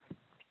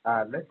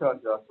Let us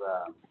just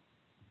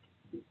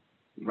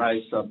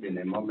rise up in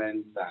a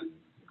moment and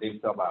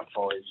lift up our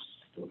voice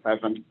to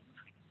heaven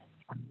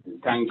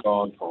and thank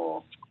God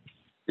for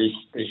this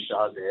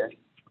special day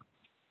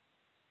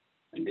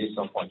and this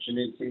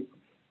opportunity,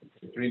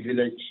 the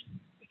privilege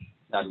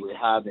that we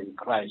have in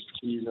Christ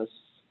Jesus.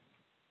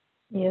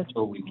 Yes.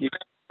 So we give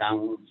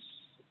thanks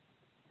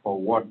for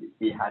what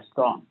He has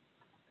done.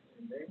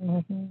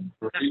 Mm-hmm.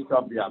 So lift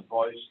up your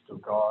voice to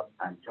God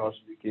and just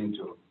begin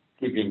to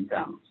give Him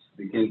thanks.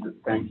 Begin to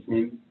thank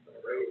Him.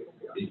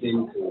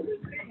 Begin to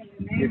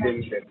give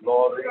Him the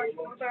glory.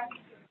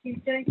 Give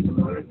Him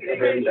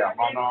the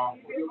honor.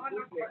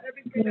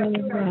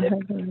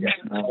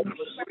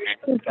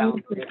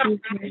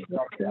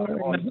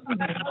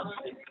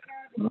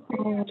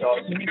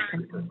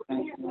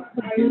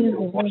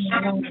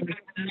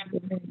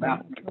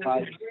 Magnify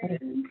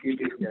Him, give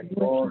Him the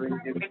glory,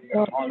 give Him the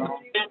honor.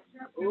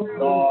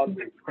 Lord,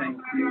 we thank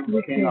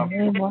you, King of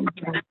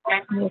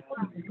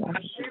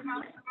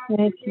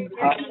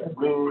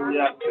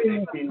Hallelujah to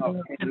the King of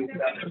Kings,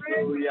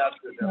 hallelujah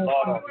to the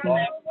Lord of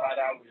Lords.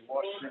 Father, we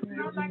worship you.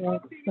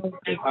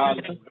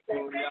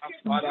 Hallelujah.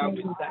 Father,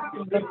 we thank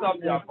you. Lift up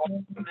your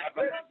voice to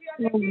heaven.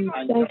 We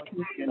thank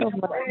you so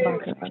much, my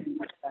God. We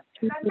just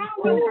thank you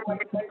for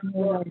being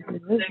our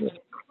deliverer.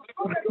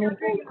 We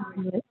thank you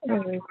for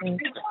everything.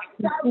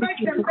 We thank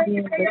you for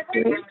being the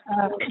great I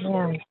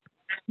am.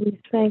 We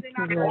thank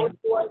you, Lord.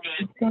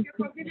 We thank you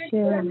for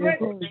sharing your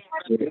Holy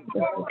Spirit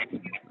with us.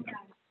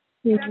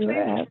 In your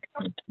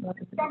absence, Lord.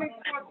 Thank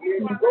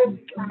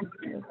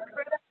you, Jesus.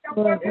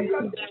 Lord,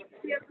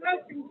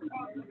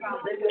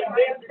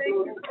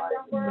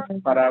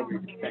 Father, we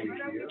thank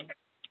you.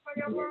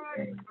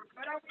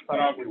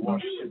 Father, we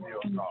worship you,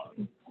 God.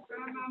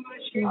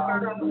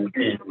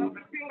 In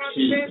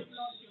Jesus'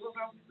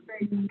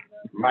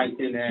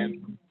 mighty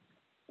name,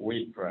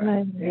 we pray.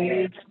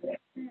 Amen.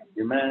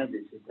 You may be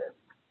seated.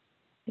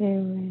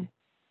 Amen.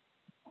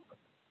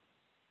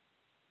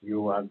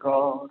 You are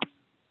God.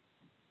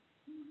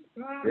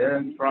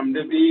 Yes, from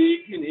the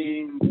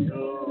beginning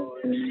to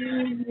the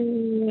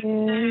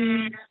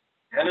end.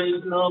 There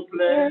is no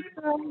place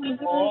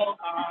for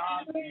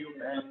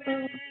argument.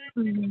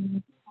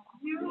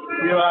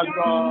 You are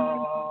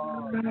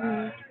God.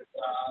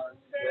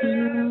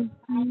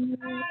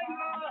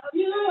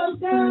 You are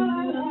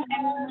God.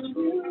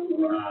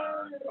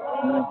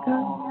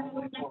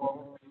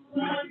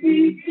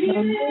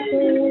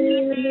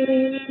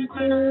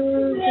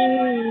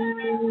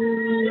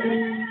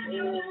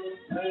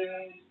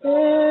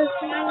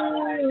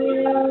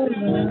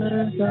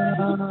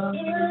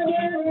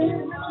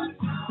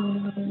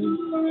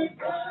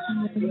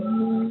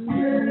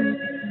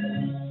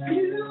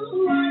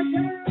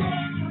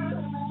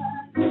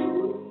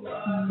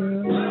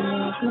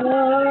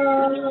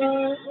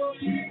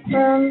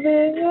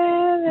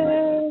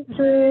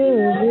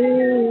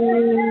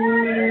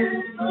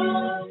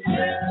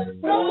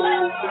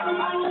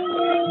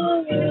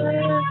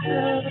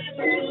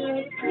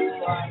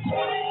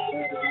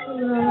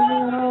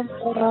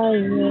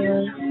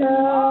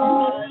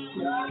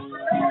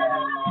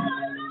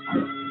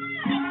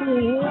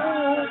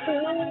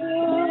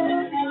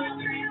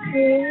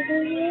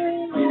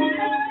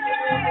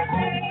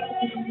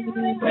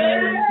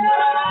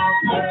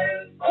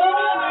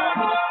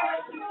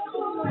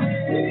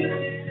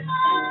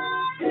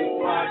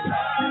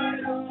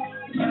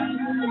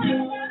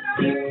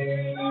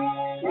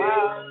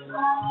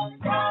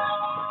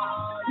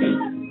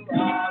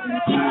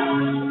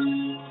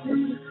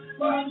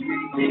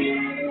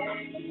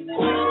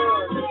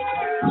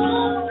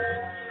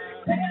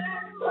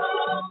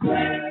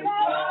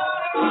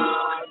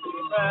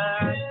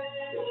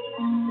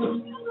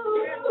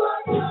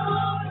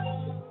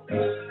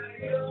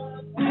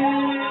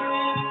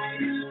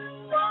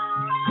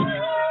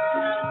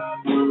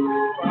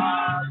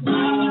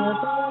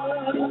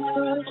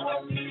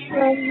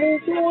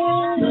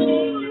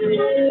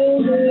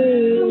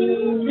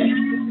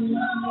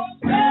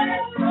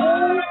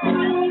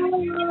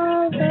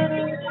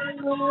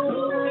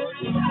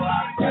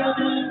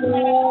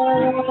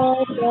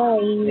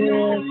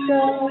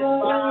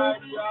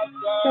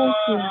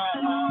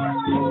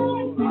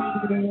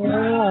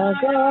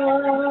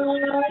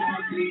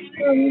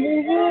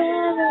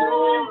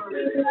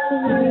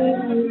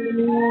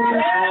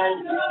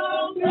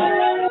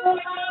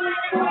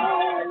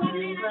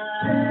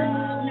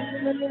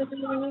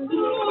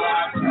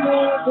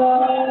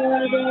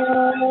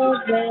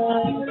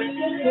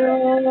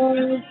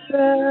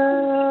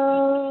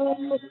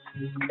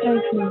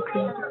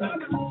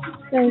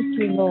 Thank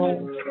you, Lord.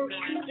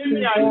 We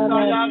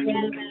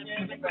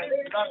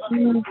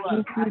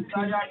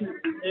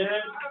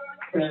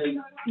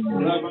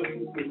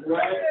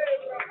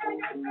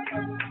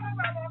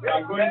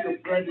are going to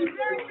pray this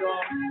scripture.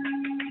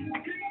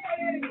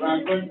 We are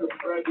going to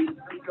pray this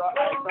scripture,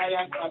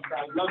 Isaiah chapter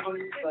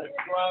 11, verse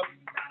 12.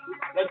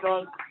 Let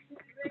us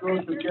go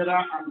together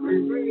and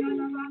read.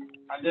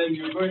 And then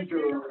you're going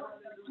to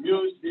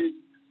use this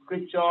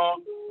scripture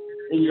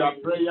in your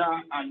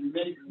prayer and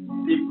make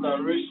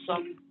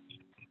declaration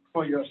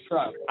for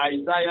yourself.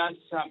 Isaiah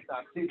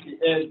chapter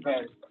 68,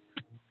 verse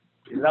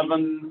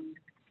 11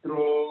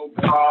 through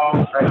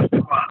verse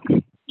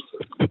 1.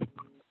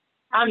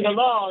 And the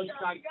Lord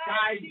shall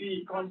guide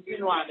thee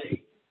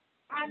continually,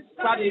 and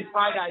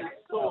satisfy thy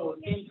soul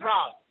in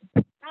drought,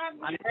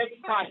 and make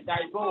fat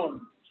thy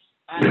bones,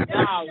 and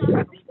thou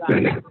shalt be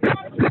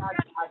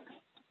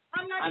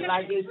and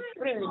like a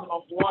spring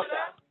of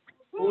water,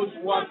 whose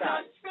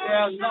waters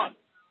fail not,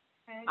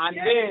 and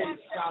they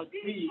shall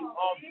be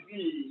of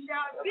thee,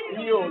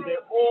 heal the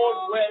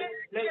old west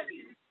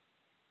places.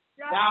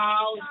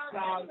 Thou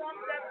shalt be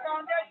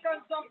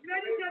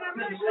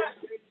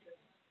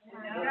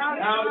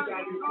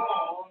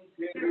called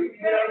the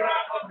repairer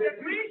of the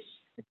breach,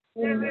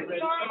 the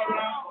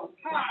restorer of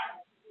hearts.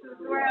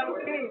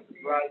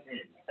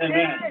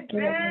 Amen.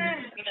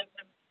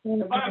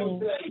 The Bible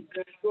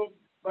says, go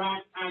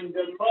back, and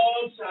the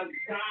Lord shall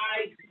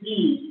guide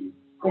thee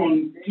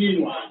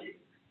continually.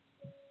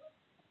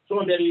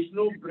 So there is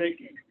no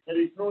breaking. There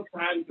is no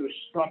time to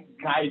stop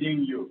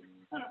guiding you.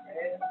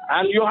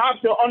 And you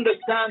have to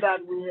understand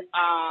that we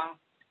are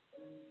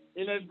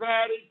in a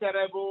very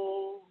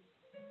terrible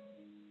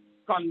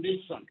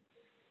condition.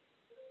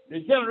 The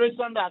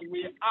generation that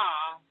we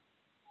are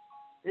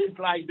is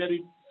like there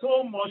is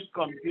so much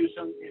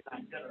confusion in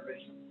that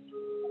generation.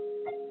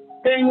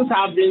 Things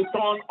have been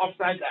turned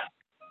upside down.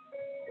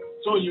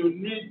 So you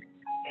need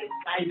a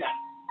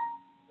guidance.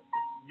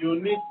 You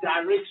need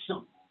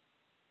direction.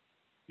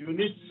 You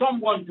need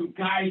someone to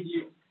guide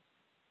you.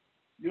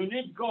 You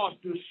need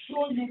God to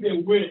show you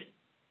the way.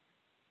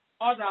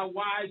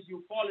 Otherwise,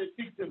 you fall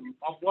a victim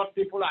of what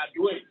people are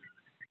doing.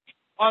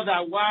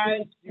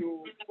 Otherwise,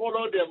 you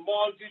follow the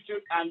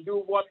multitude and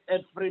do what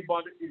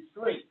everybody is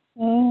doing.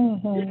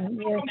 That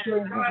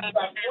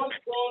what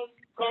God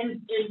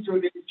comes into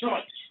the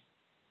church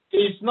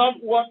is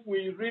not what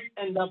we read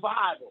in the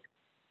Bible.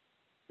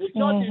 The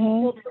church is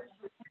open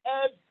to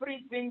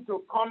everything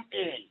to come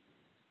in.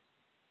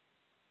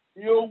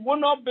 You will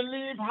not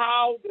believe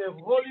how the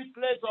holy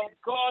place of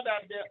God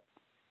and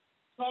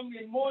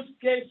in most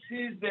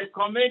cases, the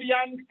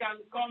comedians can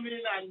come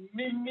in and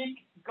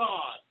mimic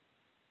God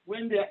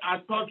when they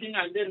are talking,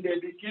 and then they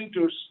begin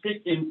to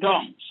speak in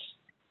tongues.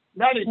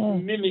 That is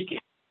mimicking.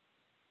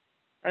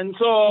 And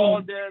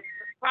so the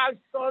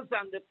pastors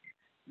and the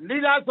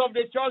leaders of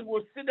the church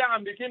will sit down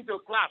and begin to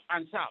clap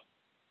and shout.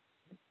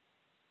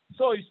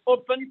 So it's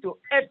open to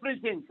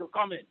everything to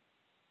come in.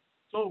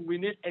 So we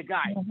need a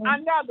guide.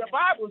 And now the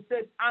Bible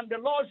says, and the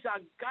Lord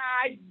shall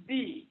guide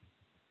thee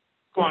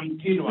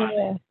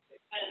continually.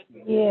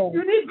 You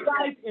need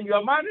guide in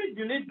your marriage,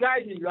 you need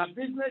guide in your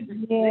business, you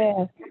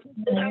need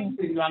guide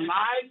in your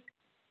life,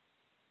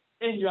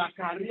 in your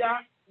career.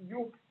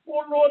 You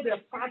follow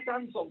the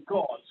patterns of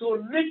God. So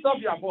lift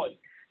up your voice.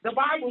 The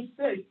Bible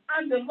says,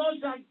 and the Lord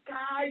shall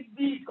guide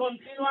thee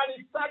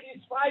continually,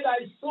 satisfy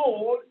thy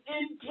soul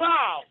in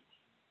drought.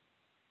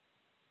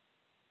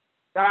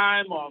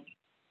 Time of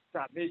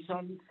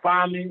starvation,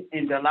 famine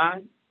in the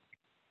land,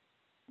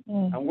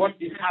 and what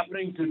is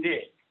happening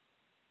today,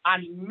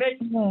 and make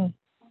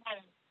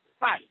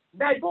fat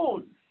thy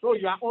bones, so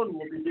your own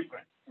will be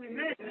different.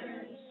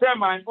 Say,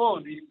 my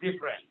own is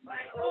different.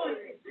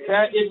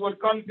 Say it with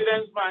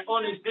confidence, my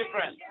own is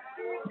different.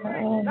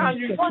 Now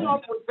you come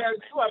up with verse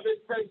 12.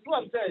 Verse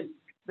 12 says,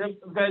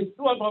 verse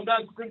 12 of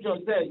that scripture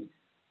says,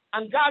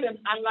 and garden,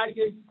 and like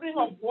a spring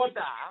of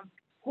water,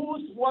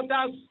 whose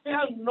waters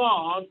fail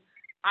not,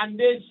 and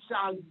they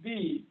shall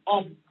be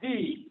of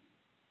thee.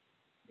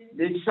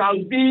 They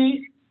shall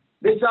be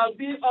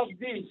of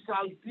thee,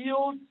 shall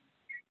build,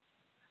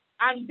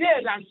 and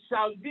they that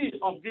shall be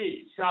of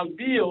thee shall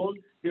build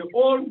the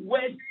old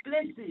waste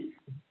places.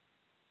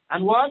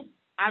 And what?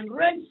 And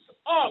raise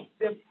up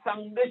the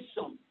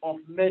foundation of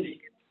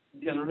many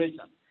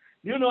generations.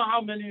 Do you know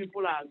how many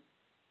people are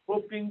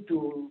hoping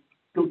to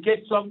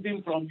get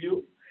something from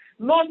you?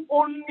 Not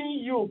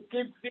only you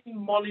giving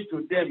money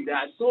to them, there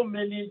are so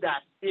many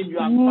that in your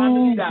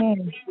family that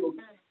need to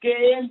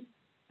gain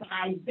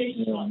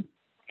foundation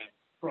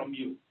from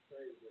you.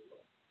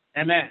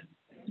 Amen.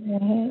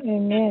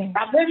 Amen.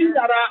 And many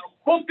that are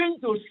hoping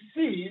to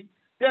see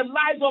the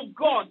light of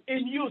God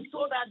in you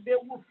so that they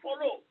will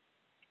follow.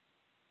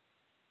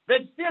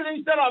 But still,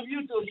 instead of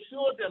you to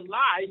show the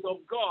light of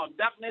God,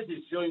 darkness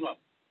is showing up.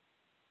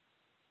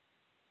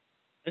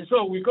 And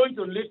so we're going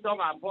to lift up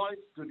our voice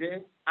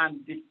today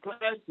and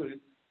declare to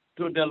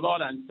the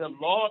Lord and say,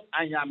 Lord,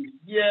 I am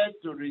here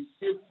to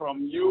receive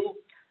from you.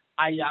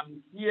 I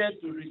am here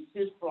to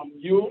receive from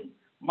you.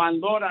 My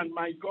Lord and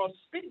my God,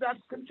 speak that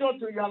scripture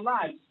to your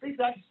life. Speak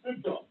that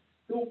scripture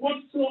to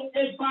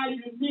whatsoever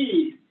you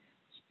need.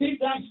 Speak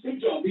that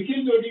scripture.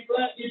 Begin to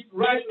declare it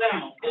right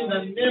now. In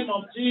the name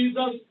of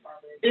Jesus.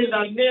 In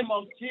the name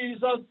of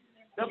Jesus.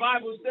 The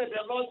Bible said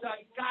the Lord shall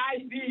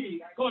guide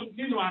thee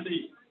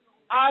continually.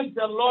 Ask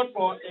the Lord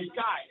for a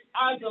guide.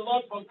 Ask the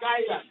Lord for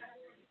guidance.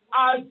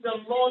 Ask the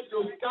Lord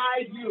to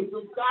guide you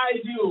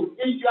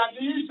in your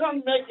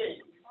decision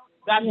making,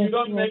 that you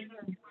don't make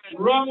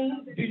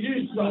wrong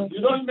decisions.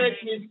 You don't make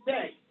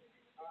mistakes.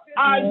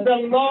 Ask the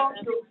Lord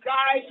to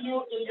guide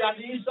you in your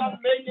decision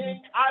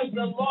making. Ask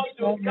the Lord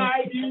to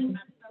guide you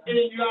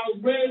in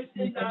your ways,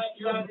 in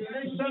your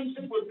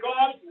relationship with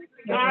God.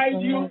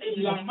 Guide you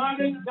in your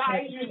marriage.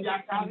 Guide you in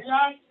your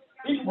career.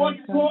 In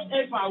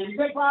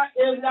whatever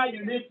area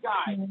you need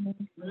guide.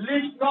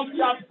 Lift up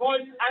your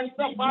voice and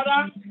say,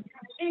 Father,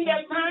 in the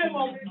time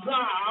of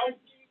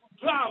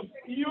drought,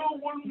 you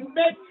will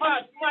make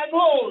fast my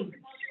bones.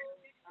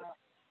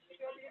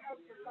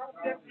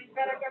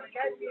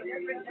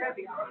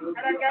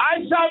 I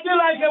shall be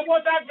like a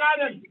water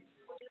garden.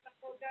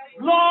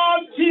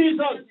 Lord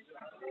Jesus,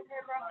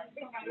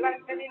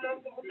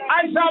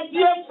 I shall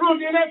bear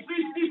fruit in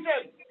every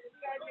season.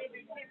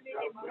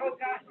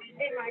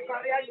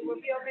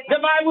 The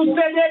Bible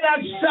says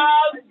that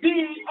shall be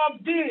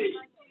of thee,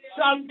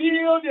 shall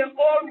build the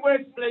old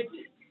waste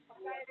places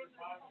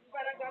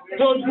to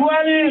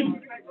dwell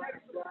in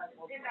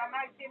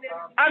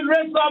and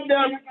raise up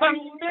the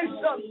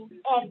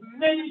foundation of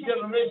many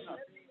generations.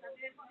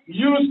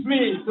 Use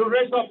me to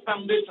raise up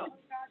foundation.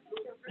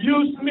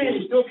 Use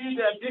me to be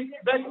the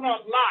beacon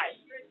of light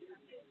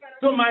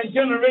to my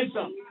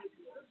generation.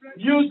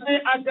 Use me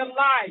as a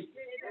light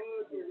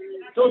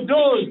to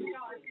those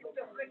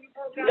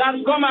that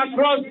come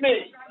across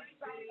me.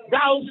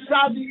 Thou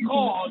shalt be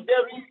called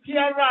the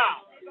repairer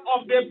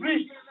of the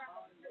breach.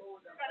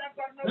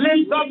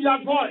 Lift up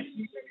your voice.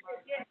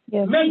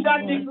 Yes, Make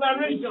that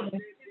declaration.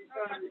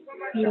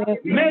 yes,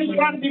 Make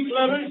that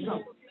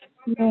declaration.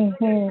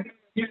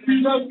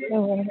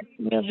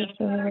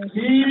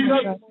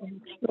 Jesus,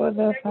 restore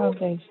the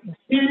foundation.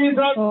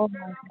 Oh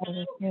my God,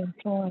 it's been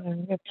torn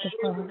and ripped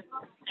apart.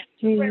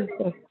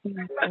 Jesus, we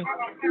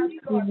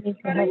need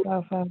to have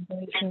our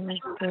foundation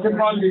restored.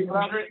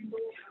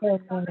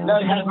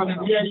 Let heaven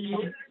hear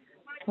you.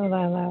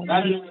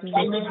 That is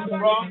coming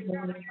from.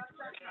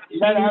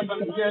 Let heaven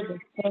hear you.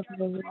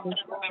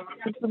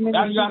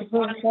 That you are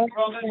coming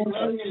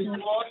from his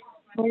voice.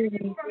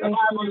 The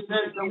Bible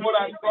says the word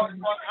has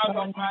gone out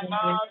of my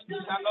mouth, it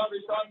shall not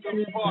return to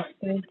me void.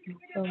 Thank you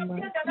so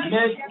much.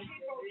 Make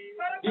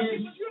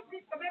this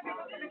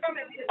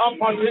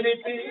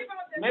opportunity,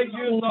 make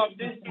use of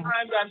this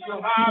time that you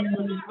have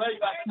to display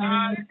your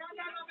time,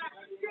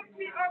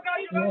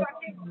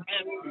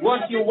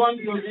 what you want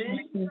to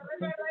be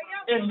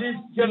in this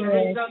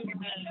generation,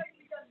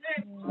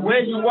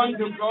 where you want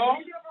to go.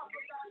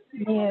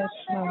 Yes,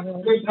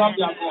 Lift up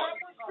your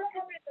voice.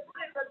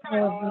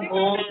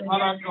 Oh,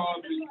 Father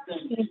God,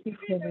 thank you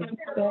for the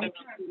respect.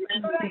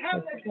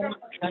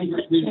 thank you, Thank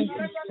you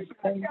Jesus. for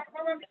faith.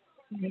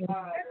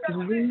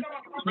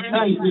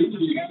 Thank you,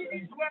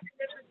 Jesus.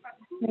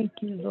 Thank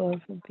you,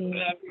 Lord, for being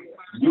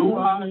You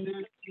are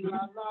the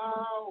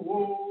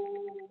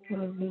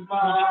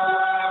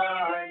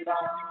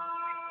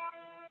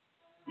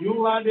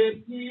you are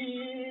the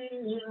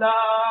healer.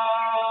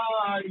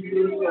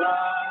 You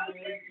are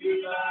the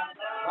healer.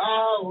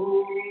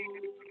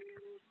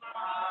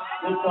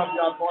 Lift up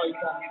your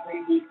voice and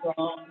sing this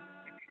song.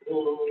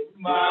 Oh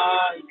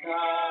my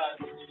God,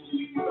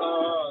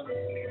 Jesus.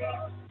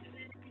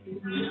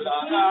 My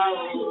God.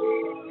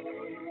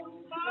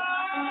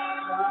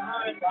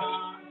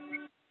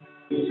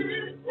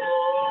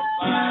 Oh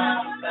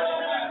my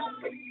God.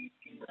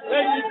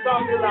 Let it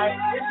sound like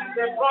this is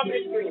the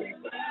promise,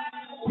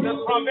 the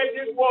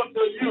prophetic word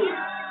to you.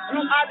 You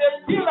are the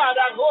pillar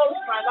that holds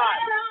my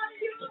life.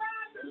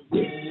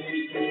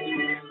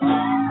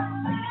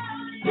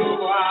 You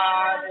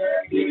are the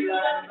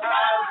pillar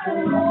that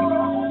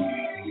holds.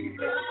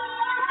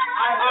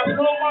 I have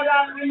no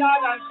other pillar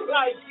than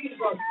Christ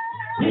Jesus.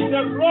 He's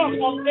the rock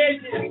of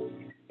ages.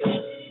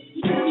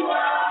 You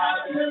are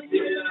the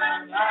pillar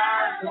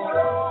that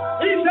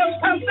holds. He's the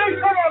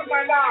foundation of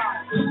my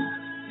life.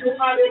 You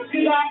are the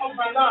pillar of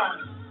my life.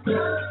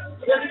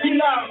 The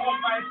pillar of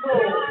my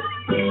soul.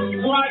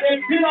 You are the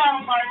pillar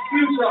of my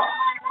future.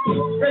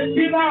 The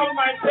pillar of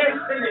my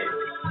destiny.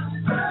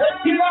 The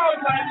pillar of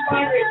my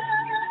marriage.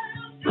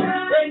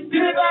 The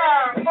pillar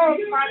of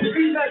my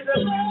business. The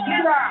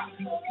pillar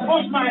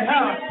of my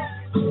health.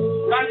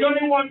 I'm the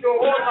only one to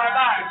hold my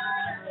life.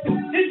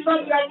 Lift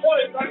up your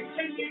voice and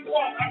sing this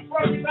one and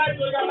prophesy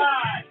to your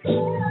life.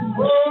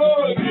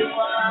 Oh, you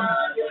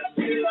are the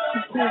pillar.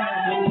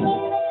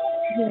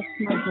 yes,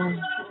 my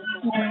God.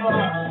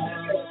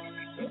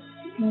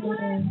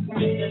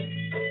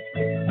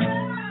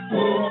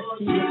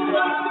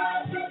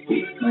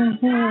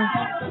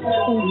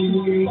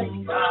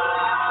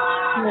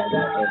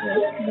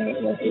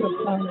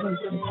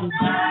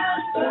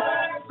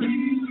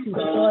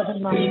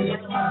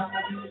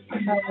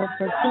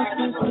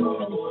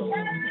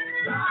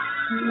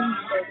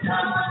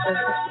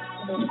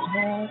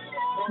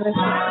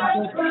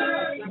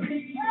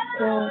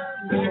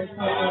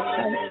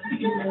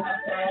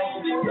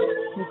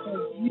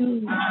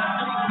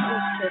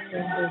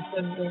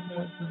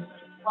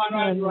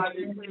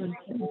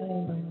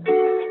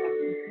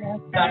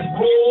 That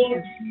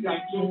holds your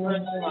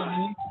children's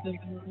life.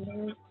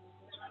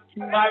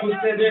 The Bible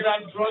says they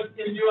that trust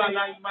in you and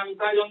like Mount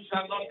Zion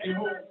shall not be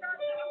moved.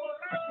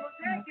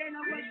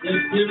 the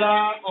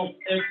pillar of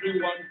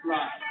everyone's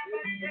life,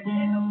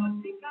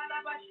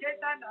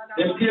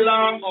 the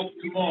pillar of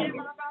tomorrow.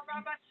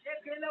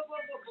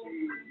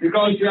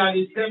 Because you are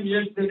the same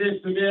yesterday,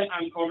 today,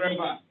 and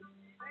forever.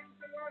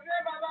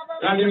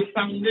 You are the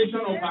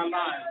foundation of our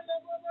lives.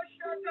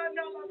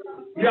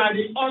 You are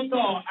the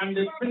author and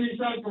the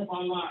finisher of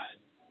our lives.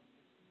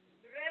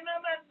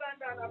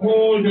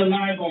 Hold the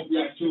life of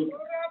your children.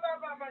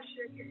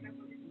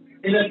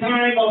 In a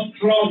time of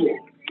trouble,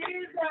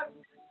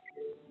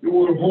 you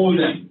will hold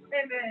them.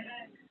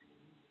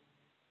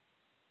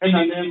 In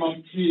the name of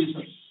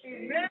Jesus.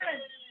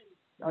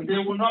 And they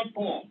will not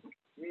fall.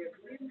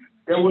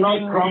 They will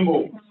not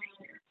crumble.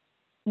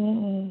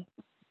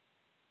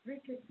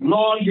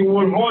 Lord, you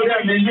will hold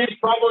them in this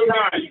trouble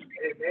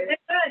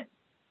time.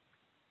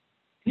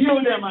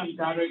 Heal them and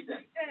direct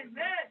them.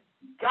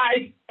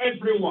 Guide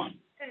everyone.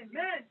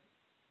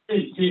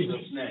 In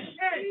Jesus' name.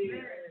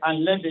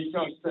 And let the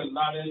church say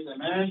loudest,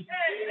 amen.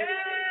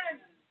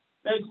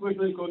 Let's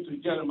quickly go to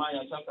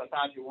Jeremiah chapter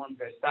 31,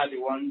 verse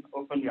 31.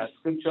 Open your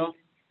scripture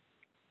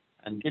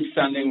and keep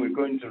standing. We're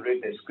going to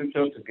read the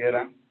scripture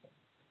together.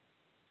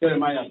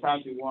 Jeremiah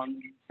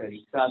 31,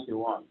 verse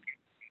 31.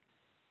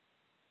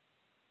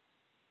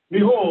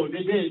 Behold,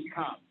 the day is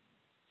come,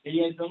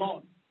 says the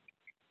Lord,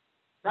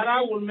 that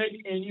I will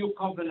make a new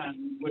covenant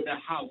with the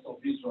house of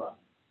Israel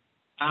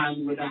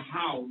and with the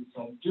house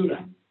of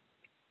Judah.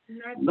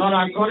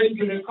 Not according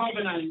to the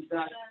covenant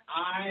that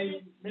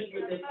I made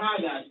with the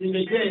fathers in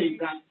the days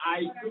that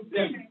I took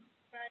them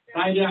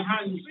by their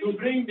hands to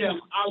bring them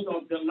out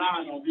of the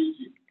land of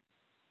Egypt.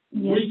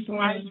 Which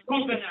my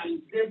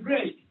covenant they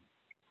break.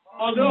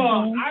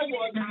 Although I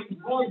was an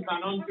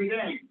husband unto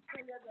them,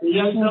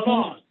 says the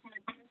Lord.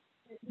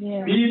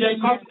 Be the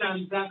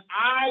covenant that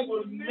I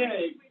will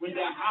make with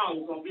the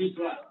house of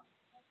Israel.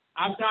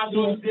 After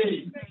those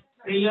days,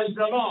 says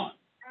the Lord,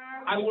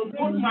 I will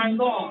put my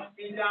law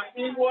in their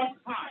inward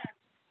part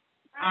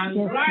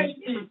and write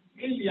it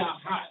in their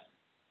heart.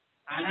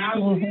 And I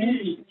will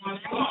be my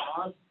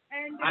God,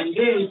 and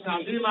they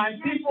shall be my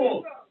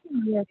people.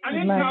 And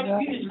it shall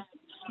be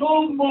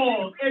no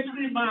more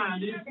every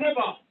man is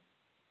neighbor,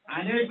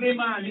 and every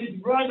man is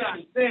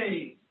brother,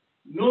 saying,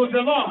 Know the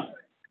Lord,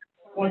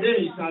 for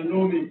they shall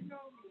know me.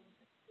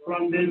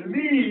 From the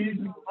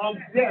least of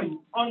them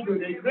unto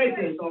the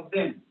greatest of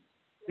them,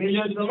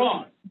 says the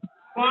Lord.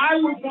 For I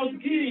will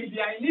forgive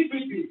their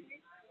iniquity,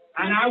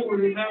 and I will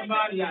remember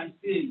their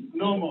sin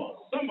no more.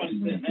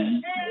 Somebody say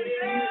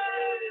amen.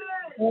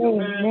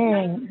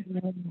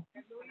 Amen.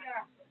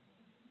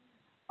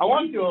 I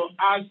want to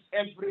ask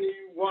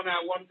everyone,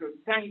 I want to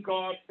thank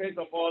God. First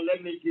of all,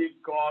 let me give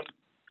God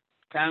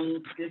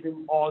thanks, give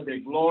him all the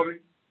glory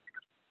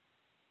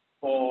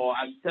for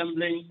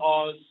assembling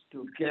us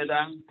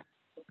together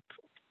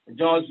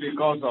just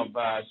because of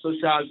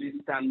social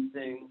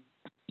distancing.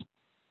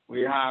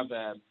 We have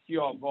a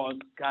few of us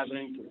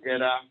gathering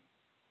together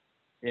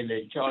in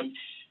the church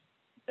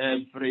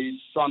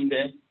every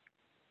Sunday.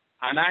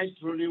 And I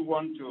truly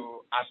want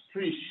to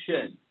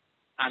appreciate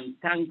and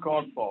thank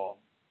God for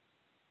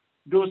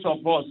those of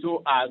us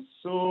who are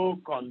so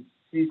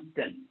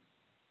consistent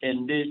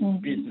in this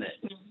business.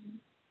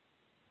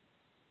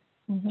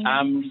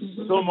 I'm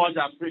so much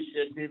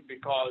appreciative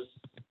because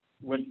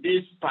with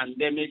this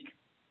pandemic,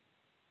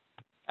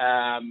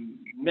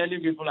 many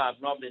people have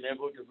not been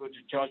able to go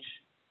to church.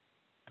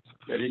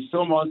 There is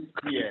so much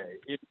fear,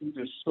 even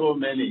to so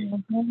many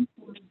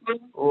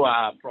who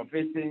are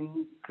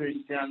professing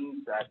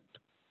Christians that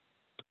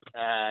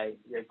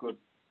they could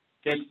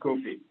get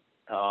COVID,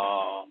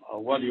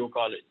 or what do you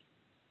call it,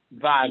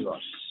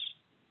 virus.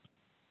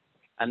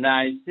 And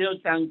I still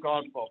thank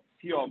God for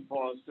few of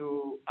us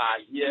who are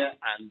here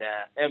and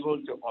able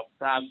to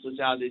observe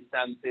social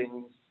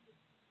distancing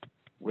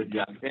with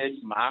their face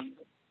mask.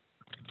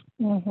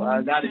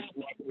 Well, that is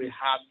what we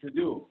have to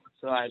do.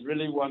 So I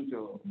really want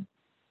to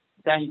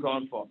thank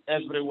God for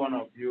every one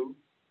of you.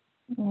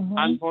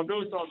 And for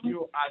those of you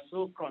who are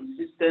so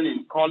consistent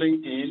in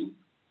calling in,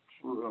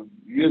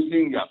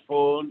 using your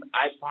phone,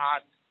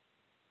 iPad,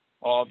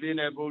 or being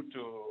able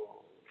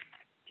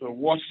to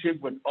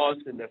worship with us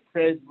in the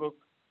Facebook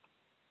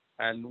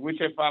and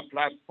whichever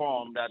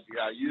platform that you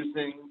are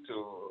using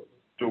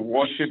to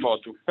worship or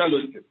to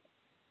fellowship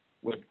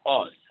with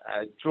us.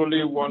 I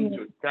truly want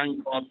to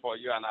thank God for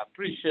you and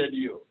appreciate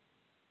you.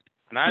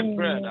 And I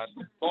pray that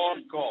the Lord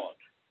God,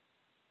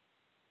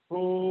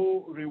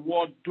 who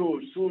reward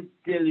those who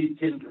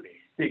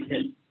diligently seek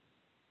him,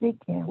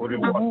 will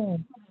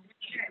reward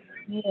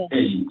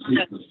in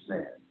Jesus'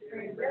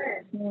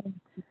 name.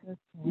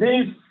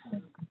 This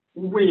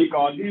week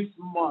or this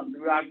month,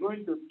 we are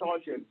going to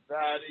touch a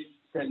very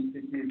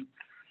sensitive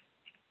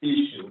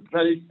issue,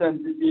 very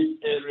sensitive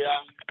area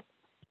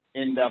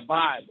in the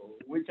Bible,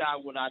 which I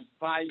would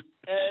advise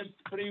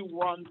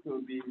everyone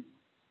to be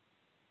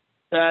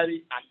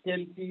very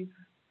attentive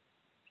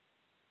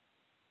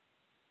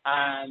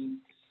and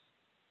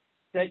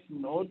take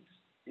note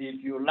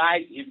if you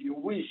like, if you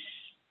wish.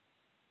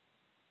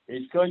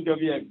 It's going to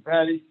be a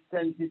very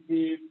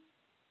sensitive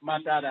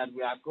matter that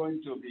we are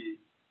going to be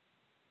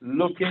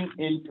looking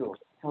into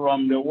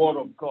from the Word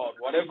of God.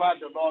 Whatever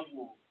the Lord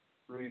will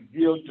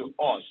reveal to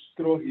us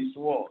through His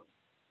Word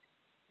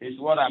is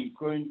what I'm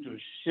going to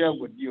share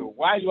with you.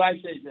 Why do I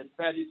say it's a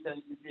very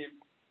sensitive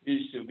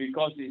issue?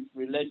 Because it's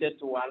related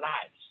to our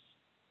lives.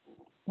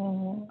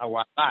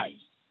 Our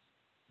lives.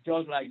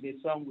 Just like the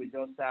song we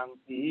just sang,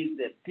 He is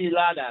the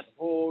pillar that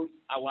holds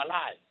our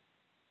lives.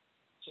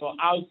 So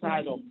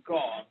outside of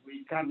God,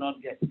 we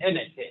cannot get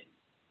anything.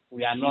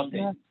 We are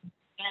nothing.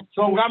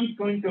 So I'm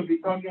going to be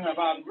talking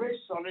about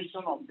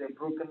restoration of the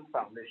broken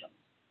foundation.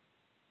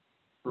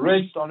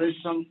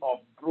 Restoration of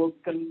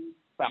broken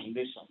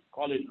foundation.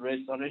 Call it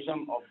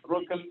restoration of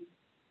broken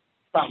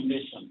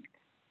foundation.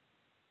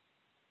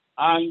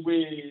 And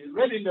we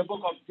read in the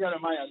book of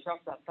Jeremiah,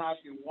 chapter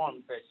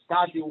 31, verse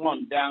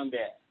 31 down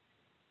there.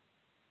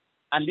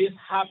 And this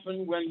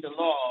happened when the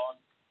Lord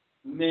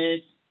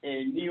made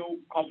a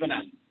new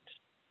covenant.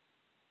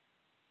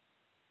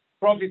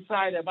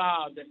 Prophesied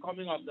about the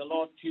coming of the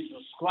Lord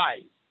Jesus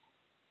Christ.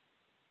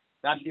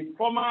 That the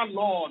former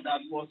law that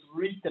was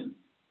written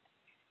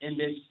in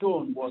the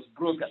stone was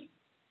broken.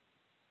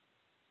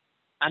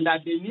 And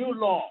that the new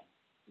law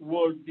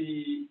would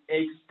be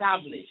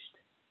established.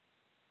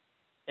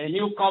 A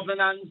new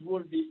covenant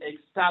will be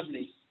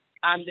established.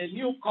 And the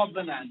new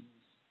covenant,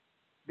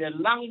 the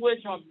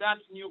language of that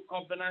new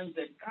covenant,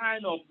 the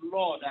kind of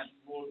law that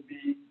will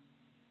be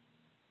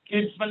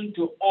given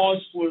to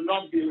us will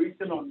not be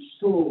written on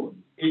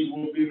stone. It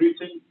will be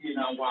written in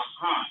our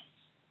hearts.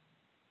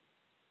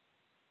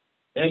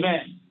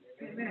 Amen.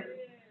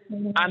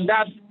 Amen. And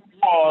that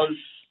was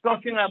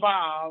talking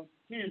about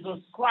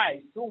Jesus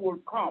Christ, who will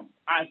come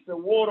as the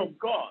Word of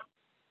God.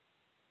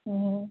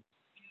 Who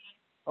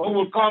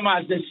will come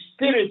as the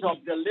Spirit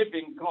of the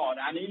living God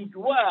and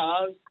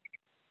indwells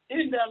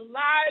in the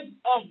life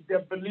of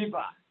the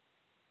believer.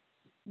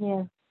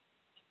 Yeah.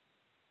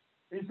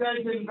 He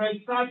says in verse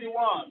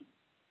 31,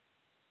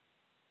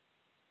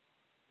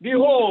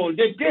 Behold,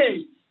 the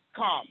days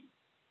come,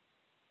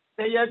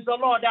 says the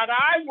Lord, that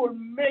I will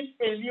make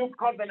a new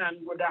covenant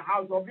with the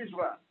house of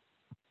Israel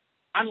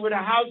and with the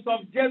house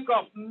of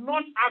Jacob,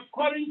 not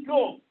according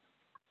to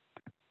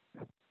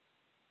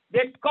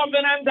the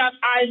covenant that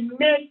I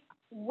made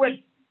with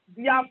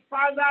their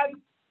fathers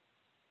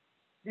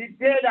the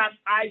day that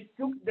I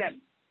took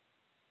them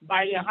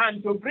by the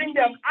hand to bring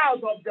them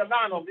out of the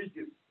land of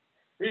Egypt.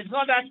 It's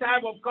not that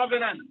type of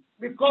covenant,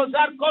 because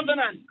that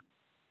covenant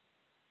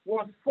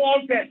was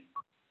faulted.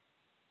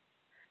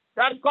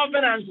 That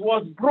covenant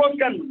was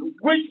broken,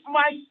 which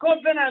my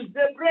covenant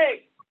they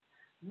break,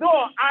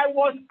 though I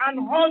was an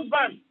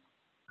husband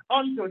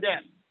unto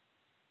them.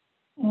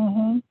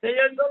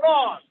 Says the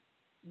Lord,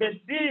 but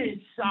this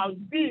shall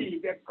be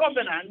the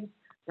covenant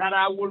that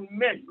I will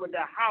make with the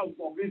house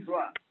of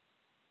Israel.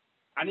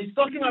 And he's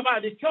talking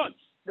about the church,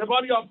 the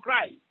body of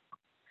Christ.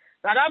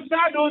 That after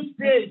those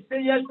days,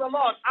 says the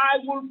Lord, I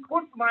will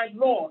put my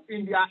law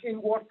in their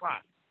inward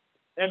part.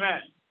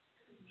 Amen.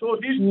 So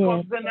this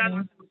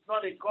covenant is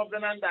not a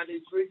covenant that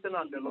is written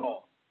on the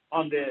law,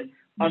 on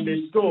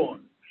the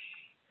stone.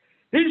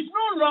 It's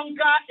no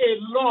longer a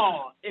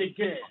law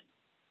again.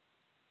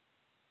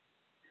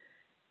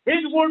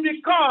 It will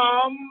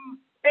become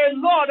a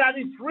law that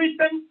is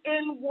written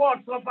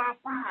inwards of our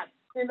part,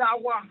 in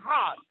our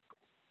heart,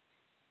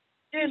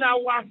 in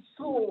our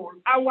soul.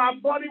 Our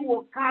body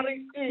will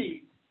carry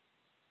it.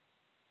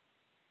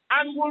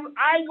 And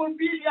I will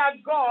be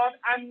their God,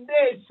 and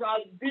they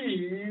shall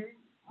be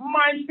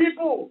my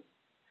people.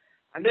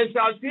 And they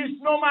shall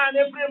teach no man,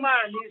 every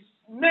man his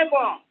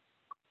neighbor,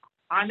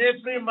 and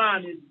every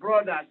man his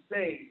brother,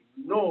 saying,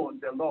 Know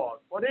the Lord.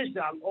 For they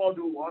shall all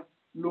do what?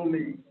 Know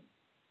me.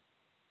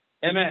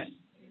 Amen.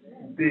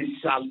 They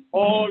shall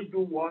all do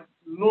what?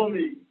 Know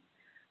me.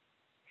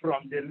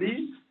 From the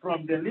least,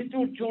 from the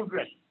little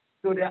children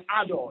to the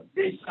adult,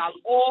 they shall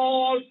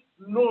all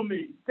know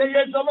me.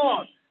 Says the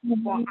Lord,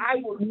 for I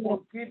will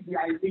forgive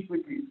their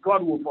iniquities.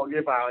 God will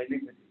forgive our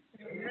iniquities.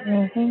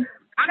 And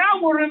I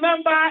will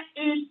remember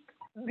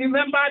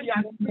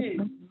their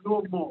sin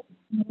no more.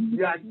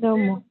 Their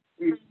sin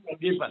is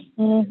forgiven.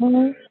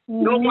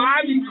 No,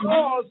 why?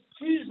 Because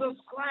Jesus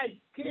Christ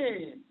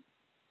came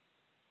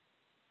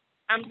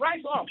and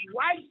wipe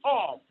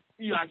off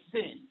your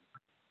sin.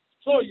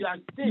 So your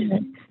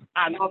sins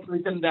are not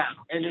written down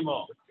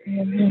anymore.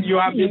 You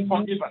have been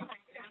forgiven.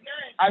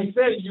 I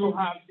say you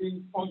have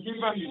been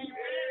forgiven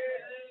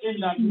in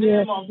the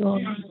name of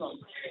Jesus.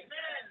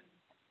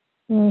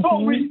 So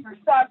we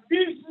start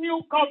this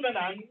new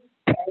covenant.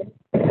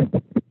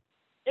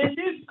 In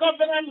this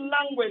covenant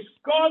language,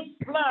 God's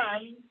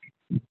plan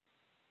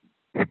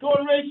to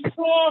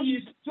restore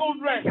his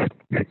children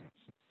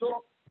to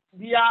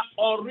their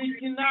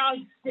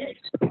original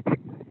state.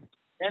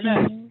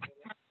 Amen.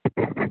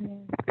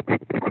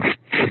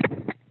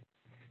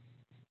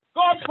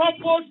 God's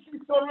purpose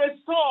is to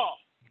restore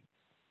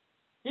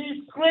his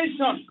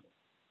creation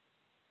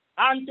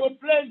and to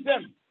place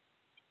them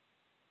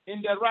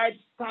in the right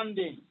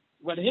standing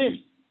with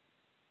him.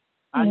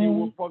 And he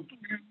will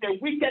forgive the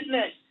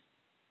wickedness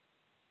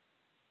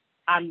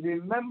and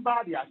remember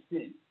their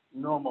sin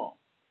no more.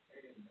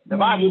 The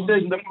Bible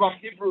says in the book of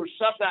Hebrews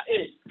chapter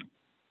 8,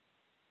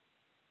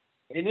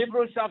 in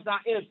Hebrews chapter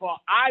 8, for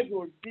I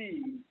will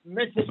be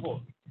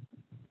merciful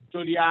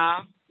to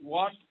their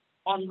what?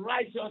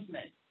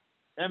 Unrighteousness.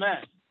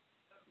 Amen.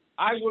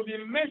 I will be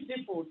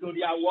merciful to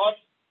their what?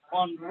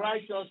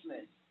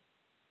 Unrighteousness.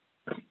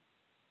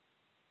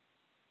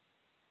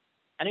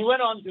 And he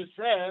went on to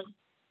say,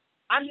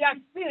 and their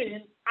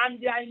sin and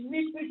their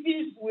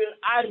iniquities will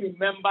I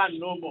remember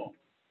no more.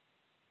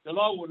 The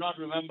Lord will not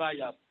remember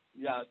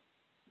your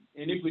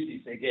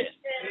iniquities again.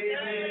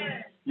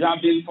 Amen. You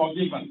have been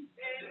forgiven. Amen.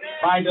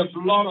 By the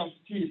blood of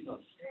Jesus.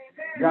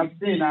 Amen. Your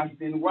sin has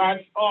been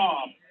wiped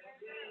off.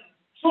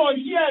 So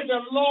here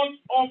the Lord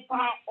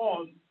offers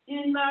us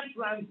inner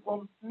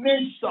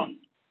transformation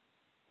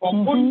for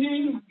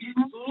putting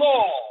His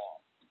law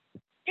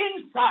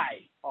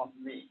inside of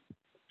me.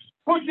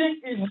 Putting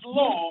His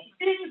law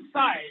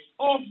inside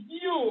of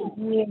you,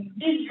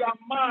 in your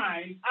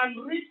mind, and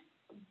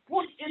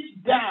put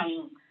it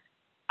down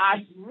as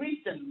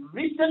written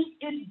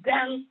it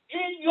down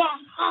in your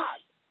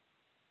heart.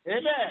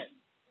 Amen.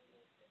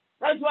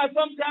 That's why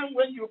sometimes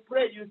when you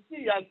pray, you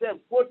see yourself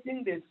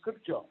quoting the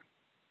scripture.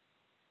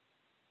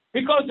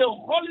 Because the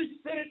Holy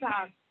Spirit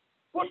has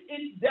put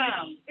it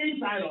down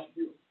inside of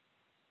you.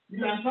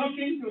 You are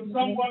talking to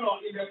someone or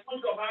in the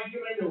point of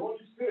argument, the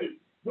Holy Spirit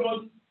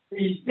does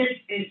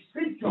take a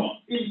scripture,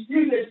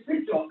 instill a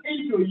scripture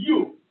into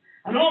you.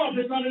 And all of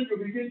a sudden you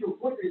begin to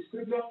quote a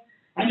scripture.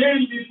 And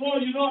then before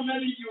you know,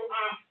 maybe you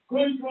are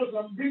going through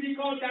some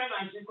difficult time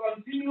as you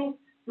continue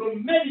to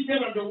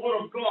meditate on the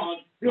word of God,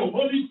 the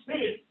Holy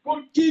Spirit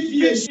give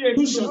you a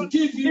solution,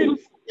 give you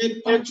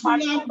a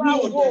particular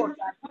word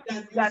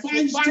that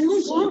you find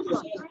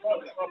solution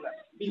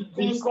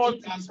because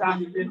it has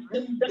been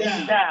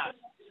written down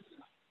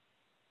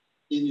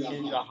in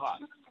your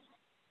heart.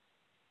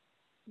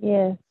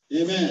 Yes.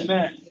 Amen.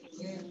 Amen.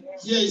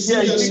 Yes,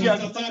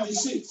 chapter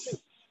 36,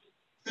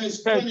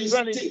 verse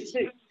 26.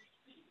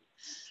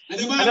 And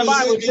the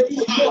Bible says, a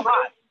new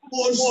heart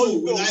also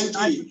will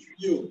I give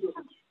you.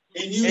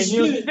 A new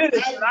spirit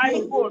I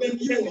will put within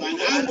you,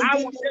 and I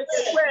will take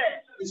away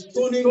the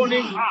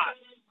stony heart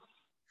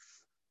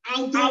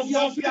out of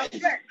your flesh,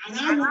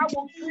 and I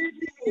will give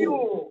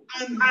you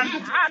an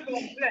heart of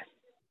flesh,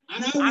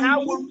 and I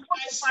will put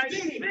my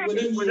spirit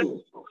within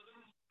you,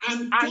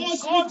 and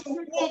cause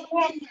you to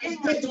walk in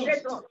my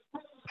statutes,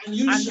 and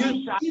you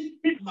shall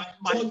keep my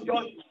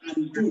judgment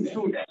and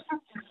do them.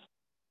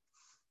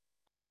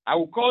 I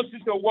will cause you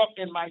to walk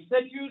in my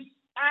statutes,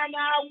 and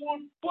I will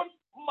put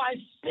my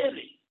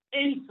spirit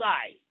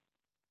inside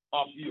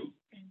of you.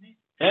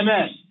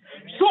 Amen.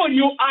 So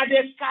you are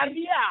the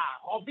carrier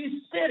of His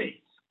Spirit.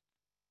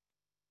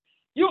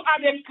 You are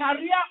the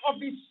carrier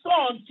of His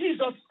Son,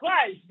 Jesus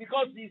Christ,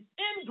 because He's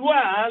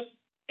indwelt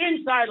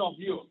inside of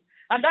you.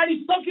 And that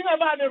is talking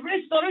about the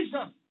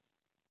restoration.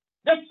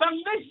 The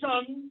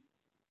foundation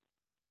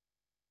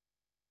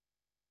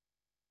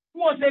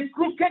was a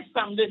crooked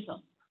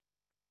foundation.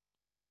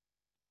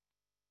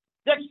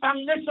 The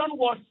foundation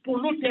was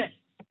polluted.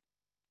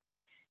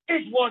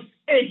 It was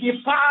a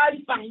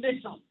defiled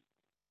foundation.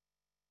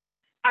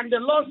 And the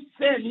Lord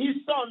sent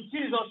His Son,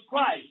 Jesus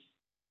Christ,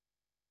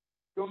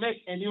 to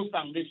make a new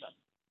foundation.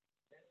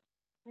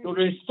 To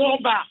restore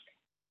back,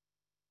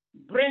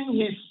 bring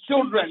His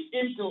children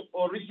into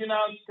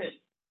original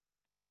state.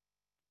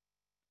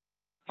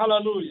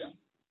 Hallelujah.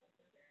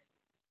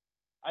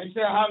 I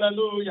say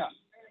hallelujah.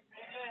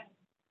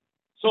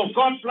 So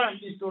God's plan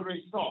is to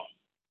restore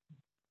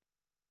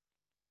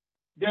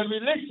the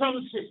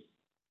relationship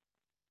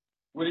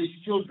with His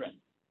children.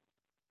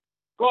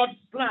 God's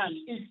plan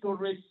is to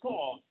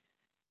restore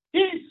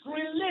His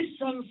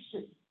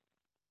relationship,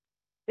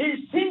 His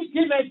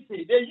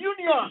intimacy, the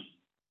union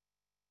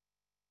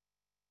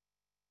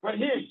with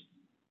Him,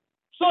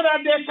 so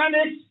that they can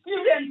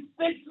experience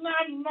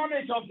personal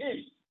knowledge of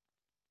Him,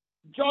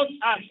 just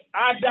as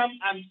Adam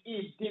and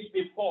Eve did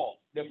before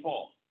the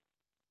fall.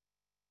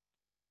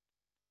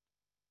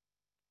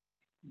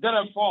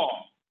 Therefore,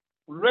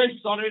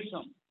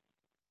 restoration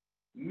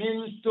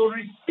means to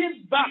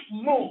receive back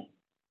more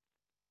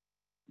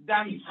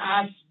than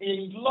has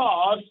been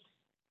lost,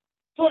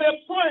 to the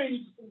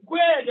point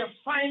where the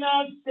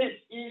final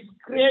state is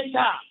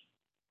greater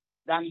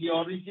than the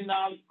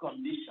original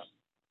condition.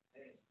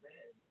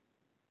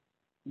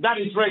 That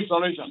is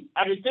restoration.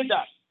 I repeat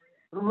that.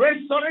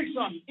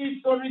 Restoration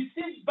is to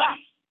receive back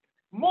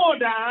more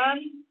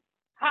than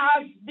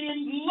has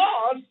been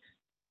lost,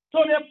 to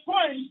the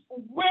point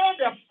where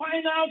the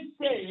final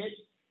state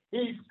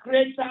is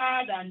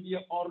greater than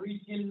the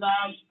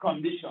original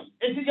condition.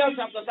 Ezekiel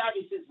chapter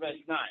 36,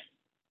 verse 9.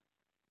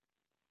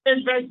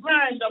 In verse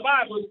 9, the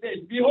Bible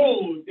says,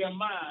 behold, the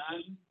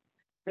man,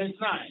 verse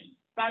 9,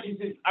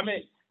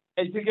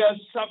 Ezekiel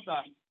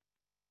chapter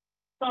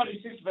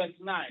 36, verse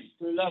 9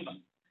 to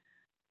 11.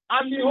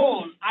 And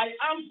behold, I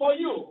am for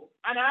you,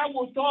 and I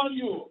will turn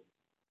you.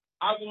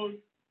 I will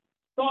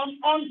turn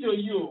unto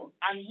you,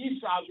 and ye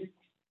shall be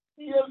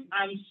healed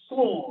and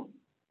sown.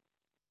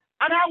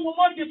 And I will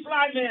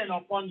multiply men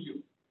upon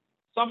you,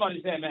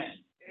 Somebody say amen.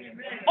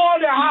 All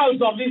the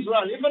house of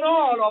Israel, even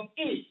all of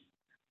it,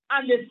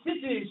 and the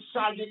cities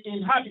shall be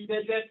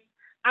inhabited,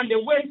 and the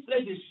waste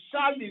places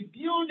shall be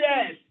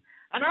builded.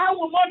 And I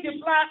will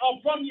multiply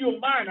upon you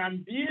man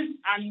and beast,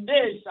 and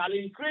they shall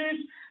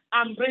increase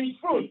and bring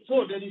fruit.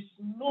 So there is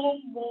no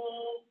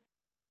more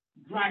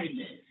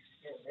dryness.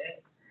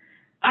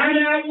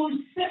 And I will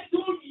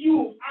settle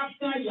you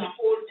after your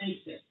old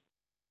age.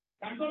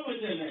 Can someone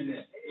say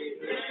amen?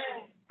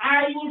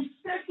 I will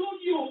settle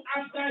you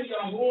after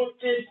your old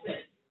age.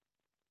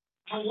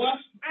 And what?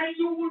 And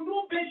you will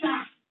do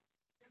better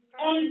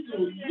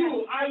unto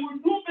you. I will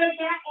do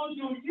better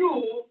unto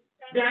you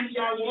than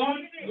your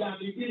one you are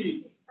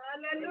beginning.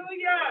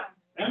 Hallelujah.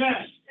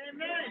 Amen.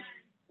 Amen.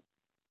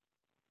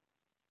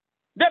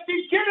 The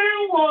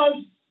beginning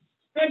was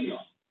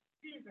failure.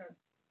 Jesus.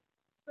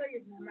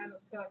 Praise the man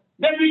of God.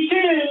 The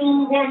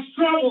beginning was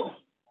trouble.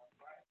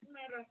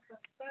 Man of God,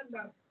 stand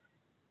up.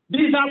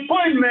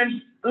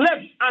 Disappointment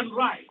left and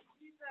right.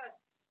 Jesus.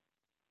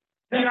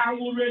 That I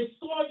will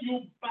restore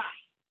you back.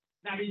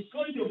 That is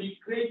going to be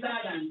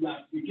greater than your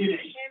beginning.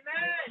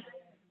 Amen.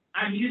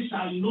 And you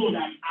shall know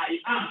that I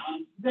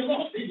am the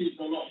Lord. This is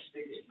the Lord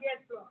speaking.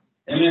 Yes, Lord.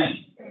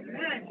 Amen.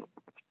 Amen.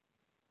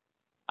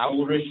 I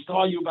will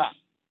restore you back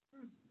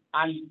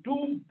and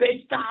do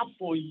better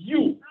for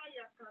you.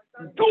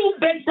 Do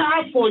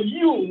better for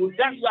you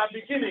than you are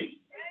beginning.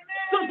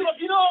 So,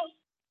 you know,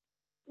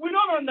 we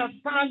don't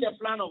understand the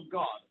plan of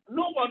God.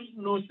 No one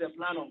knows the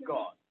plan of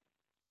God.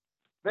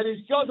 But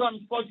it's just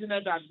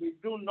unfortunate that we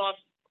do not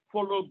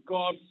follow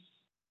God's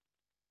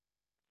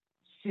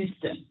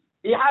system.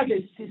 He has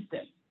a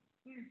system.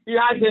 He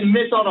has a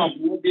method of,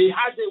 he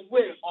has a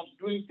way of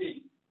doing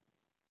things.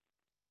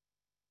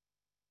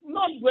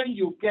 Not when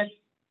you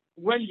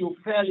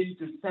fell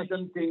into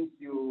certain things,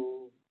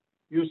 you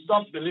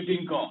stop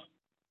believing God.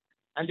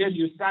 And then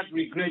you start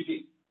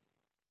regretting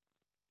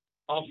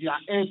of your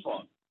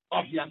effort,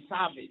 of your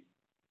service.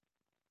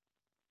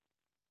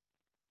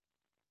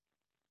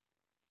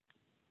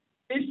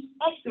 It's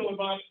up to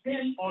about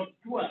 10 or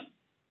 12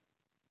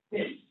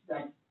 things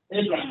that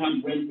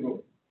Abraham went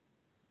through.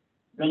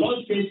 The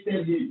Lord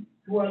tasted him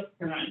 12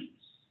 times.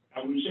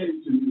 I will share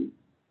it to you.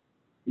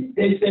 He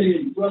tasted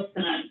him 12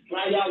 times,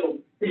 trial of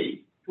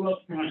faith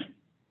 12 times.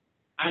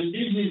 And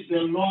this is the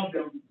Lord,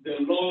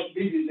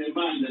 this is the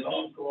man the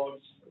Lord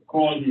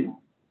called him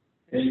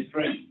a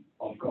friend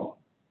of God.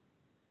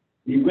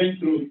 He went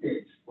through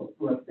tests for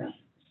 12 times.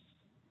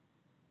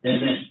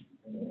 Amen.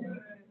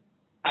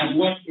 At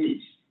what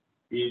age?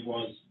 He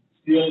was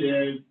still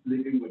there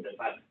living with the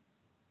Father.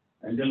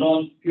 And the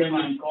Lord came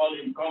and called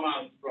him, come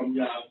out from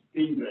your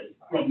kindred,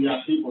 from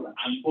your people,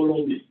 and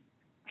follow me.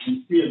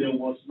 And still there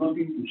was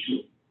nothing to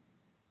show.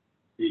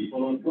 He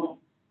followed God.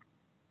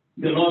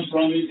 The Lord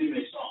promised him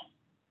a son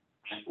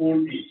at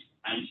old age,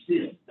 and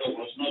still there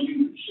was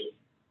nothing to show.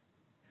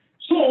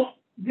 So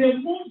there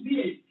must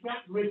be a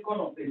track record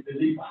of a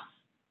believer.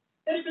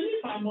 A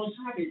believer must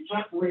have a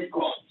track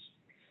record.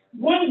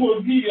 What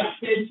will be your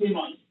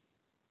testimony?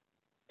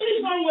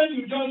 It's not when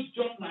you just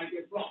jump like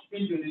a frog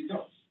into the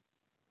church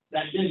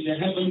that then the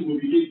heaven will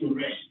begin to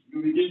rain.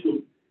 You begin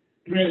to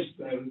press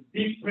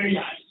big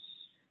prayers.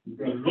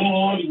 The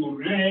Lord will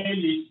rain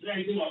His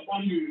blessing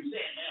upon you. You say,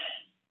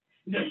 amen.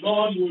 The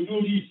Lord will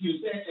do this.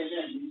 You say,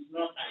 amen. It's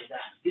not like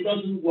that. It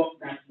doesn't work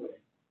that way.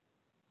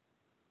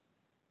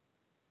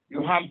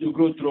 You have to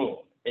go through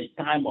a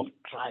time of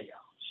trials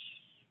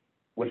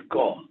with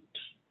God.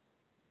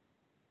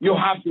 You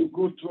have to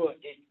go through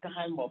a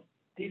time of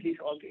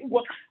difficulty.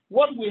 What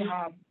we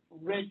have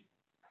read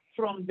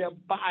from the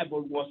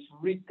Bible was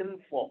written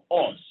for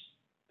us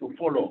to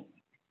follow.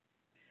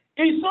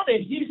 It's not a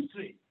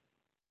history.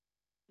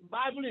 The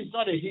Bible is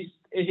not a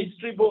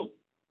history book.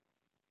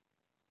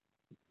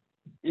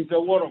 It's the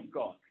Word of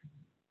God.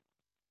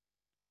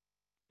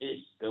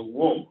 It's the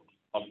Word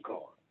of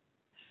God.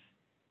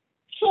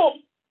 So,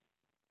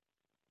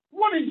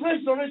 what is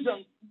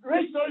restoration?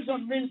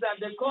 Restoration means that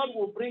the God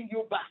will bring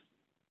you back.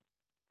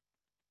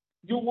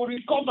 You will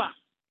recover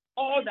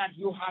all that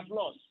you have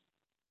lost.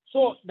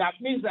 So that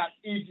means that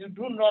if you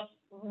do not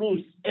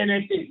lose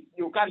anything,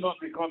 you cannot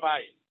recover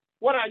it.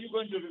 What are you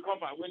going to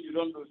recover when you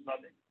don't lose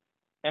nothing?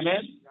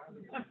 Amen?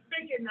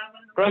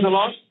 Praise the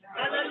Lord.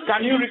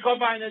 Can you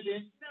recover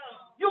anything?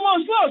 You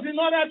must lose in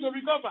order to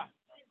recover.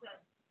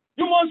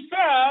 You must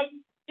fail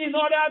in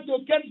order to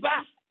get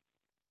back.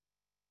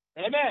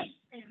 Amen.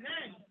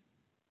 Amen.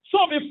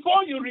 So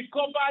before you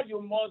recover,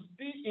 you must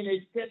be in a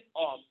state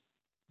of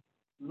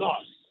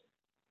loss.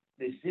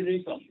 The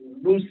series of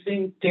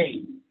losing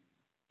things.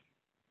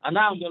 And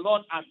now the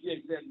Lord appeared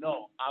and said,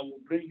 no, I will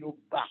bring you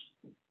back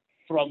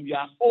from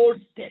your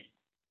old state,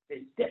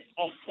 the state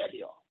of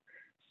failure,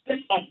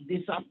 state of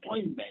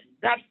disappointment,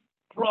 that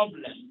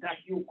problem that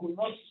you could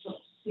not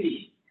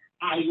succeed.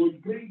 I will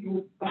bring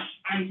you back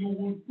and you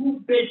will do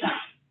better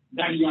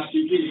than you are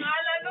beginning.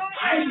 Hallelujah.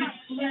 I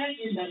declare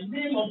in the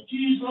name of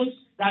Jesus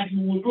that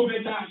you will do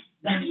better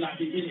than you are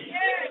beginning.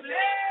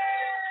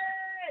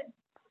 Amen.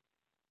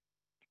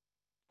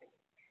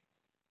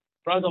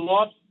 Praise the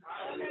Lord.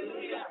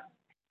 Hallelujah.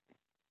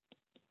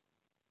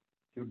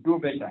 to do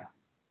better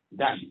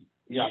than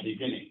you are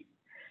beginning.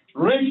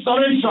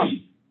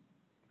 Restoration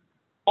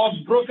of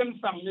broken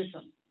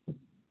foundation.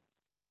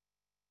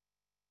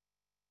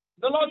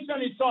 The Lord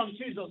sent His Son,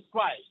 Jesus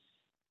Christ,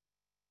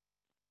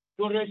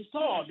 to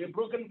restore the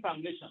broken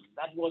foundation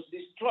that was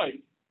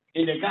destroyed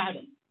in the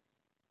garden.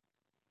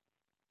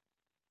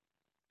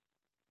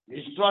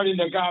 Destroyed in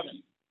the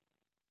garden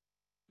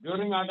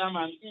during Adam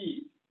and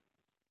Eve,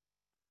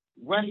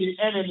 when the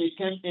enemy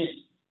came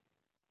in,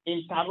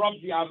 interrupt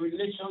their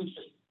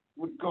relationship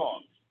with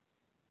God.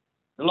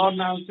 The Lord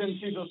now sent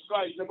Jesus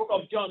Christ. The book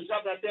of John,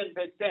 chapter 10,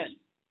 verse 10.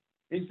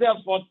 He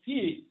said, "For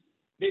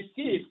the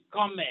thief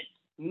cometh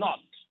not,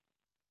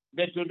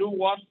 but to do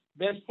what?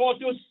 But for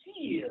to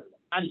steal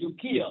and to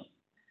kill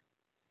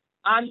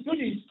and to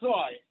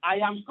destroy. I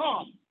am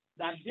come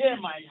that they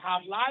might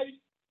have life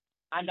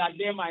and that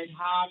they might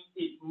have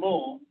it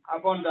more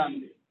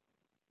abundantly."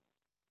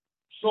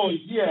 So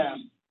here,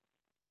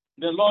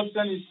 the Lord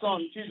sent His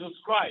Son, Jesus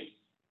Christ.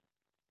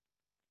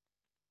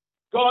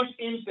 God's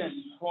intent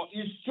for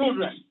His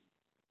children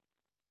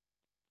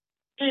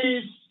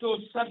is to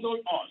settle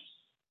us,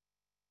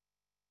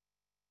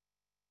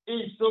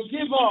 is to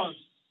give us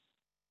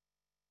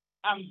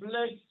and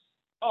bless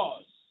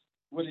us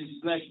with His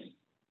blessing.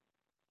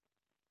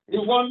 He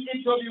wants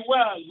it to be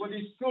well with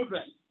His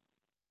children.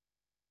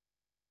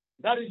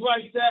 That is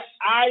why He said,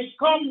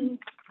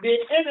 the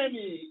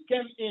enemy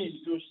came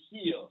in to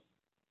steal,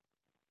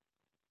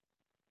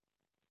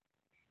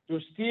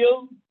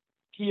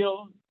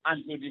 kill,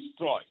 and to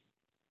destroy.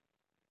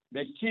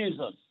 But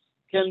Jesus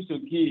came to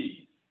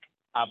give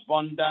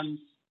abundant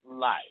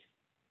life.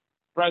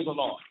 Praise the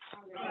Lord.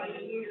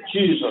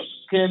 Jesus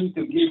came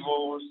to give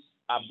us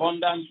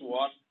abundant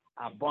what?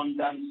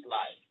 Abundant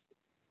life.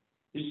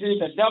 You see,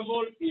 the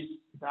devil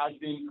has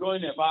been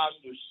going about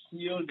to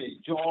steal the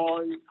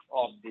joy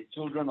of the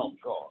children of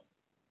God.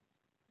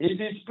 It is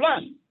his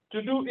plan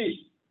to do it.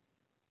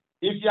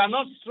 If you are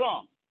not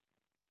strong,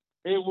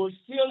 he will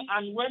steal,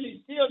 and when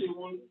he steals,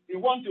 he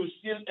wants to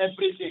steal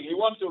everything. He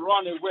wants to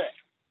run away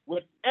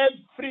with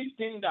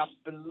everything that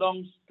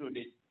belongs to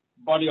the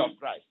body of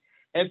Christ,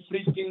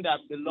 everything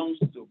that belongs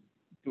to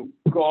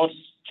God's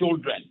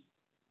children.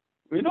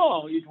 We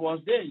know it was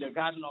there in the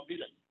Garden of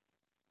Eden.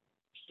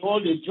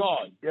 Stole the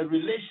joy, the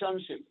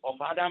relationship of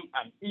Adam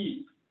and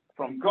Eve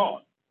from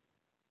God,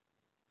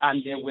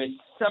 and they were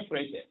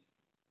separated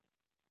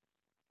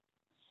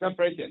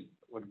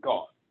with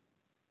God.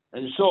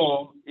 And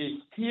so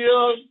he's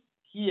still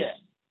here,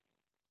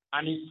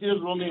 and he's still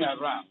roaming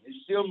around.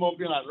 He's still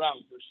moving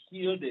around to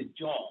steal the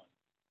joy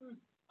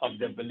of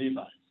the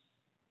believers.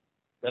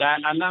 But I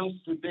announce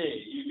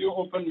today, if you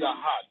open your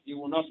heart, he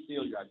will not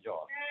steal your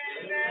joy.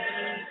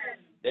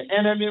 The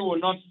enemy will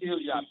not steal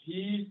your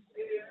peace.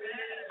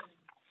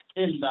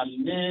 In the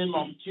name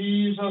of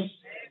Jesus,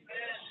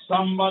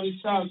 somebody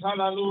shout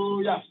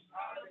hallelujah.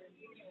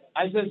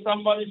 I said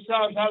somebody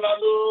shout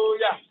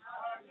hallelujah.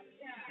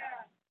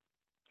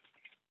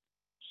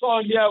 So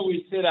here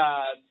we see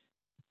that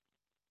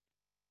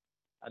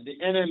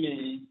the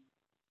enemy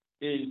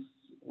is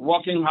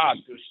working hard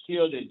to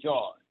steal the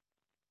joy.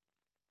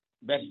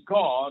 But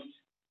God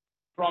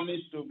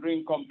promised to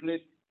bring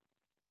complete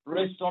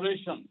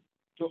restoration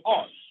to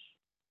us.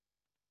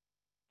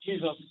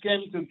 Jesus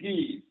came to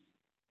give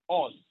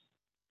us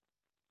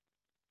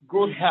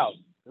good health,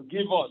 to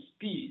give us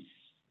peace.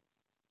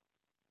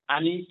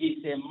 And he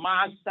is a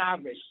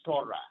master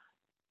restorer.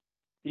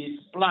 His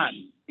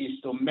plan is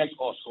to make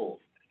us whole.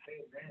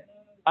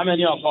 How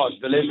many of us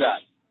believe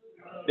that?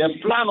 The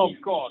plan of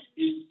God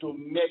is to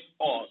make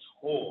us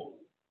whole.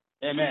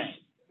 Amen.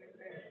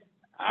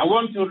 I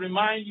want to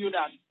remind you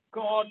that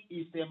God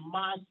is a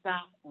master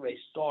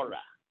restorer.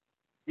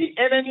 The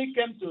enemy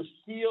came to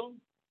steal.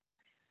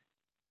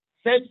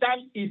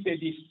 Satan is a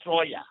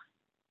destroyer.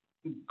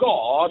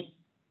 God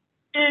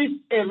is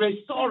a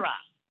restorer.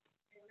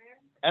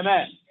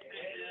 Amen.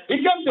 He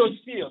came to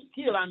steal,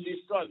 kill, and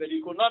destroy, but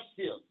he could not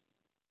steal.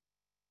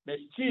 But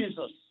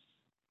Jesus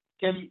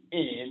came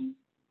in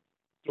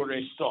to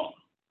restore.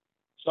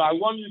 So I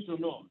want you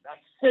to know that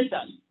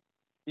Satan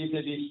is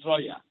a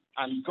destroyer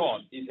and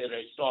God is a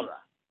restorer.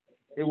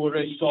 He will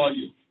restore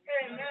you.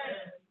 Amen.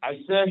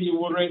 I said he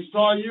will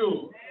restore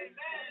you.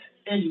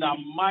 Amen. In the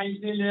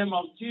mighty name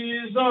of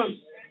Jesus. Amen.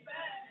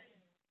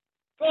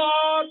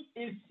 God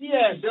is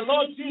here. The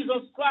Lord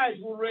Jesus Christ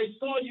will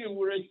restore you,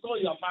 will restore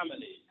your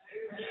family.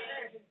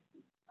 Amen.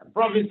 I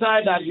prophesy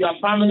that your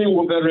family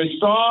will be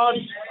restored.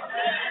 Amen.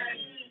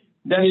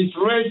 There is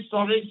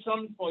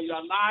restoration for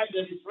your life.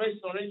 There is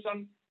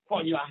restoration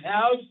for your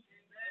health.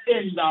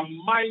 In the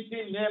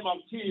mighty name of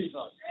Jesus.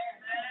 Amen.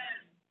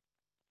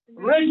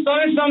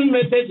 Restoration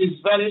method is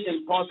very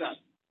important.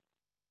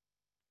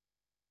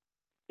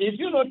 If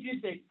you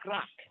notice a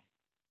crack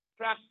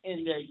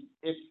in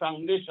a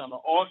foundation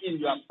or in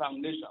your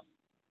foundation,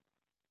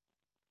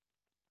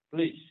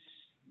 please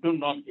do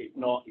not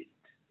ignore it.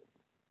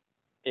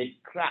 A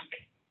crack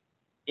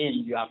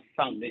in your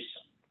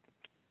foundation.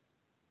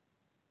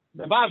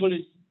 The Bible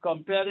is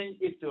comparing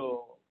it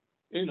to,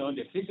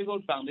 the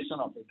physical foundation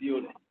of the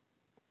building.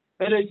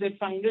 There is a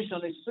foundation,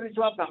 a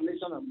spiritual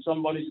foundation on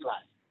somebody's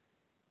life.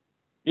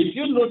 If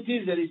you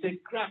notice there is a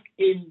crack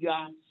in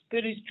your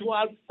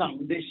spiritual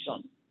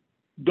foundation,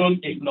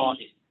 don't ignore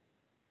it.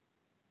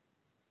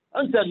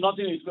 Until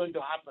nothing is going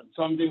to happen,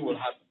 something will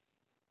happen.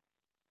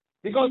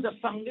 Because the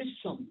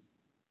foundation,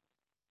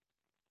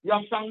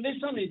 your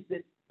foundation is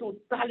the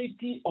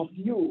totality of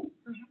you.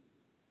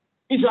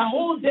 It's your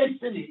whole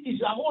destiny. It's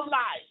your whole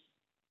life.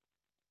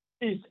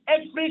 It's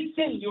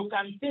everything you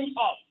can think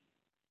of.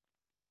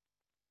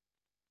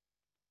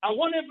 I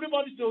want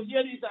everybody to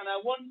hear this, and I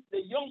want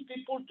the young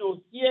people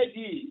to hear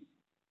this.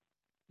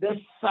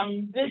 The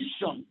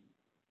foundation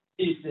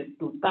is the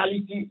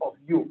totality of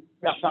you.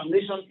 The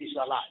foundation is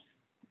your life.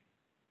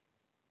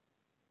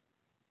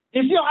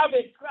 If you have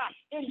a crack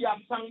in your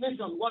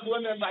foundation, what do I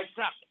mean by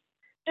crack?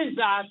 Is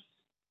that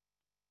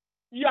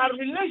your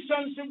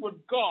relationship with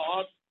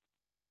God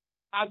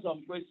has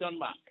some question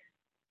mark.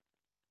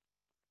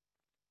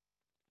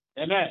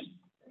 Amen.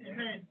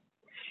 Amen.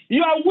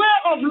 Your way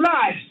of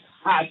life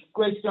has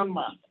question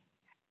mark.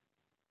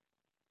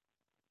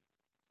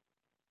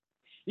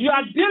 You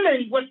are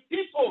dealing with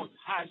people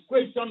has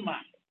question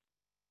mark.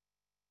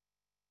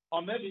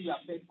 Or maybe you are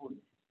faithfulness.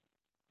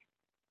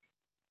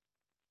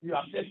 You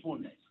are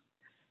faithfulness.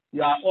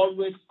 You are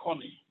always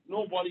cunning.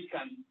 Nobody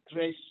can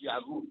trace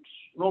your roots.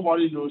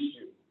 Nobody knows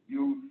you.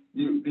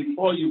 You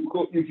before you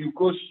go, if you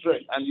go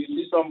straight and you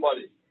see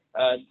somebody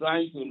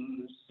trying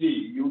to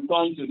see, you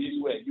turn to this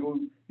way.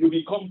 You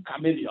become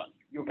chameleon.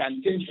 You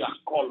can change your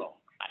color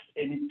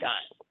at any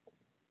time.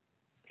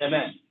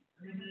 Amen.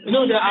 You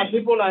know there are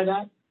people like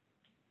that.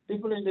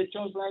 People in the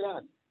church like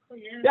that. Oh,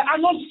 yeah. They are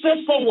not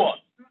straightforward.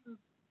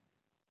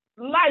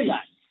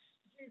 Liars.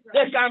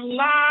 They can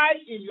lie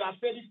in your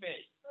very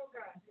face.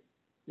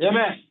 Okay.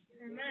 Amen.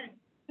 Amen.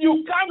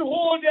 You can't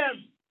hold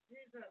them.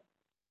 Jesus.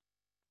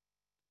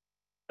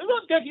 You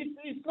don't take it.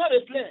 It's not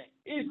a play.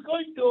 It's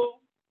going to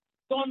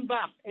turn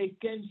back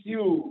against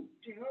you.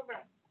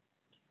 Jehovah.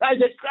 That is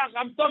the crack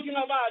I'm talking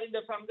about in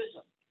the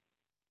foundation.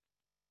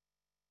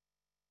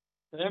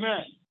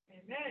 Amen.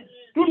 Amen.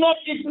 Do not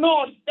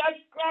ignore that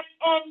crack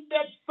on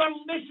the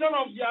foundation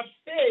of your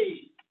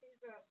faith.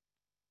 Jesus.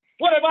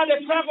 What about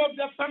the crack of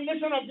the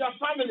foundation of your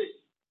family?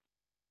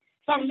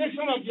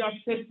 Foundation of your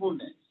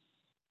faithfulness.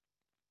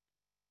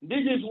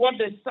 This is what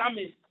the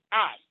psalmist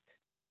asked.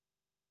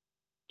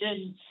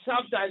 In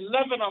chapter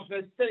 11 of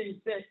verse 10,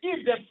 he said,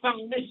 if the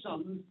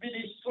foundation be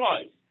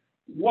destroyed,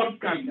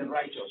 what can the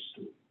righteous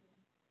do?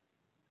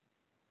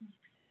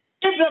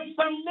 If the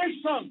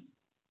foundation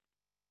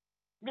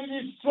be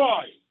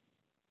destroyed,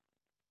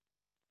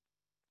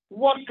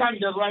 what can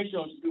the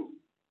righteous do?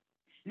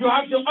 You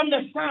have to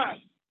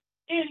understand,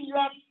 in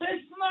your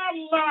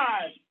personal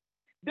life,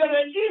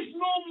 there is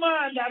no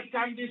man that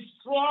can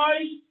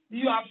destroy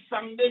your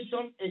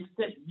foundation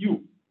except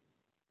you.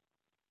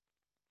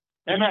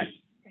 Amen.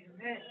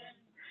 Amen.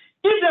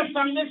 If the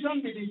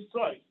foundation be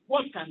destroyed,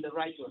 what can the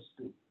righteous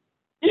do?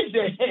 If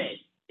the head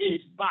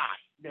is bad,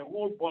 the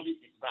whole body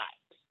is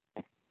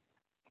bad.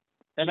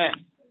 Amen.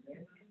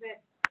 Amen.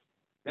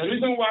 The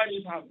reason why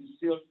this house is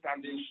still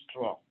standing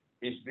strong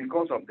is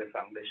because of the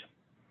foundation.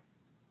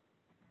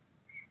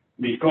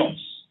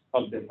 Because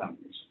of the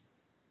foundation.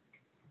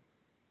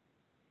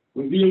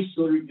 We feel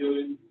sorry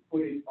during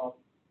put it up.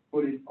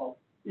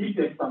 If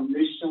the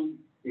foundation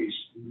is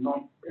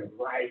not the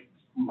right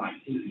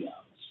materials,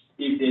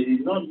 if they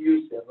did not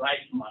use the right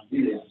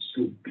materials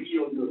to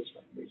build those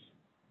foundations,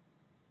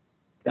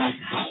 that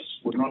house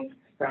would not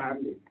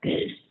stand the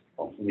test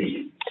of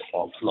wind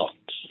or flood.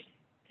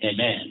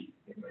 Amen.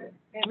 Amen.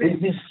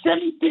 It's the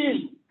same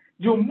thing.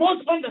 You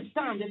must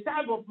understand the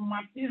type of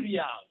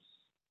materials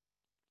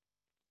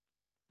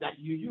that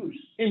you use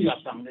in your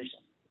foundation.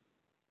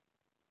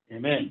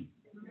 Amen.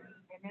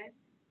 Amen.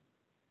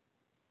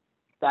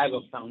 Type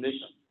of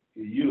foundation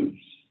you use.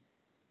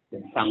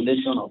 The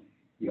foundation of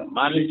your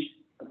marriage,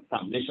 the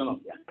foundation of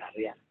your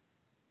career.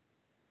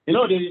 You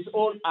know, there is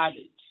old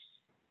adage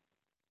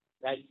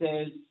that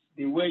says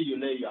the way you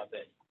lay your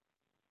bed,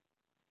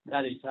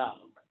 that is how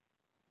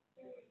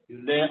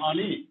you lay on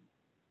it.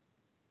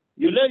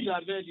 You lay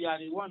your bed, you are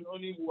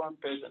only one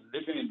person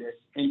living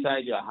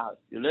inside your house.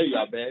 You lay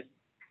your bed,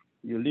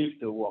 you leave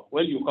to work.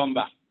 When you come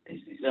back,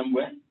 it's the same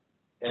way.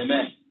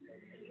 Amen.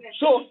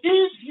 So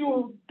if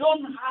you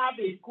don't have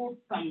a good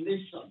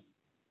foundation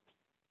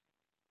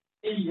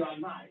in your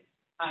life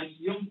as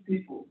young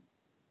people,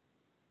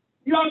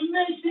 you are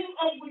messing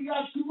up with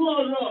your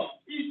tomorrow.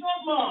 It's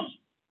not more.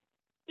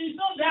 It's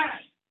not that.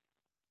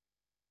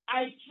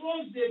 I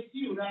trust the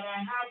few that I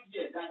have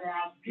here that I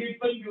have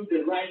given you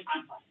the right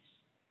advice.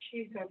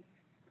 Jesus.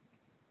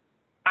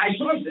 I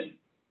trust them.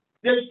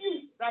 The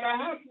few that I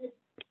have here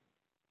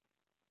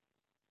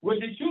with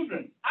the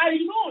children, I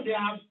know they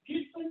have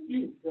given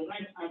you the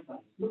right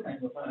advice. Look at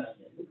your father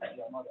there. Look at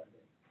your mother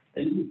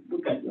there. And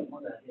look at your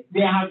mother there. They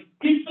have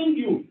given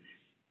you.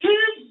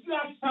 If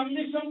your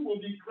foundation will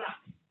be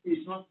cracked,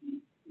 it's not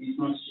you. It's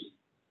not you.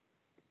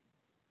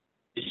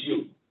 It's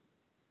you.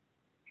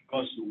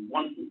 Because you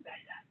want it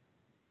like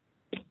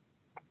that.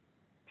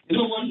 You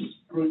don't want it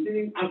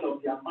proceeding out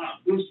of their mouth,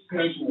 those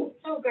curse words.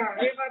 Oh God.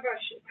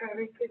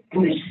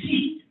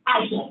 Proceed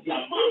out of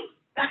their mouth.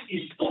 That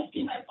is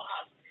talking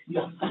about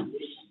your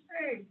salvation.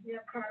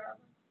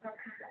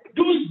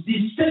 Those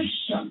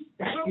deceptions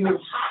that you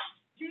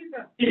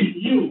have in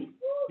you,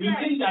 you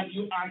think that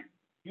you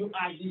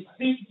are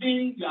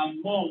deceiving your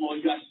mom or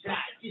your dad.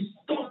 Is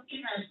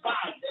talking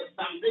about the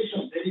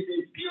foundation. There is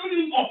a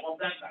building up of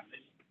that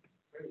foundation.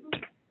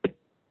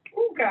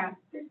 Oh God.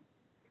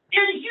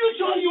 In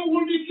future, you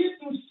will begin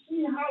to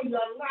see how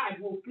your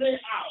life will play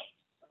out.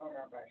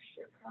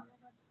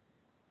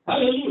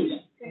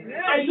 Hallelujah.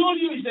 Amen. I told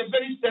you it's a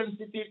very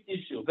sensitive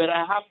issue, but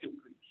I have to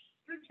preach.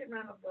 Preach it,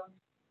 man of God.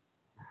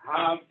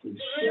 I have to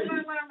share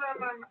it.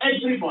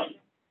 Everybody.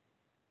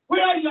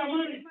 Where you are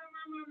married,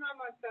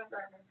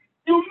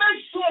 you make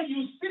sure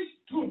you speak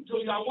truth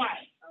to your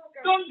wife.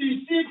 Don't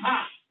deceive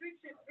her.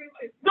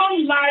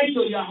 Don't lie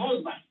to your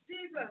husband.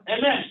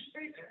 Amen.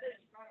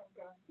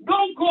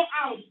 Don't go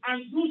out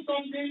and do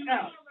something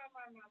else.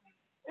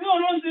 You know,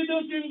 don't see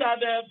those things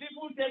that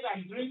people take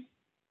and drink.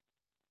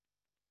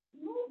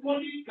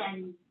 Nobody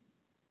can.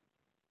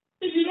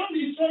 If you don't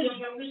destroy your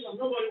foundation,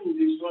 nobody will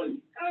destroy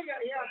it.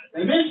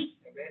 Amen.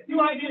 You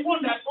are the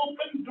one that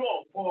opened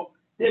door for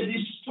the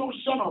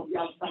destruction of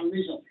your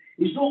foundation.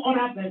 It's no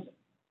other person.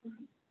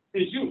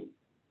 It's you.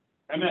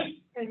 Amen.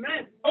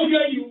 Amen.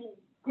 Okay, you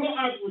go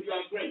out with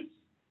your friends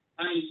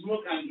and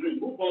smoke and drink.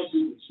 Who forced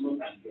you to smoke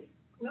and drink?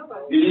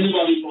 Nobody. Did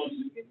anybody force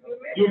you?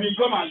 You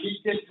become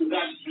addicted to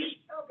that drink.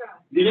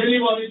 Did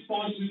anybody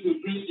force you to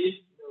drink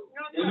it?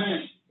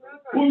 Amen.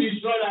 Who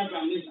destroyed that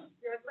foundation?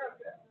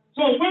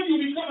 So when you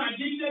become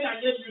addicted and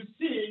then you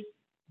see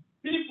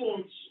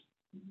people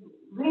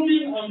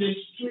roaming on the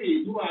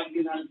street who have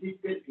been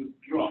addicted to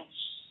drugs,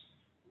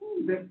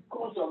 the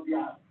cause of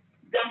their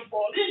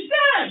downfall is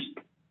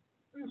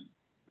them.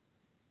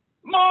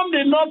 Mom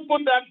did not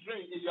put that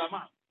drink in your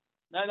mouth.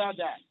 Neither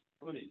dad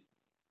put it.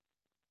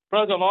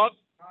 Praise the Lord.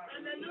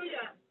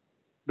 Hallelujah.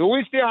 Do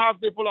we still have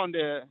people on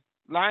the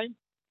line?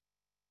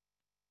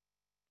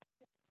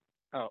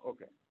 Oh,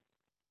 okay.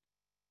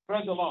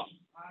 Praise the Lord.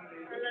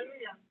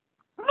 Hallelujah.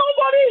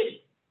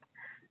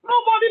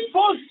 Nobody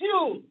forced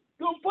you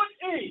to put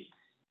it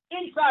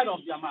inside of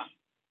your mouth.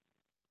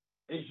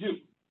 It's you.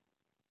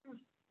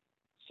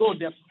 So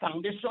the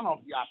foundation of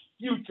your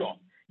future,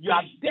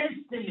 your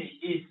destiny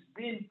is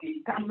being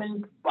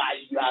determined by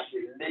your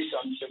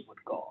relationship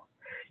with God.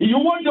 If you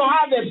want to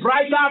have a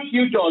brighter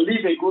future,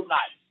 live a good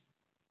life.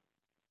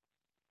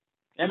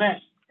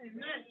 Amen.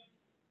 Amen.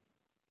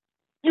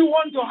 You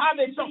want to have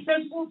a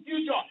successful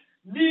future,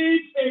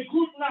 live a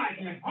good life,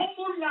 a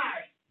humble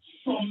life.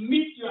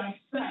 Submit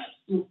yourself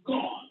to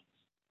God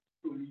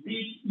to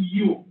lead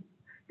you.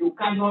 You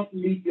cannot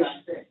lead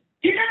yourself.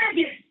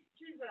 Imagine.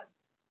 Jesus.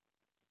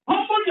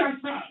 Humble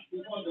yourself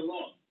before the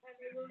Lord.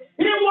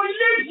 He will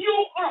lift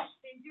you up.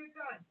 In due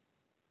time.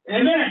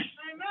 Amen.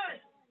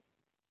 Amen.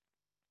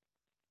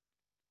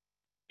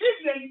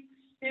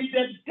 If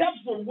the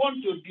devil wants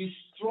to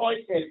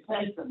destroy a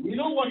person, you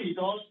know what he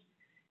does?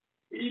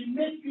 He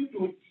makes you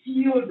to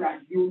feel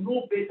that you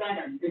know better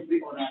than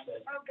every other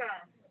person. Okay.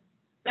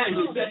 That is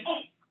a set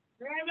up.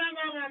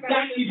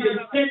 That is a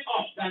set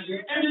up that the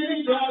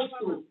enemy does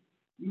to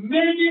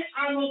many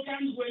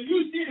arrogant. When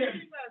you see them,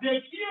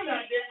 they feel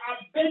that they are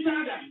better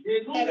than,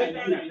 they know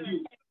better than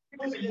you.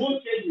 In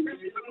most cases,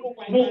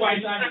 no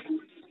wiser than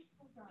you.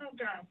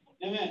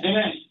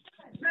 Amen.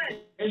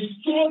 It's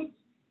just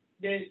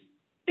the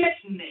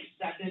thickness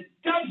that the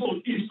devil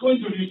is going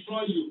to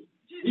destroy you.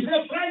 If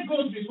the price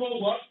goes before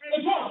what?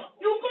 The fall.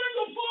 You're going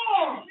to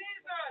fall.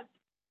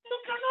 You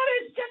cannot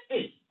escape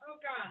it.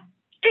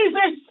 It's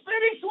a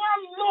spiritual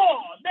law.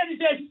 There is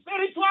a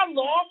spiritual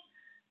law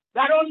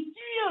that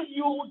until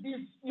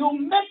you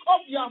make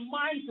up your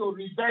mind to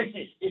reverse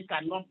it, it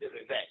cannot be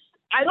reversed.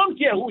 I don't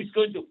care who is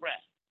going to pray.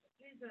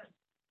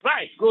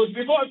 Price goes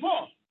before a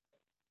fall.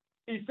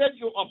 He set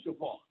you up to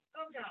fall.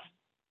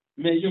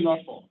 May you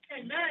not fall.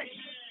 Amen.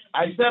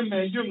 I said,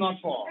 may you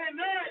not fall.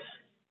 Amen.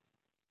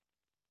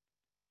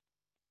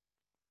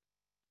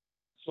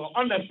 So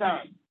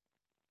understand,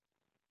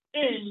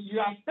 in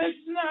your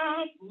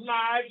personal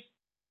life,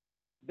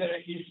 there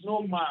is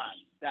no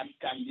man that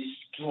can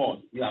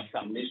destroy your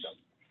foundation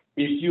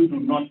if you do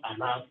not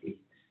allow it.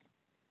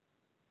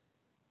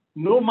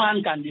 No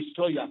man can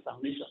destroy your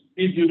foundation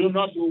if you do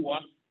not do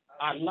what?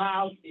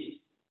 Allow it.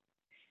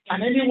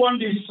 Can anyone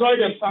destroy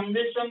the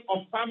foundation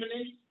of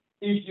family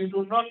if you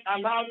do not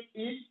allow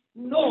it?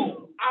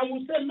 No. I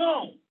will say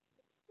no.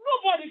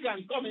 Nobody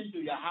can come into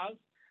your house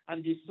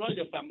and destroy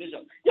the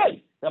foundation. Yes,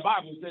 the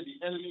Bible said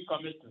the enemy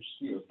comes to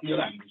steal,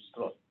 kill, and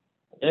destroy.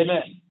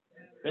 Amen.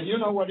 And you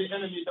know what the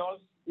enemy does?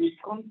 He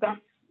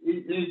contacts. He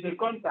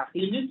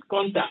needs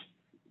contact.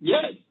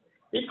 Yes.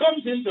 He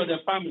comes into the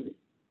family.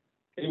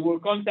 He will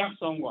contact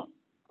someone.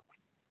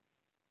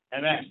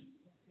 Amen.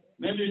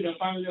 Maybe in the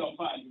family of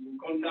us, he will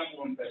contact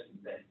one person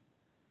there.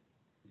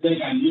 Say,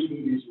 can you do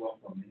this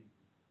work for me?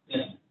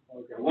 Yeah.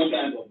 Okay. What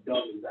kind of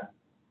job is that?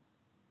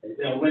 They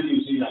say, when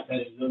you see that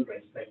person, don't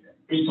respect them.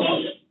 It's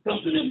all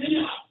talk to them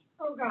anyhow.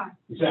 Oh God.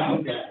 You say,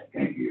 okay.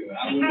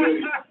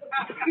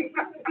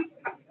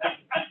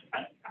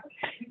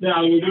 Yeah,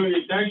 I will do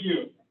it. Thank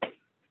you.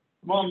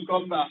 Mom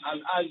come back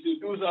and ask you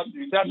to do something.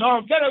 You say,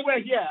 no, get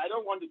away here. I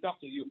don't want to talk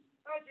to you.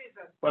 Oh,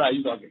 Jesus. What are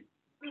you talking?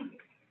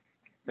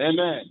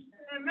 Amen.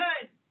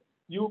 Amen.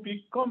 You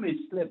become a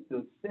slave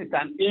to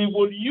Satan. He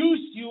will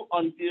use you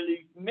until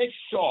he makes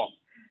sure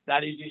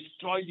that he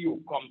destroys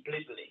you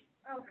completely.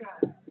 Oh,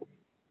 God.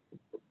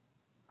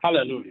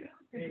 Hallelujah.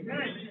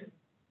 Amen.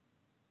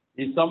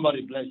 Is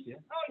somebody blessed here?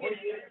 Oh, yes.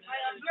 I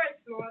am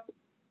blessed, Lord.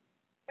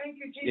 Thank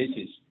you, This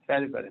Jesus. is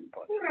very, very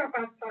important.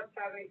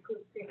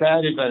 Amen.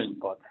 Very, very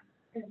important.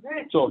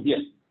 So, yes.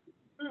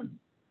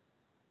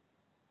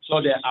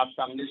 So there are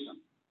foundations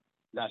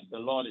that the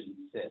Lord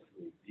himself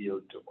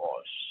revealed to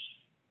us.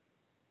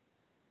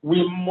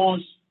 We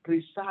must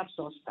preserve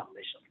such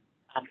foundations.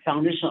 A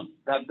foundation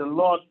that the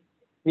Lord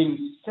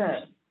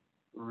himself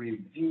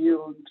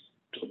revealed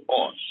to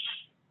us.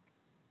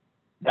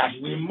 That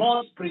we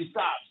must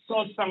preserve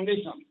such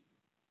foundations.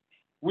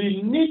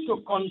 We need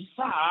to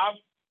conserve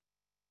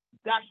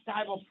that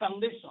type of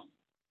foundation.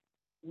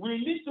 We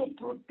need to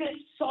protect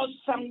such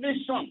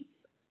foundation,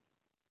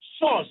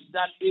 source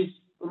that is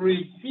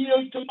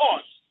revealed to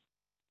us.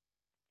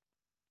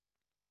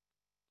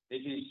 It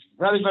is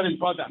very, very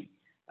important.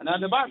 And then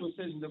the Bible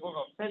says in the book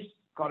of 1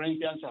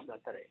 Corinthians chapter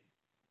 3,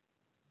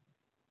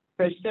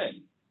 verse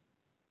 10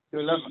 to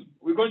 11.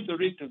 We're going to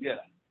read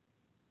together.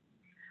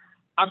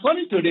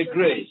 According to the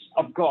grace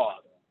of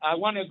God, I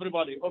want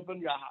everybody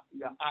open your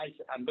eyes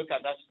and look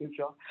at that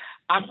scripture.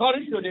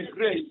 According to the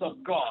grace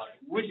of God,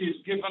 which is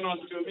given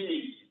unto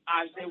me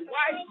as a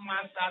wise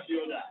master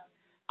builder,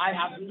 I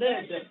have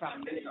laid the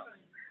foundation.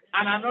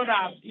 And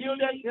another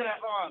builded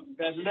thereon,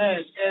 but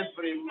let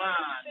every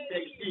man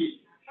take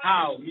heed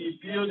how he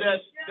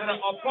builded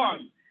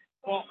thereupon.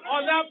 For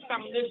other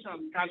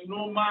foundation can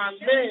no man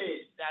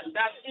lay than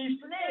that is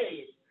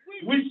laid,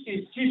 which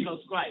is Jesus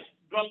Christ.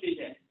 Drop it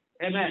there.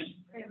 Amen.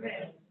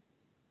 Amen.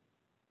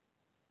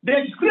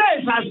 The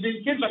grace has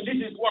been given. This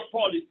is what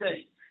Paul is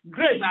saying.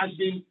 Grace has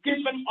been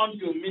given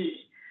unto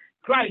me.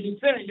 Christ is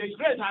saying, the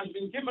grace has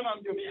been given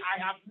unto me. I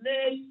have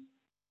laid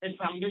a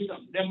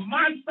foundation. The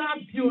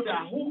master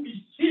builder, who is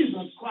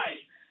Jesus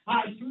Christ,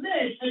 has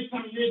laid a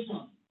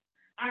foundation.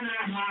 And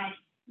I have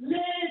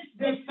laid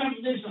the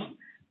foundation.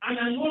 And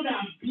another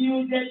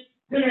builded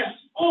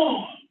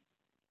thereon.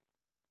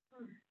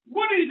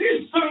 What is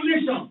this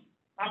foundation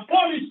that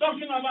Paul is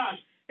talking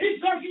about? He's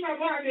talking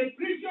about the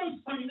previous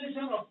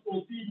foundation of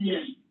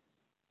obedience,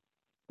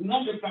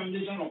 not the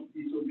foundation of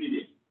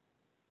disobedience.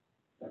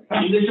 The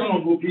foundation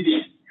of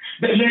obedience.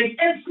 But let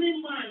every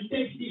man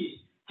take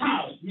heed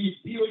how he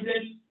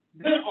builded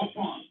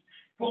thereupon.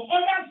 For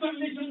other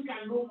foundation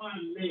can no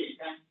man lay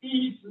that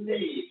is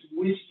laid,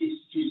 which is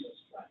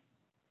Jesus Christ.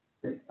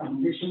 The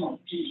foundation of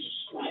Jesus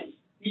Christ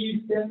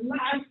is the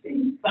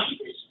lasting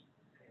foundation.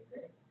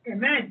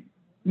 Amen.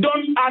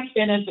 Don't add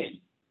anything.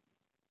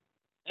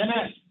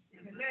 Amen.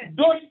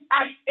 Don't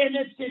add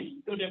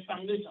anything to the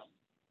foundation.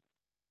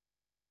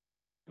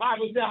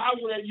 Bible says, how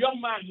will a young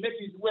man make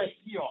his way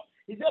pure?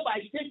 He said, by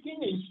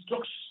taking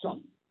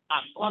instruction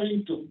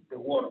according to the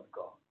word of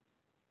God.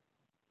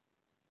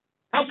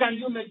 How can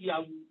you make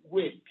your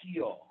way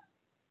pure?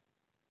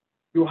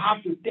 You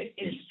have to take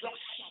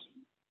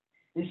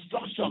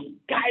instruction,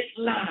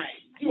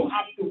 guidelines. You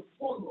have to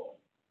follow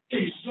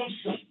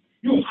instruction.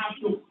 You have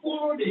to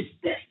follow the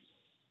steps.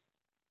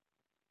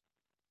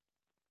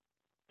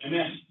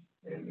 Amen.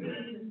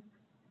 Amen.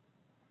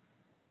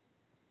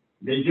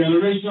 The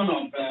generation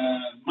of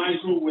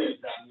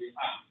microwave that we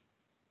are,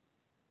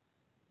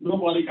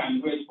 nobody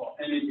can wait for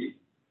anything.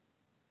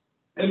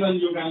 Even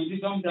you can see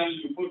sometimes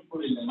you put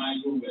food in the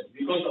microwave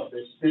because of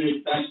the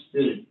spirit, that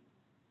spirit.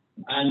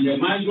 And the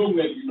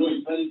microwave, you know,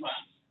 is very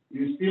fast.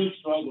 You still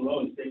struggle,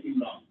 oh, it's taking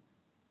long.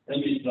 Let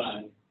me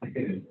try.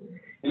 You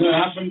know, it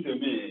happened to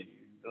me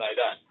like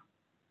that.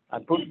 I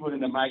put food in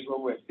the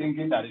microwave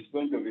thinking that it's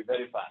going to be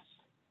very fast.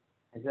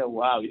 I said,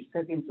 wow, it's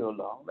taking so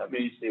long. Let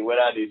me see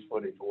whether this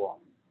food is warm.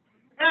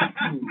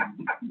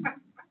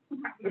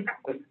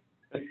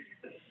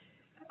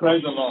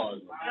 Praise the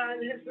Lord.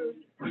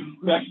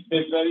 That's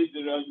a very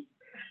serious,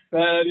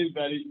 very,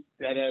 very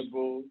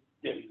terrible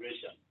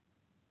generation.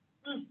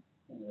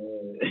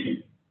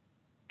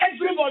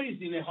 Everybody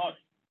is in a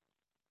hurry.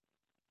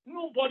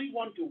 Nobody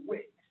wants to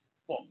wait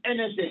for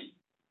anything.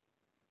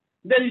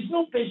 There is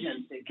no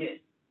patience again.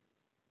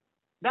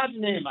 That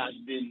name has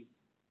been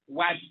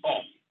wiped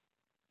off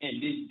in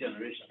this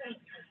generation.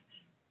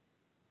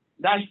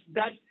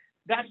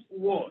 That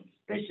word,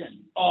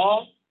 patience,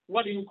 or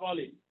what do you call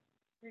it?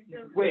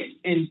 Wait,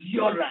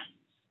 endurance.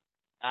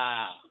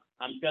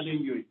 I'm telling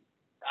you,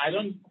 I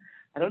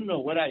don't know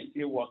whether it's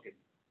still working.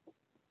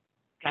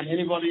 Can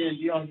anybody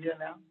endure here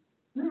now?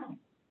 No.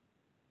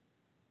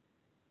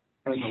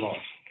 Praise the Lord.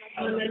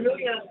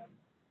 Hallelujah.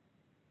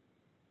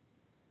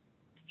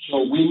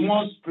 So we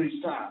must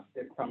preserve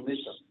the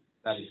foundation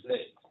that is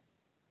laid,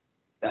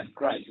 that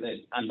Christ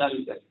laid, and that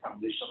is the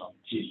foundation of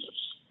Jesus.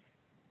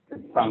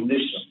 The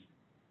foundation.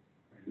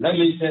 Let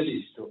me tell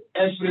this to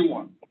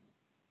everyone,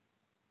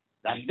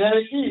 that there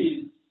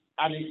is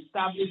an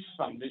established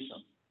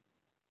foundation.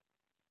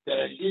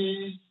 there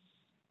is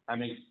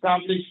an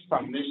established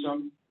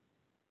foundation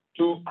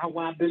to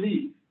our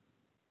belief.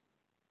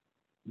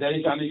 There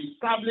is an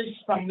established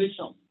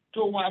foundation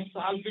to our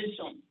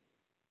salvation,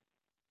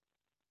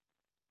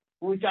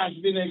 which has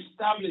been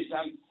established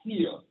and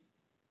sealed.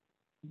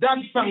 That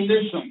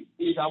foundation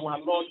is our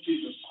Lord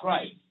Jesus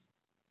Christ.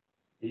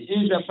 He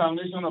is the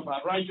foundation of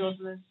our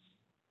righteousness.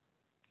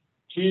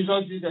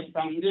 Jesus is the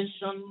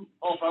foundation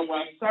of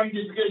our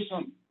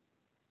sanctification.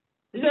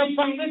 He's the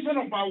foundation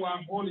of our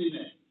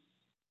holiness.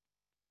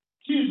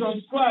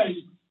 Jesus Christ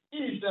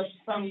is the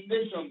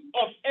foundation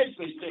of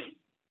everything.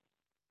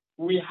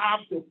 We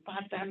have to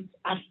pattern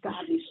after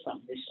this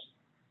foundation.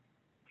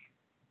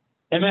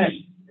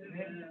 Amen.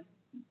 Amen.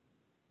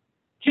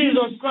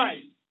 Jesus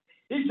Christ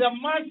is the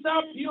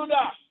master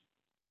builder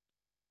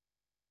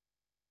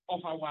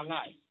of our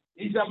life.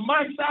 He's the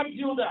master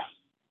builder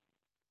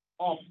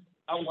of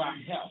our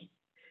health.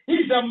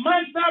 He's the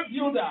master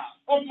builder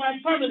of my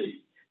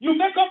family. You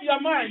make up your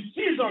mind,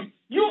 Jesus,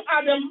 you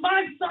are the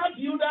master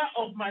builder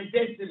of my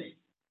destiny.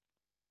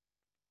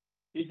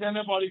 Is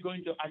anybody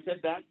going to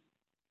accept that?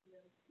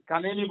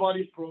 Can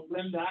anybody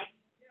proclaim that?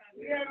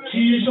 Yeah.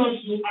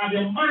 Jesus, you are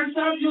the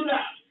master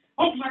builder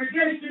of my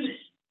destiny.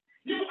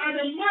 You are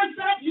the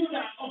master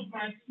builder of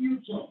my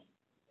future.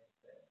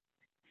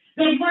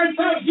 The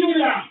master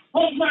builder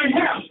of my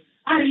health.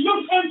 I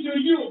look unto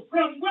you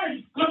from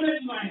whence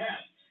cometh my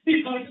help,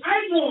 because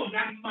I know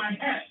that my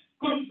help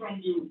comes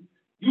from you.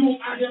 You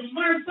are the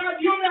master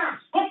builder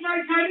of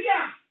my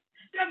career,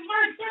 the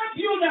master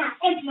builder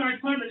of my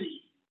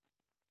family.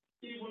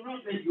 He will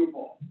not let you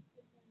fall.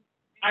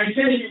 I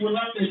say he will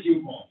not let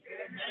you fall.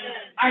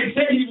 I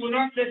say he will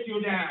not let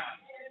you down.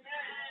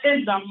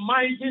 In the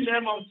mighty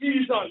name of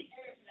Jesus,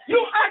 you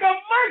are the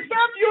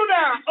master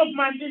builder of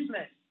my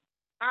business.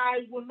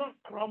 I will not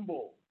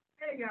crumble.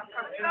 Richard,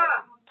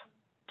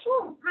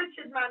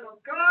 man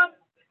of God.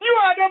 You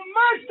are the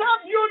master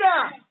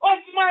builder of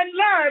my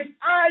life.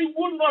 I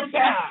will not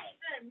die.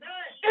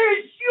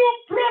 If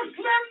you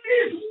proclaim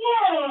this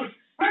word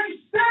and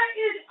say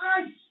it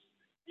as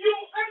you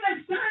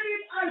understand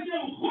it as the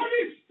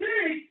Holy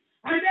Spirit,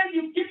 and then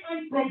you keep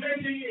on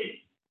professing it,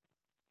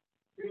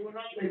 He will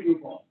not let you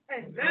fall.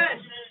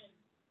 Amen.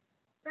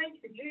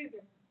 Thank you,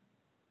 Jesus.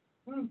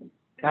 You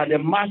are the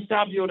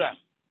master builder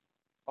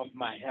of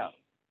my health,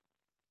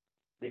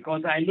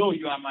 because I know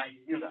you are my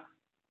healer.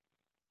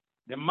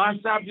 The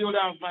master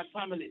builder of my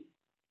family.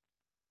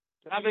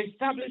 I have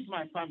established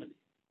my family.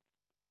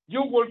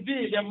 You will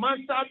be the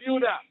master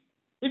builder.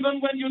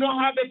 Even when you don't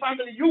have a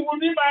family, you will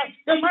be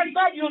the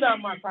master builder of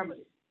my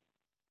family.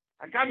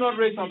 I cannot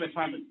raise up a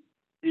family.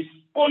 It's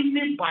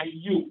only by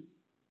you.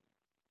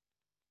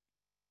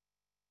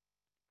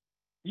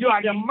 You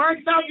are the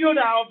master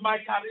builder of my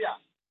career.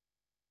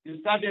 You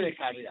started a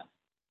career.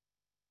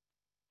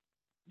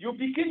 You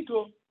begin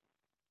to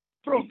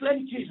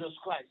proclaim Jesus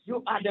Christ.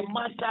 You are the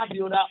master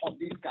builder of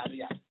this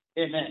career.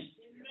 Amen. Amen.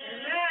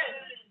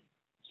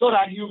 So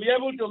that you'll be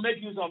able to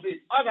make use of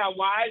it.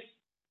 Otherwise,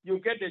 you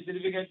get the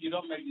certificate, you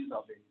don't make use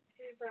of it.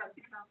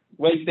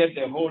 Wasted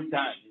the whole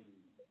time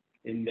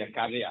in the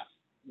career.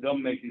 You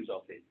don't make use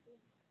of it.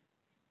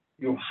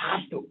 You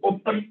have to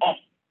open up.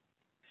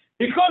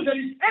 Because there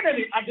is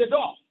enemy at the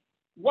door.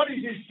 What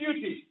is his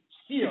duty?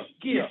 Steal,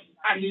 kill,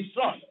 and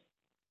destroy.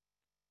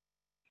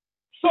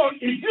 So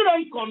if you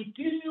don't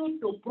continue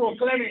to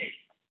proclaim it,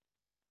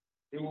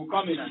 it will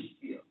come in and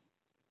steal.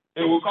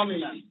 It will come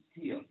in and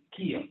steal,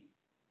 kill.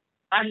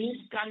 And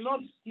it cannot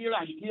steal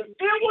and kill.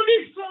 It will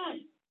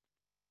destroy.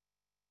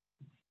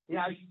 He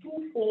has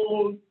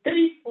threefold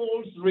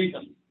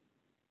reasons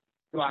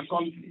to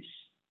accomplish.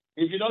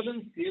 If he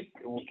doesn't steal,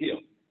 it will kill.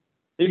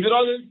 If he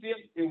doesn't steal,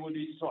 it will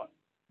destroy.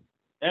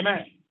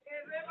 Amen.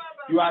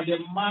 You are the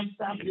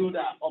master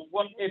builder of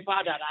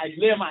whatever that I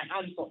lay my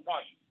hands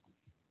upon.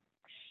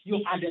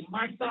 You are the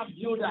master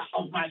builder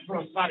of my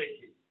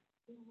prosperity.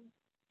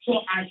 So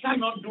I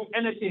cannot do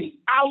anything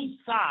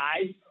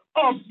outside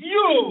of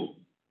you.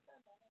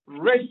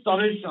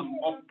 Restoration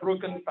of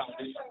broken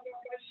foundation.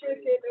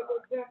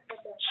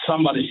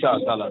 Somebody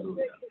shout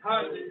hallelujah.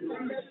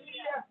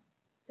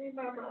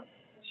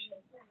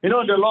 You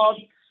know, the Lord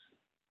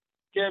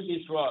gave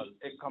Israel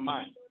a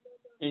command,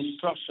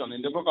 instruction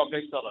in the book of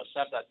Exodus,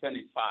 chapter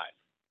 25,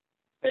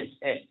 verse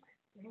 8.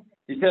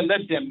 He said,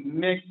 let them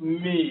make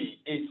me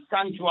a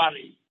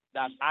sanctuary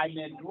that I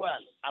may dwell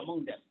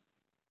among them.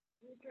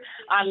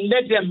 And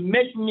let them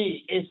make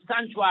me a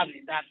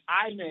sanctuary that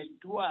I may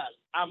dwell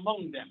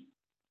among them.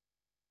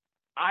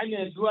 I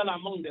may dwell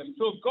among them.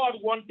 So God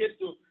wanted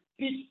to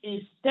pitch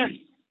his tent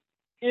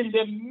in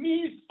the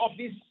midst of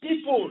his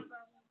people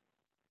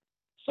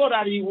so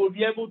that he will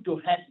be able to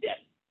help them.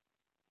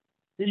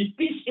 He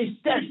pitched his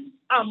tent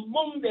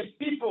among the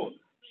people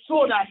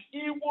so that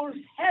he will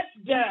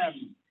help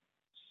them.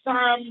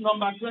 Psalm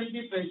number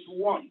 20, verse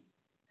 1.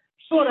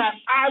 So that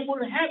I will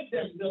help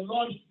them, the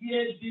Lord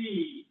hear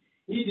thee.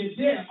 In the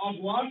day of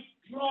what?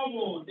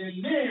 Trouble, the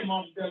name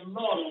of the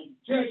Lord of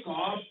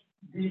Jacob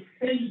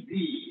defend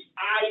thee.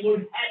 I will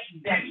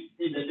help them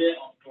in the day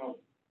of trouble.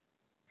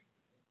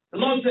 The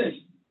Lord says,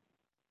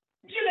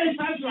 the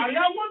sanctuary,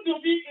 I want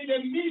to be in the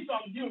midst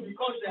of you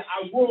because there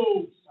are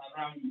wolves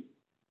around you.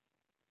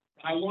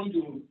 I want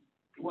to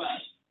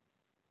dwell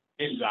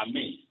in your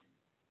midst.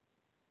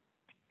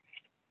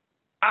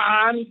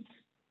 And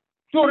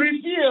to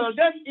reveal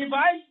that if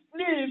I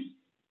live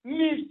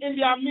in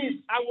their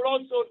midst, I will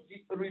also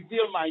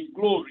reveal my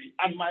glory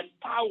and my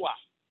power.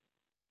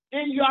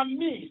 In your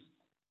midst,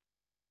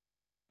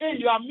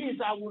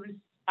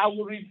 I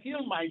will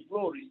reveal my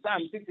glory.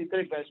 Psalm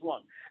 63 verse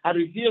 1. I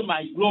reveal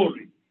my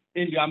glory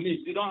in your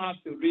midst. You don't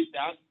have to read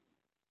that.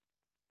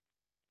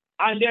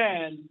 And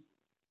then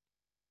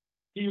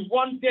he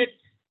wanted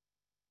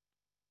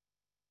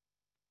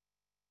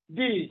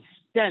these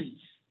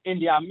tents in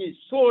their midst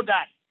so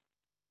that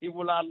he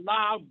will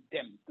allow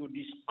them to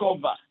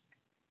discover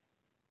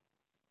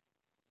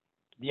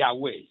their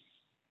ways.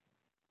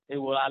 He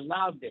will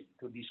allow them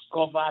to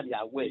discover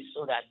their ways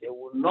so that they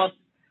will not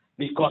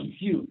be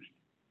confused.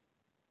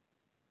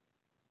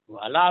 He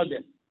will allow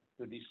them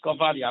to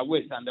discover their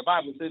ways. And the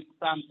Bible says,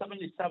 Psalm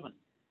 77,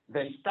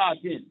 verse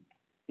 13,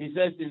 he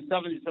says in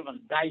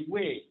 77, thy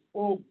way,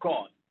 O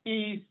God,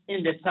 is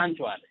in the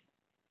sanctuary.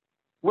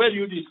 Where do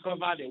you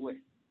discover the way?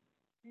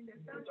 In the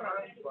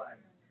sanctuary.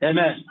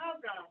 Amen. Oh,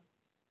 God.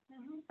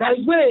 Mm-hmm. Thy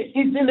way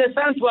is in the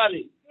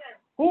sanctuary. Yes.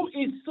 Who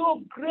is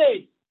so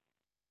great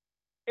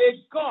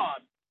a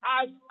God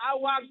as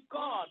our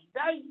God.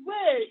 Thy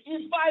way,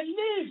 if I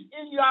live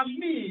in your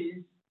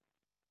midst,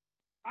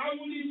 I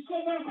will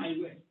discover my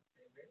way.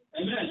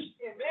 Amen.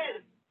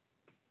 Amen.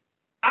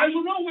 I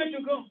will know where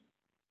to go.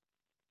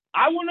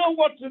 I will know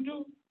what to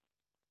do.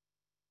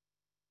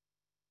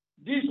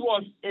 This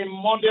was a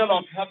model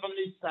of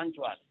heavenly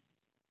sanctuary.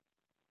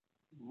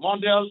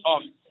 Model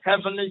of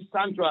heavenly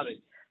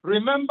sanctuary.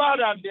 Remember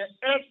that the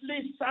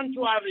earthly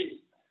sanctuary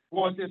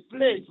was a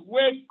place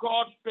where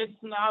God's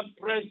personal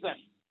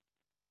presence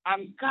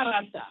and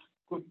character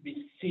could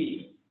be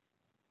seen.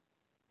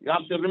 You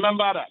have to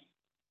remember that.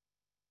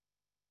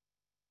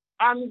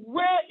 And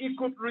where he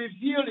could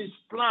reveal his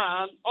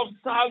plan of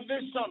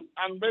salvation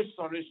and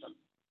restoration.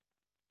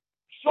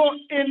 So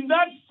in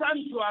that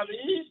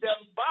sanctuary, the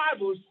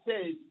Bible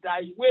says,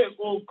 thy way,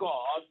 O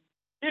God,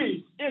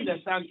 is in the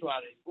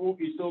sanctuary, who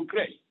is so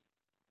great,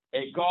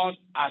 a God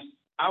as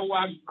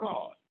our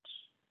God.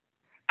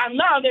 And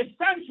now the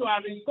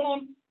sanctuary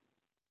turns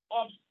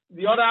up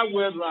the other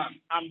way around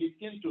and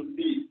begin to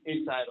live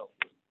inside of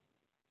you.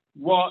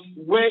 Well,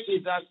 where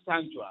is that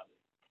sanctuary?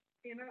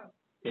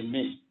 In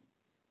me.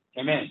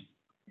 Amen.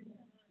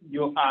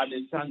 You are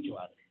the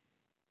sanctuary.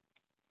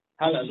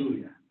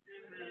 Hallelujah.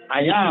 I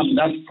am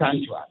that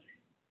sanctuary.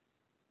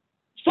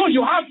 So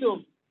you have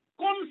to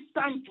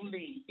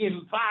constantly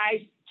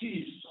invite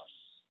Jesus.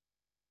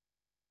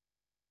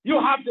 You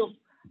have to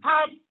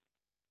have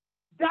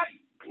that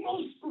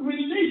close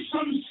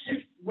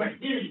relationship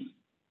with him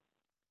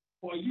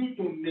for you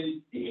to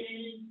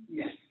maintain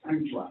your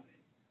sanctuary.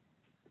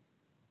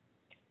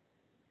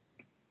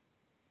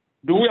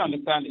 Do we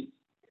understand it?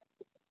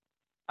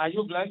 Are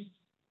you blessed?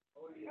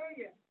 Oh,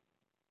 yeah.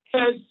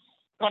 First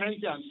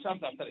Corinthians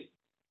chapter 3,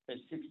 verse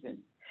 16.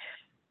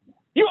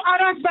 You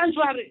are a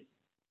sanctuary.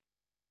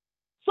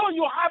 So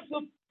you have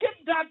to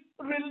keep that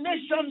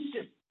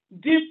relationship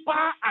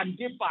deeper and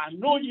deeper.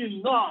 Know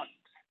ye not,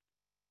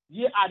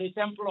 ye are the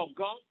temple of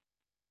God,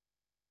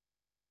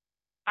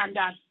 and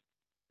that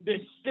the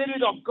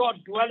Spirit of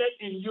God dwelleth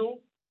in you.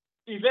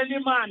 If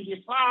any man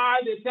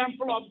defile the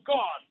temple of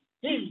God,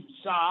 him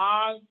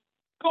shall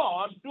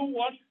God do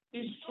what?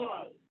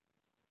 Destroy.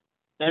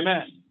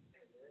 Amen.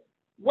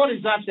 What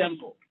is that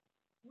temple?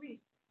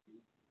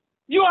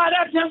 You are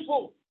that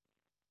temple.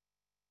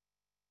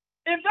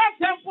 If that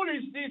temple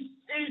is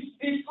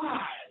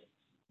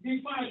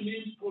defiled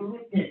means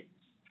polluted,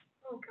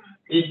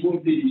 it will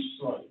be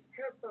destroyed.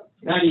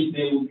 That is,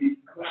 they will be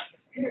cracked.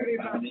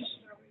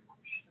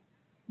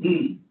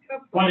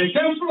 For the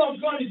temple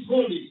of God is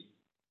holy.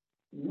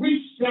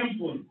 Which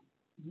temple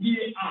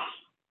ye are?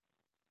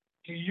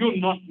 Do you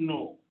not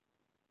know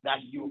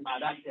that you are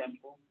that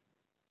temple?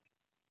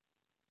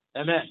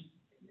 Amen.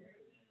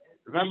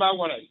 Remember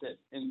what I said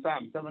in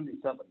Psalm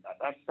 77,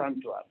 that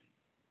sanctuary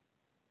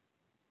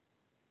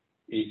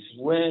is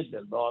where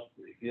the Lord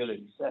reveals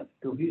himself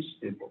to his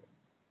people.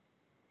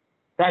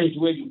 That is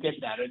where you get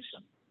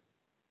direction.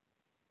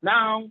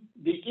 Now,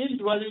 the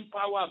indwelling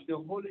power of the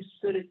Holy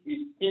Spirit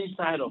is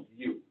inside of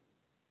you.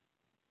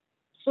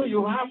 So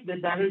you have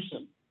the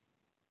direction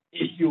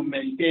if you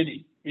maintain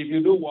it. If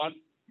you do what?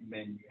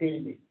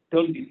 Maintain it.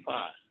 Don't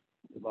defile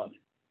the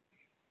body.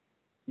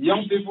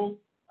 Young people,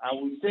 I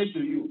will say to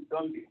you,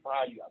 don't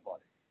defile your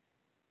body.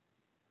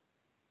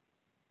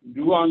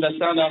 Do you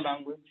understand that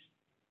language?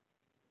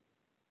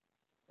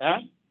 Huh?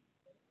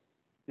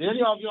 Do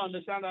any of you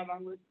understand that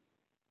language?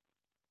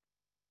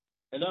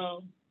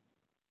 Hello?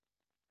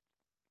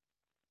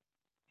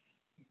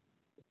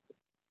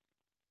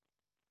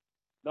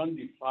 Don't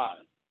defile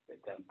the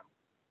temple.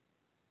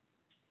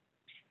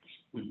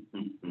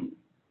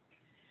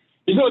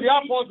 So the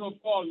Apostle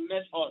Paul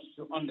led us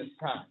to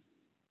understand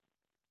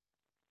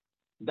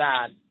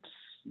that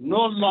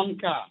no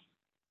longer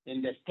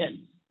in the tent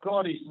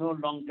God is no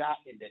longer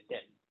in the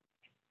tent.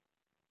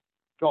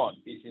 God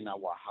is in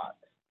our heart.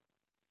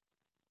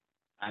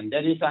 And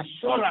there is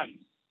assurance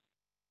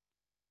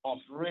of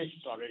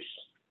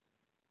restoration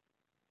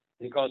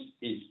because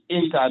it's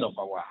inside of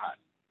our heart.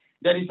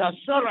 There is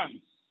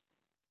assurance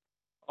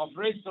of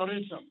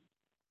restoration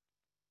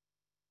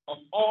of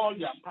all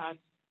your past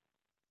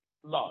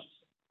loss.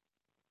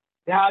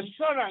 The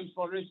assurance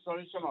for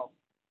restoration of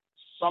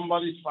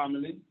somebody's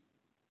family.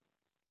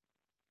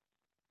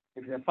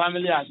 If the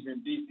family has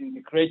been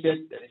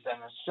disintegrated, there is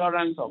an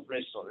assurance of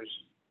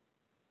restoration.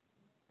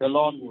 The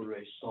Lord will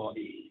restore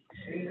it.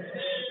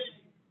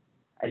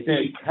 I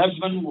say,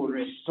 heaven will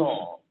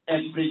restore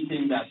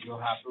everything that you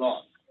have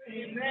lost.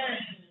 Amen.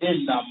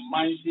 In the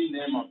mighty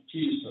name of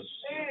Jesus.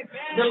 Amen.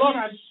 The Lord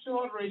has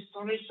shown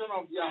restoration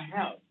of your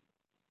health.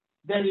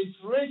 There is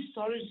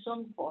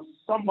restoration for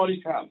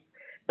somebody's health.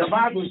 The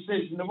Bible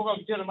says in the book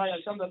of Jeremiah,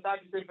 chapter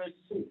 33, verse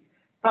 6,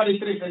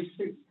 33, verse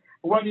 6.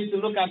 I want you to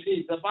look at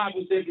this. The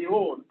Bible says,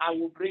 behold, I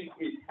will bring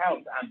his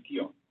health and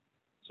cure.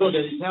 So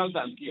there is health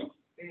and cure.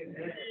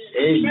 Amen.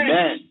 Amen.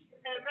 Amen.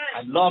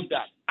 I love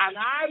that. And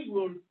I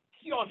will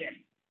cure them.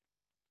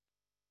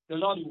 The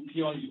Lord will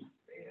cure you.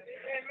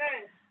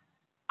 Amen.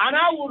 And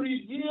I will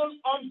reveal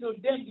unto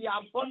them the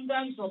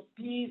abundance of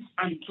peace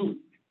and truth.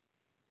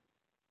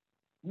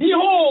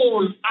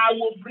 Behold, I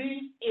will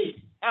bring it,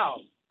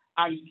 health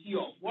and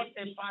cure.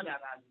 Whatever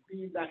that has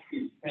been that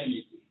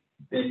infirmity,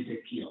 there is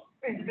a cure.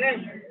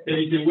 Amen. There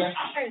is a way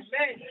out.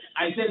 Amen.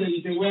 I said there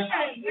is a way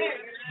out. Amen.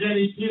 There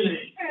is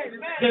healing. Amen.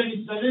 There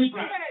is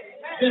deliverance.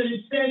 There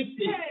is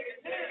safety.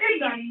 In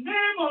the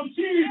name of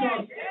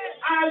Jesus,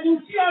 I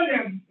will cure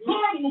them.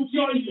 God will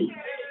cure you.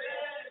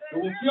 He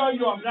will cure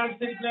you of that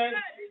sickness,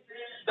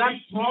 that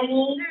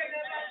trouble,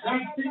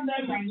 that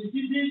sickness and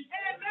disease,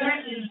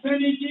 that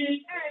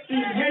insanity,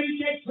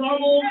 inherited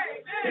trouble.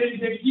 There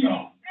is a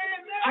cure.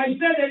 I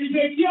said there is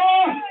a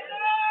cure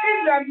in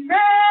the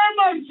name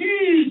of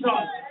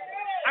Jesus.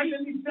 And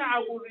then he said, I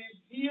will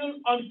reveal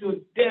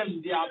unto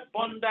them the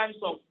abundance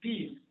of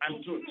peace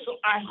and truth. So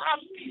I have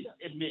peace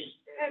in me.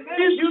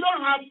 If you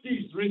don't have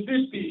peace,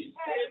 receive peace.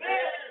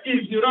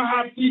 If you don't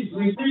have peace,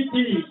 receive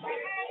peace.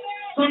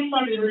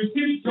 Somebody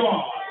receive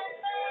joy.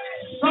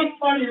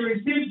 Somebody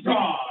receive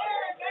joy.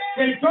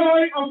 The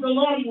joy of the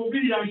Lord will be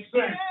your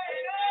strength.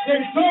 The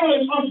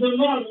joy of the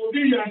Lord will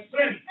be your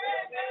strength.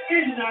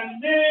 In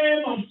the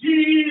name of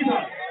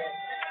Jesus.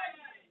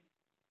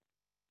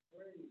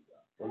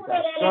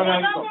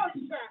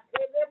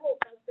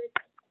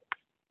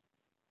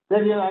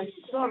 There is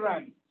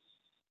assurance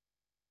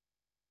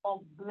of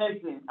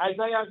blessing.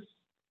 Isaiah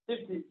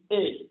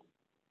 58.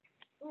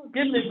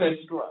 Give me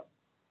verse 12.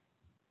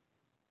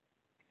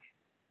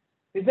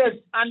 It says,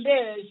 and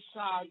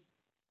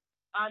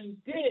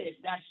they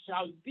that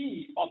shall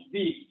be of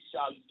thee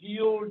shall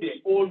build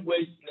the old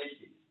waste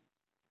places.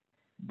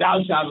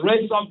 Thou shalt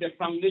raise up the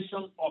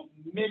foundation of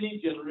many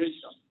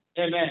generations.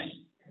 Amen.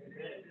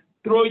 Amen.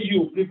 Through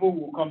you, people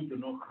will come to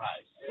know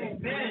Christ.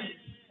 Amen.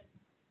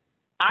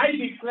 I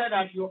declare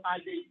that you are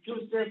the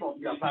Joseph of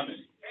your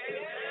family.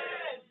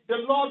 Amen. The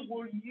Lord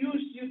will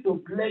use you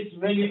to bless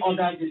many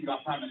others in your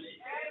family.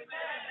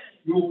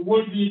 Amen. You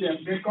will be the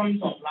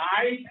beacons of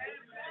light.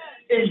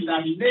 In the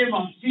name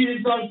of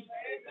Jesus,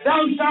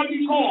 thou shalt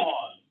be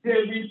called the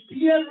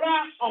repairer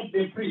of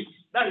the breach.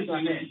 That is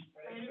your name.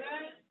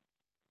 Amen.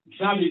 You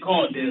shall be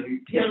called the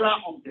repairer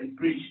of the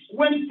breach.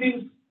 When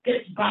things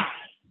get bad,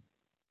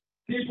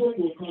 people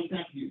will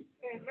contact you.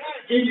 Amen.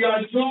 In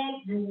your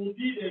job, you will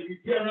be the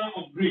repairer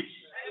of breach.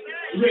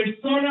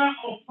 Restorer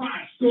of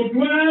past to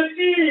dwell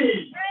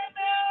in.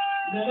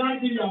 May that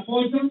be your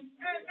portion.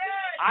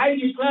 I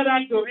declare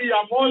that to be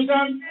your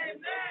portion.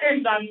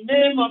 In the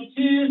name of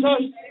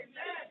Jesus.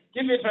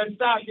 Give it a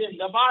start in.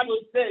 The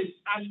Bible says,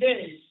 and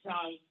they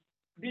shall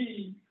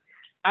be,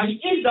 and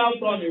if thou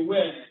turn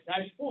away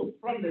thy foot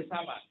from the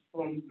Sabbath,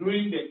 from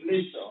doing the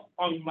pleasure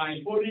on my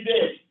holy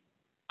day,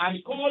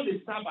 and call the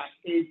Sabbath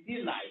a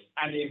delight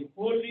and a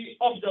holy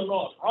of the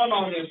Lord,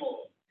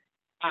 honorable,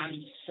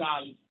 and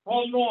shall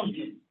honor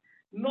him,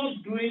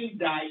 not doing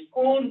thy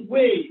own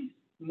ways,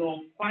 nor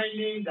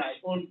finding thy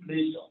own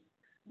pleasure,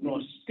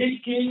 nor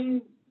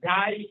speaking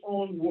thy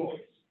own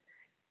words.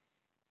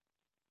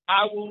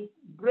 I will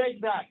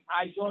break that.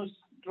 I just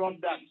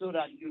dropped that so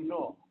that you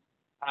know.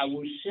 I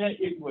will share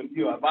it with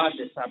you about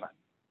the Sabbath.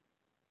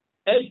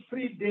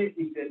 Every day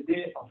is the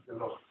day of the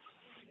Lord.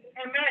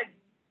 Amen.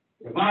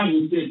 The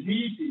Bible says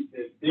this is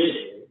the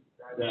day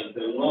that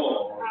the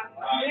Lord has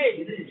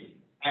made.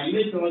 And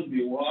let us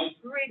be what?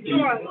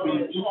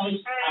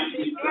 Rejoice and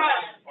be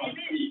glad of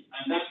it.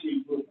 And that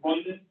includes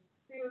Monday,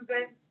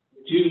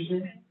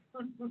 Tuesday,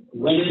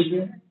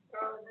 Wednesday,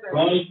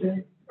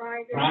 Thursday,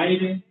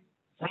 Friday,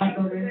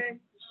 Saturday,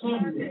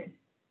 Sunday.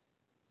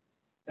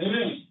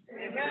 Amen.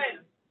 Amen.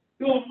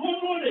 To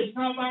honor the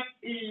Sabbath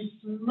is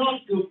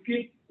not to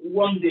keep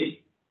one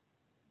day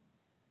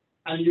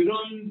and you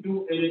don't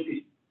do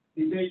anything.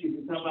 The day is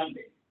the Sabbath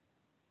day.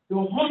 To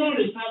honor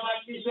the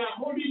Sabbath is a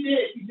holy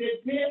day. It's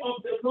a day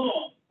of the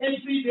Lord.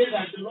 Every day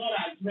that the Lord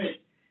has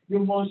made. you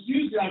must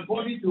use your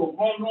body to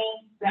honor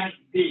that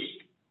day.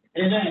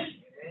 Amen.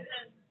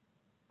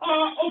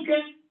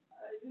 Okay.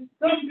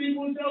 Some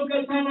people say,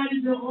 okay, Sabbath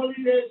is a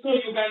holiday, so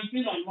you can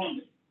sin on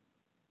Monday.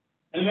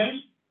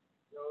 Amen.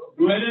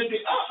 Do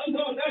anything.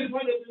 No, that is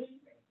what they do.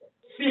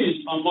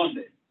 Sin on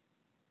Monday.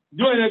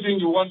 Do anything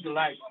you want to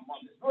like on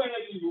Monday. Do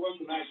anything you want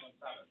to like on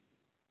Sabbath.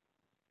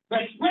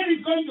 But when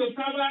it comes to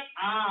Sabbath,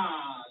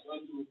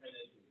 don't do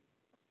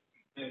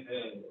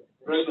anything.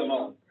 Praise the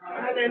Lord.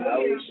 I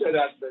will share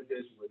that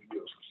message with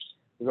you.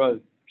 Because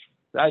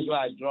that's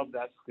why I dropped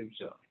that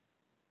scripture.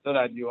 So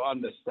that you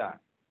understand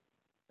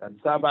that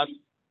Sabbath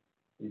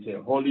is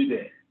a holy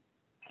day.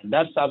 And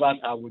that Sabbath,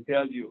 I will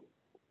tell you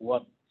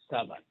what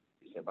Sabbath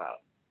is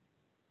about.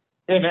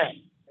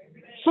 Amen.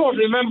 So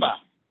remember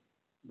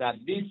that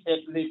this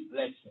earthly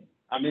blessing,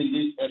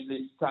 this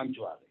earthly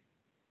sanctuary,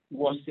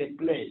 was a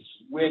place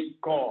where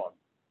God's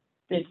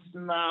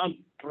personal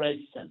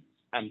presence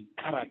and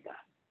character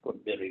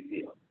could be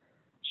revealed.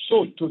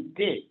 So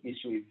today is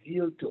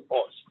revealed to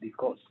us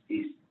because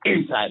it's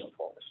inside of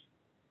us.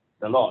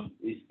 The Lord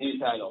is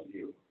inside of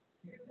you.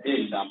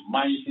 In the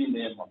mighty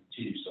name of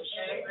Jesus.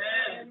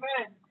 Amen.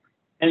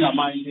 In the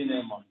mighty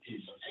name of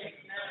Jesus.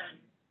 Amen.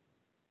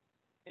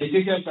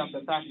 Ezekiel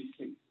chapter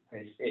 36,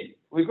 verse 8.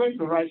 We're going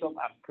to rise up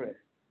and pray.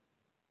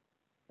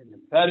 And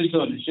very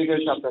soon, Ezekiel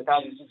chapter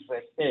 36,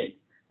 verse 8.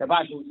 The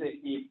Bible says,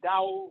 it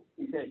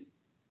says,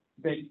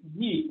 but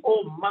ye,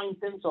 O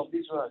mountains of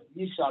Israel,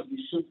 ye shall be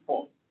shoot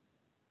forth.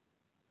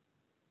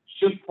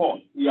 Shoot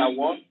forth. You are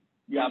what?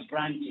 You are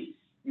branches.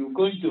 You're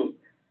going to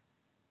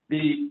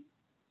be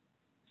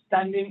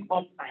standing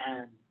up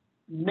and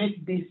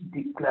make this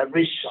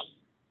declaration.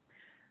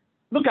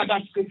 Look at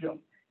that scripture.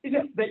 It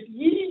says, but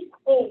ye,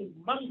 O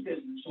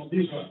mountains of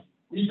Israel,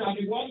 ye shall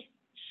be what?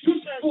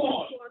 Shoot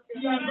forth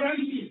your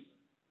branches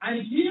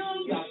and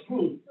yield your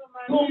fruit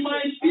to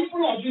my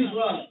people of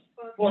Israel,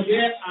 for they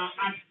are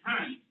at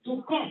hand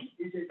to come.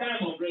 It's a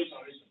time of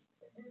restoration.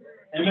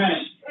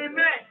 Amen.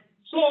 Amen.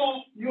 So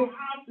you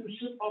have to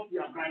shoot up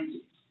your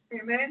branches.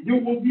 Amen. You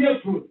will bear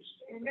fruit.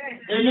 Amen.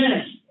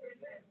 Amen.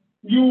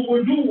 You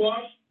will do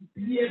what?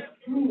 Bear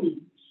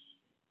fruit.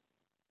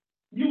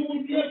 You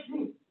will bear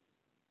fruit.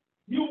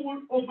 You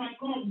will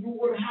overcome. You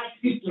will have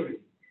victory.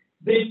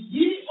 But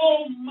ye,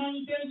 O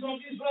mountains of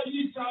Israel,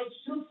 ye shall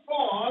shoot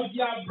forth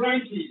your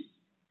branches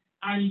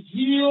and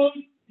yield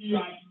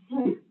your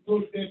fruit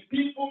to the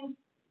people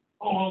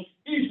of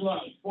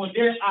Israel, for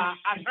they are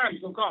at hand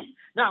to come.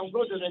 Now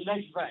go to the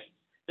next verse.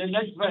 The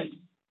next verse.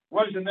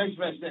 What is the next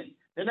verse then?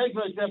 The next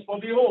verse says, for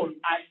behold,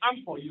 I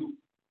am for you.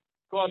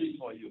 God is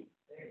for you.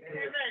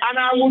 Amen. And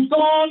I will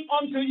turn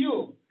unto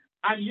you,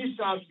 and ye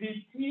shall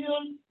be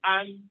tilled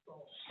and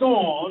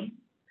sown,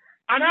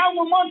 and I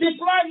will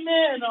multiply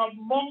men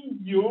among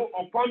you,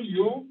 upon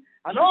you,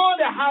 and all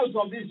the house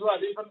of Israel,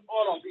 even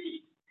all of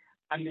it.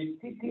 And the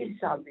city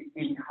shall be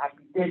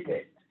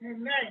inhabited,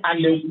 amen,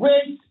 and the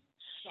ways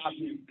shall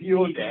be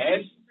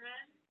builded,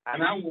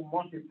 and I will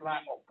multiply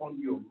upon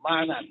you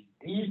man and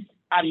beast,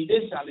 and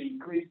they shall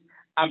increase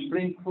and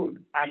bring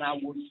food, and I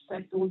will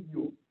settle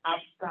you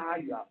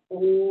after your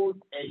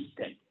old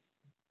estate.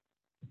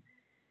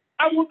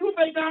 I will do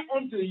better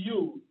unto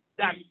you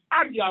than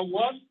at your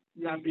what?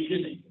 Your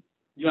beginning.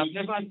 You have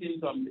never seen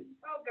something.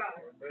 Oh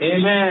God.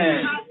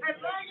 Amen.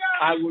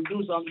 I will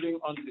do something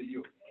unto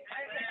you.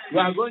 You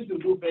are going to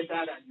do better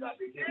than your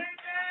beginning.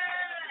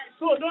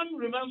 So don't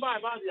remember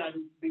about your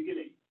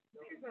beginning.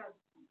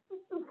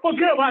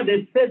 Forget about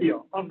the failure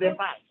of the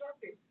past.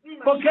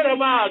 Forget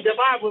about the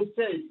Bible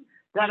says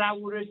that I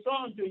will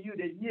restore unto you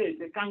the years,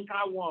 the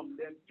cankerworm,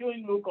 the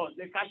chewing locust,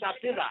 the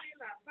caterpillar,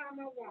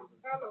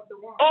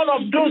 all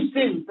of those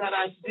things that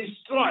are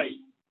destroyed.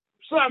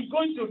 So I'm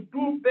going to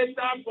do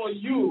better for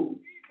you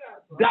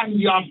than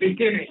your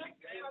beginning.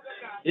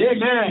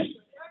 Amen.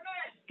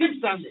 Keep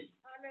standing.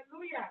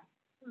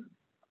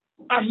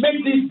 And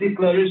make this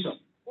declaration.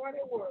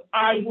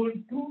 I will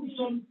do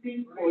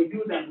something for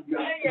you than your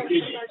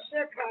beginning.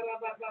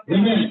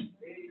 Amen.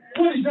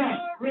 What is that?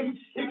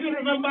 If you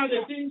remember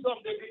the things of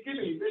the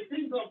beginning, the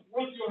things of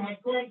what you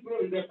have gone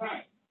through in the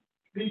past,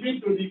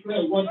 begin to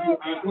declare what you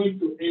are going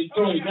to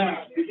enjoy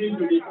now. Begin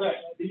to declare.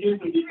 Begin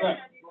to declare.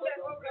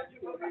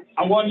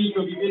 I want you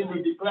to begin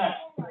to declare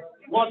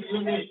what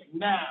you need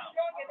now.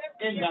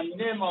 In the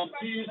name of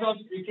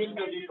Jesus, begin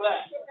to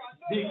declare.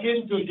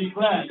 Begin to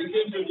declare.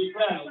 Begin to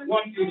declare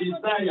what you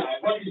desire.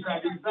 What is your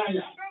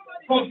desire?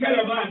 Forget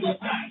about the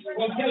past.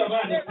 Forget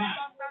about the past.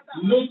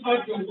 Look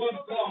at what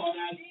God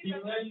has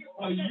given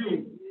for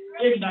you.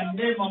 In the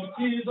name of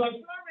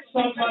Jesus,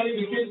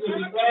 somebody begin to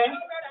declare.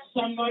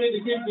 Somebody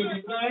begin to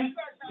declare.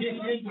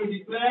 Begin to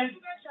declare.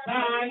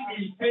 Stand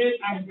in faith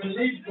and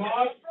believe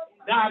God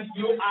that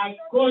you are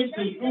going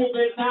to do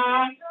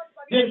better.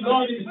 The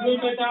Lord is doing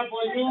better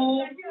for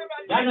you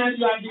than at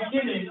your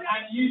beginning,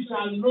 and you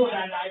shall know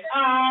that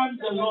I am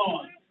the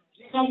Lord.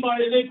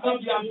 Somebody lift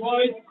up your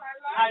voice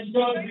and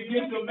just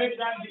begin to make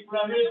that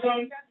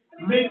declaration.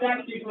 Make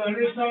that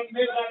declaration.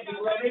 Make that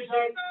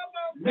declaration.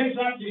 Make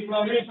that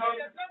declaration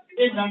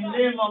in the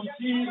name of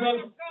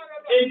Jesus.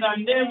 In the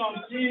name of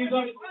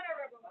Jesus.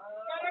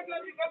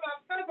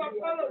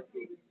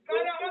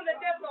 Father, on the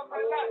death of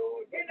my life,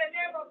 in the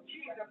name of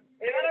Jesus.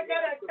 Father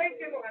God, I thank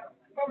you, Lord,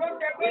 for what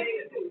they're going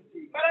to do.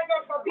 Father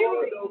God, for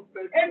building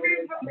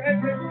every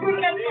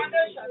fruitless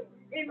foundation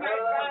in my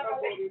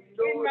family,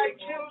 in my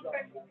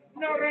children.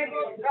 No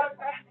rebel,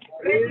 Tata,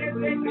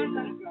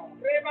 Rebekata,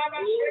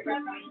 Rebaba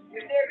Shekata,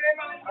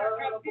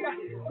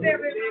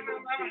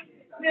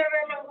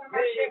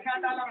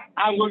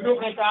 I will do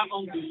better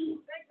unto you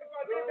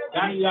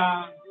than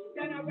your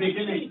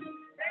beginning.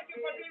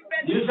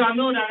 You shall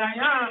know that I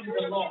am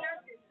the Lord.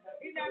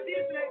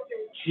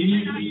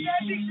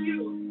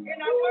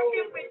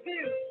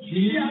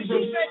 Jesus.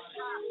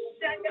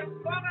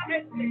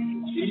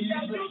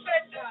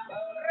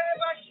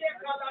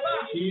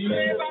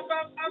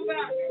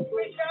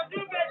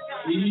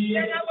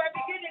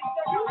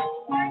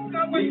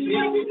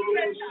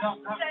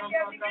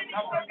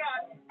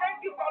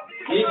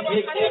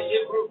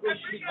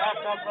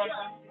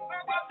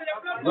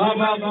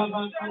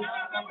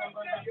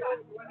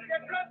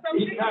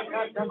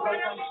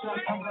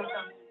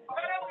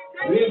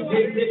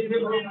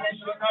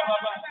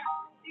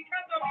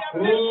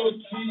 Oh,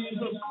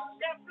 Jesus.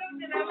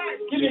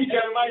 Give me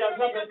Jeremiah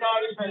chapter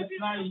 30, verse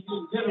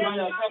 19.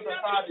 Jeremiah chapter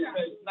 30,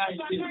 verse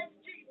 19.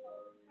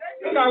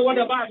 Look at what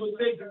the Bible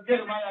says in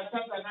Jeremiah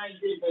chapter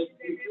 19,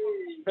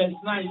 verse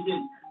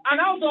 19. And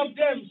out of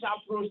them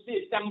shall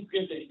proceed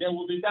thanksgiving. There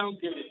will be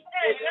thanksgiving.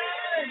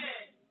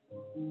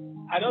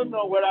 I don't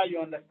know whether you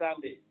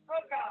understand it.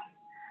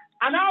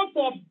 And out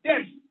of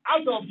them,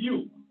 out of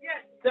you,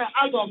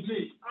 out of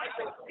me,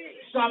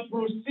 shall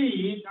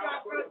proceed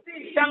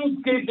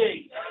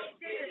thanksgiving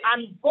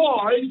and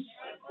voice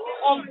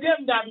of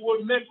them that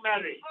will make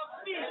merry.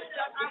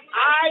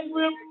 I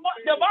will.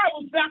 The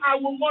Bible says, "I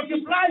will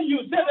multiply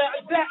you." Say,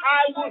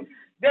 "I will."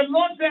 The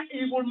Lord said,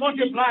 "He will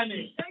multiply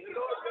me."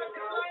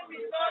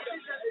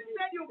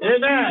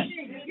 Amen.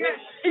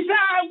 He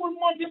said, "I will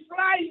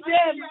multiply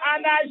them,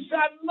 and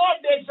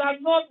they shall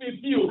not be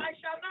few."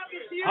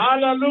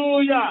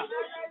 Hallelujah.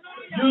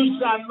 You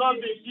shall not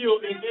be few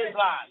in this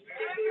land.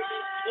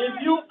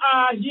 If you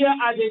are here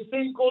as a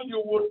single, you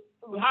will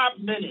have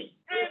many.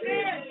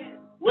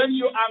 When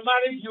you are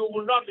married, you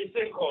will not be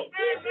single.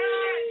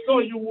 So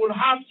you will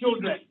have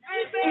children.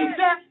 He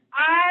said,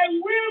 "I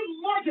will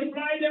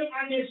multiply them,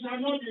 and they shall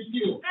not be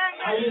few.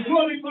 I will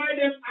glorify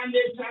them, and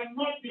they shall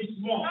not be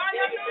small."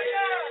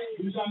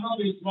 You shall not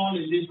be small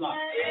in this land.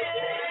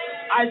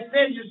 I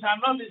say you shall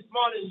not be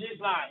small in this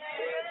land.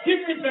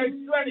 Give me verse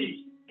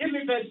 20. Give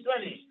me verse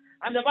 20.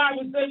 And the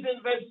Bible says in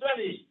verse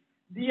 20,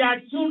 "Their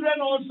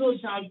children also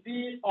shall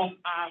be of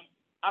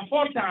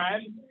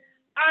aforetime,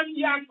 and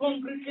their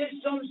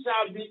congregation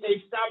shall be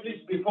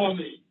established before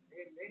me."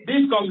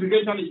 This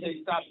congregation is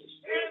established.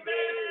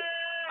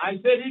 I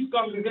say this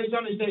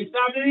congregation is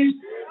established.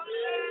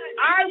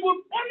 I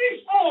will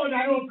punish all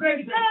that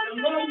oppress them.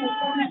 The Lord will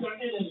punish your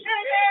enemies.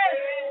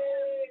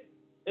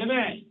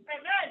 Amen.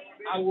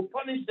 I will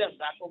punish them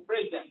that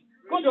oppress them.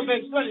 Go to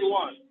verse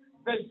 21.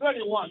 Verse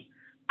 21.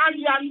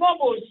 "And their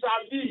nobles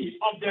shall be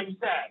of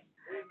themselves,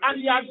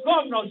 and their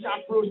governors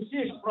shall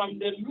proceed from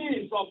the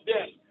midst of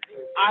them.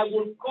 I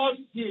will cause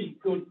him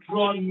to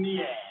draw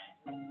near.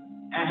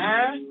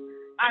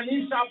 And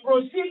he shall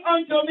proceed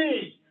unto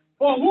me.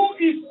 For who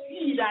is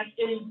he that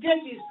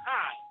engage his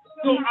heart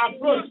to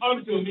approach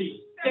unto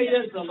me? Say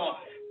yes, the Lord."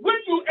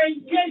 When you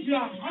engage your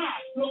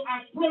heart to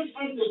approach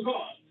unto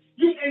God,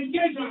 you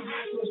engage your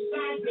heart to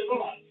serve the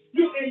Lord.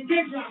 You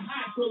engage your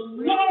heart to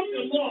love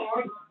the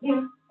Lord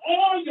with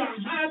all your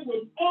heart,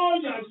 with all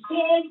your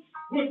soul,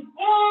 with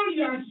all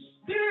your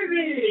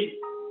spirit.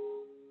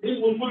 He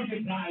will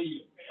multiply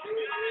you.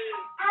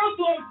 Out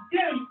of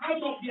them,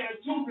 out of their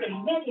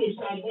children, nobles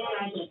shall go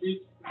out of this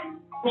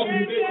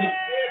congregation.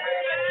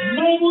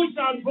 Nobles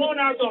shall go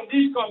out of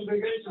this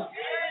congregation.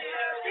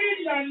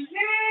 In the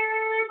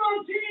name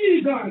of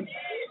Jesus,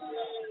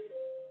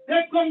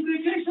 the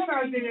congregation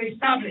has been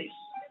established,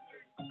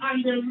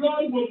 and the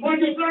Lord will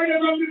multiply the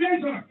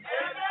congregation.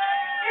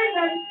 In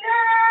the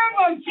name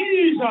of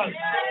Jesus,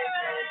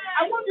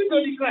 I want you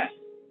to declare.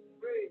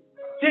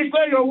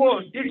 Declare your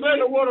word. Declare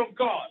the word of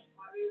God.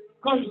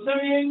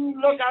 Concerning,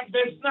 look at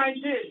verse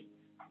 19.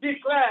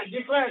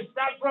 Declare,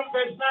 start from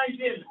verse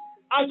 19.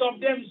 Out of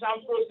them shall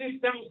proceed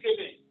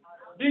thanksgiving.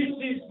 This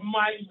is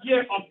my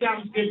year of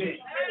thanksgiving.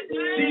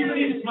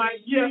 This is my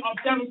year of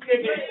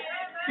thanksgiving.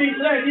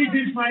 Declare, this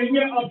is my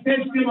year of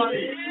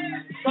testimony.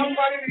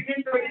 Somebody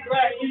begin to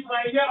declare, it's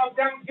my year of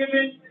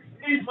thanksgiving.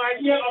 It's my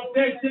year of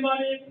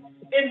testimony.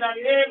 In the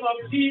name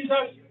of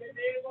Jesus.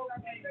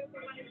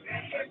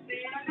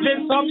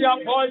 Lift up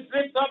your voice,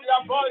 lift up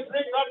your voice,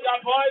 lift up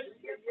your voice.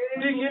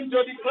 Begin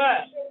to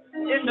declare,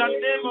 in the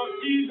name of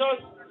Jesus,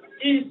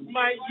 is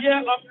my year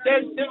of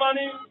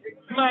testimony,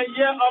 my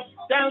year of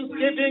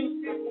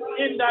thanksgiving.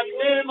 In the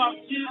name of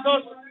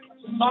Jesus,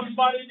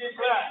 somebody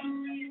declare,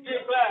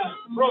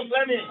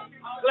 proclaim it,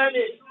 claim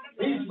it.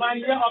 It's my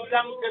year of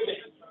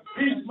thanksgiving.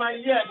 It's my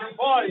year, the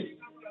voice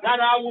that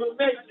I will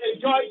make a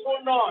joyful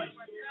noise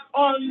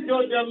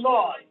unto the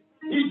Lord.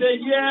 It's a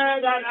year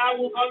that I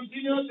will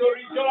continue to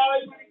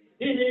rejoice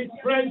in His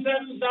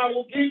presence. I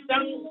will give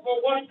thanks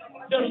for what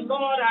the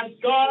Lord has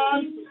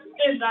done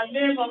in the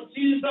name of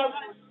Jesus,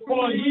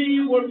 for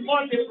He will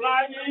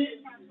multiply me,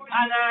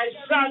 and I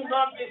shall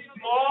not be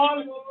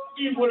small.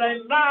 He will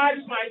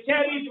enlarge my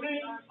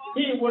territory.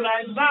 He will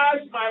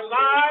enlarge my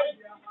life.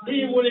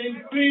 He will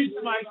increase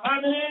my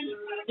family.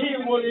 He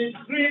will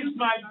increase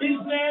my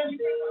business.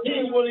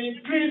 He will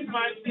increase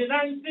my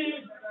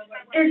finances.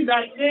 In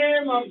the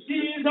name of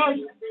Jesus,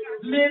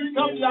 lift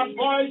up your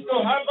voice to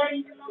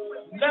heaven.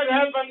 Let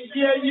heaven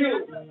hear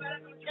you.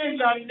 In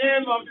the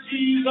name of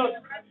Jesus.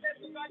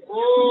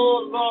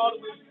 Oh Lord,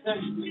 we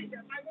thank you.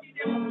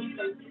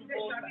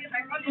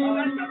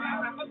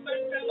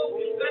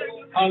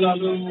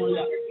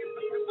 Hallelujah.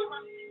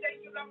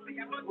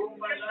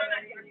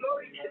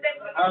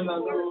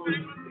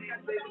 Hallelujah.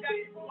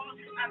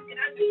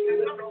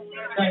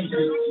 Thank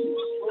you.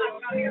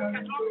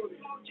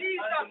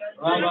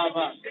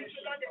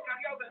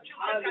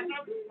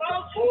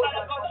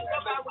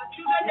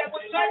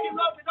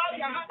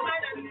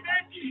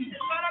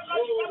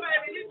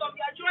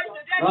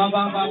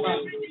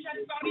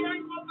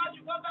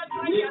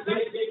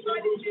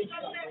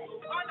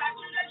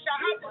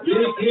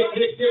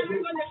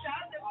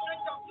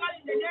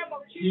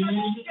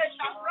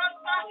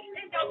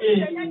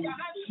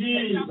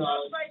 Jesus,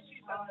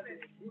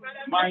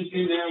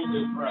 mighty name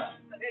we pray.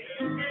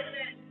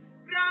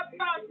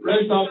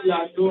 Raise up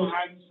your two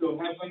hands to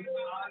heaven.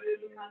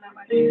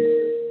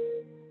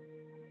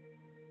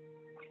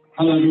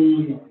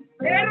 Hallelujah.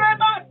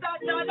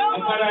 Our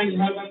Father in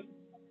heaven,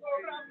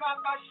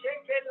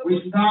 we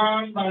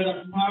stand by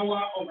the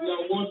power of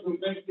your word to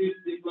make this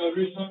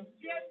declaration.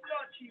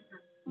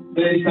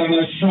 There is an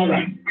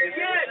assurance.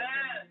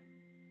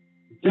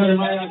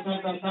 Jeremiah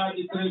chapter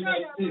 33 verse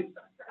 6.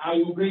 I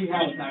will bring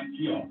health and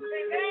cure.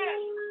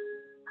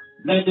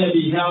 Let there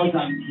be health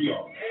and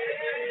cure.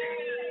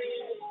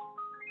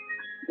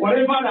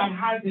 Whatever that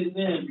has a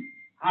name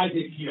has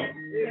a cure.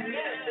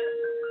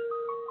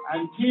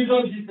 And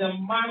Jesus is the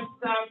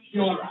master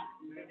curer.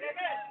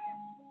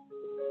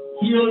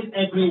 Heal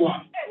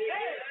everyone.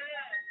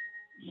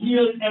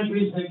 Heal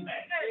every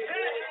sickness.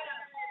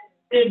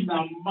 In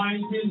the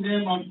mighty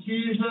name of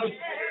Jesus.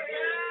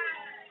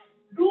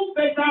 Do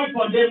better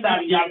for them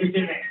than they are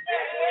beginning.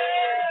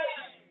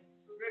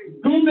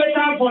 Do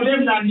better for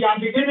them than they are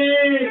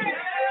beginning.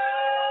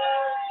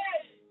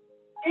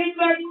 In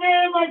the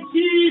name of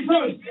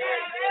Jesus.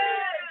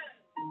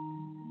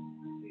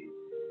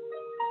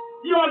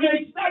 You have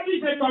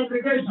established a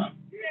congregation.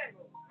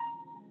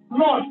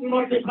 Lord,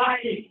 multiply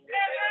it.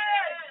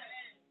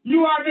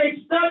 You have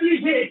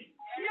established it.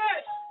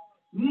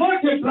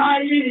 Multiply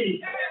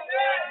it.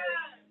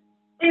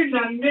 In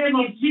the name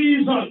of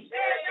Jesus.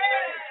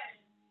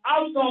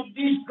 Out of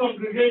this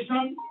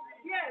congregation,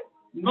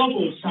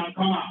 nobles shall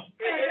come out.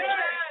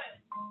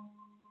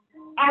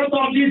 Out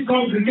of this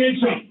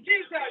congregation,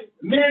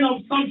 men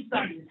of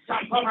substance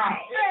shall come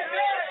out.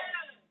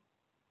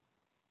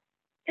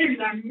 In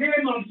the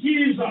name of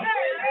Jesus,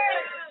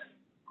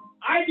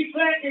 I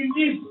declare in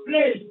this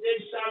place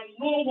there shall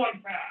no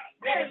warfare.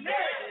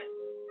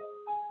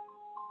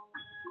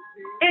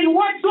 In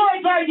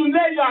whatsoever you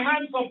lay your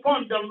hands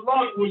upon, the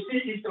Lord will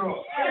see you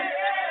through.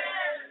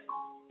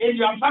 In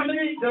your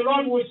family, the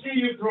Lord will see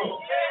you through.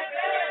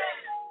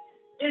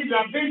 In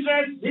your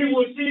business, He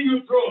will see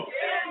you through.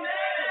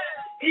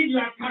 In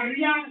your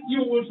career,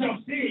 you will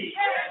succeed.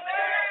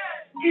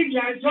 In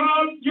your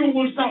job, you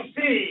will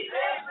succeed.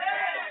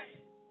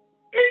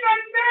 In the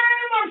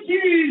name of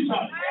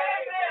Jesus.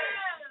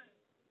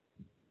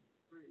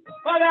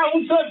 Father,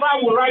 whosoever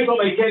will rise up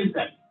against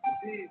them.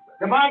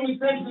 The Bible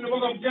says in the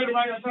book of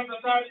Jeremiah, chapter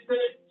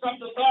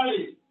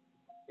 30,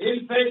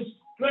 in verse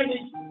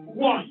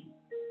 21,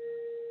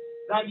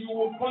 that you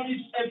will punish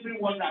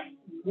anyone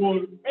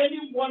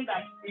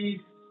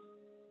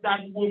that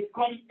will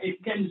come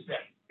against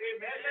them.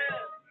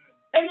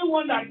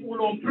 Anyone that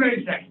will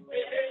oppress them.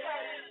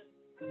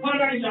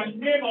 Father, in the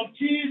name of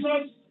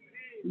Jesus,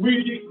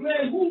 we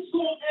declare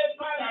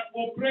whosoever that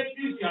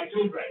oppresses their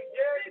children,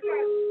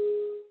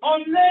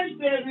 unless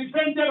they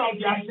repented of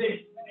their sin,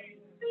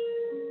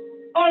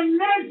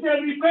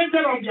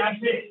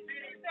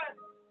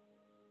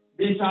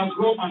 they shall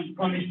go on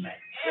punishment.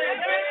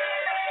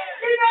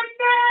 In the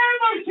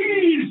name of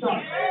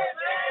Jesus.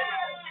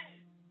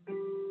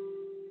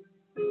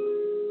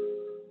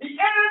 The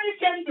enemy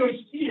came to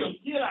steal,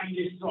 kill, and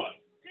destroy.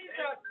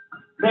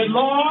 The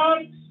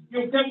Lord,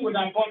 you came with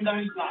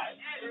abundant life.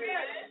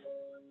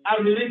 I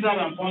release that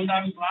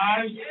abundant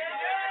life.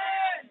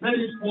 Let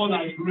it fall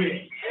like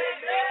rain.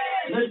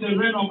 Let the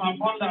rain of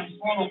abundance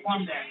fall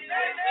upon them.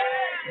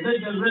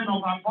 Let the rain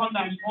of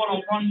abundance fall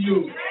upon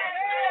you.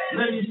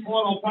 Let it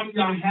fall upon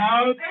your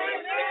health.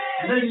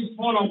 Let it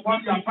fall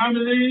upon your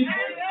family.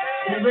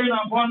 The rain of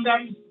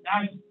abundance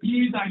and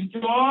peace and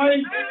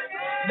joy.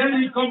 Let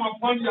it come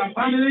upon your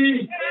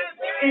family.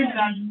 In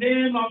the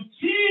name of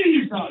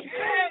Jesus.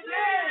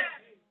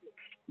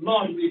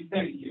 Lord, we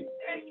thank you.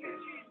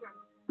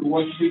 We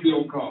worship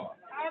you, God.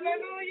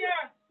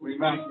 Hallelujah. We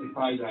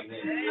magnify thy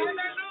name.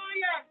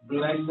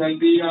 Blessed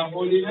be your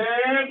holy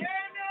name.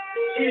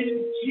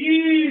 In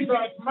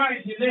Jesus'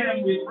 mighty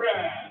name we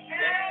pray.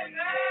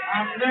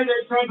 And let the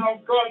Son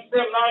of God say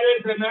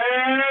loud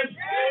amen.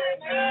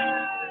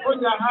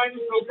 Put your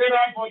hands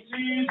together for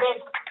Jesus.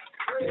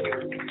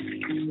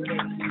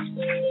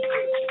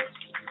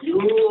 You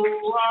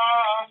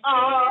are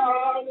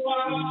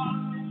Alpha.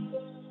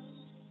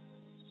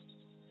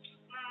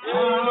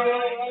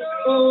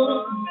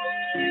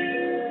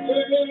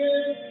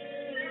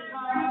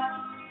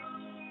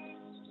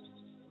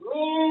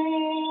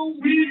 Oh,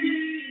 we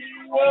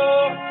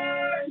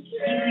worship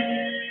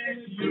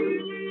you,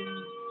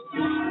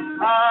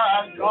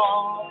 our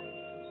God.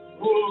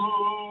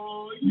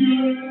 Oh,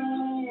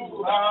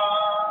 you are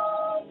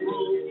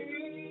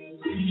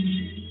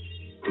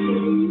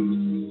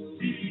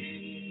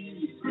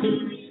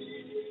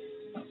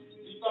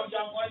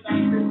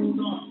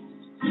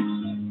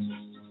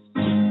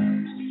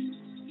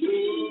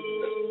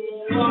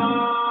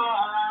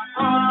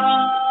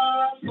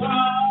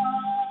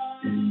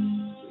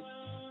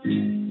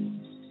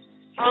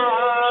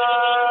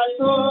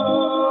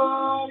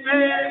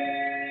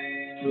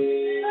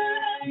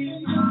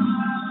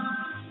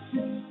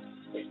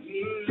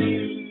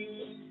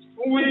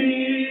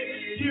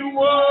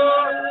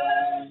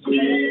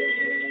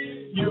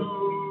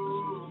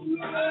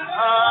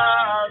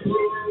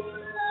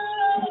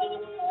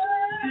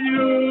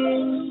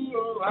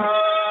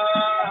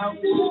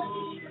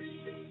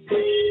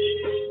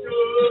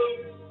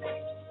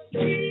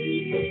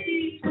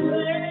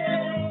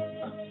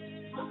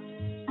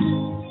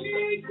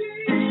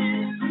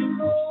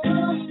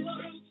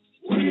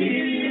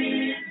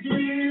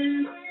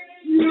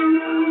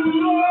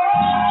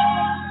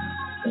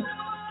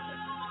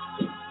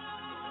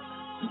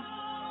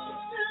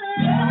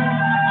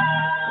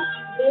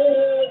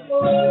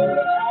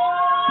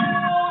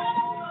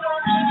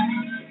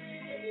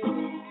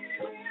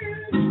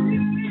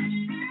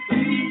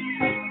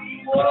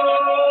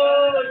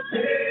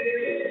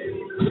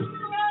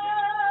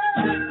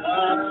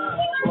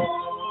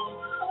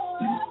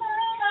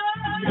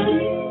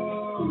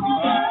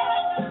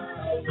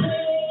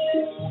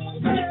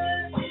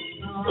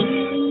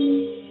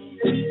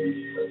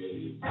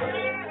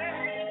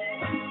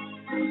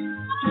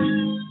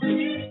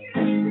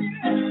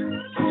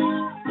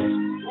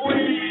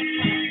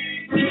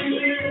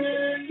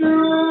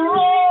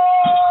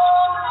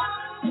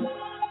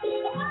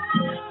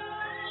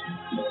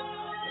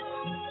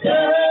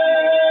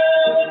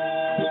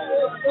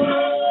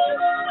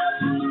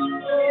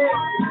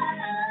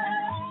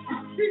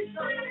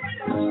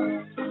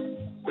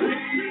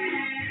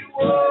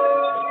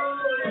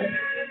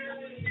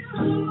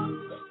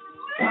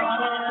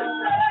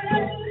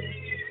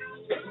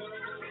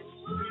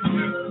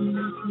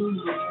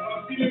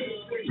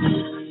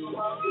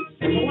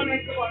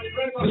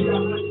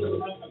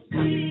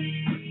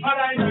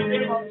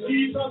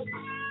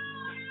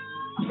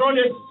So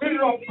the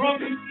spirit of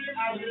prophecy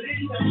has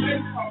released the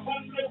message of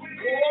conflict with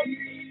God.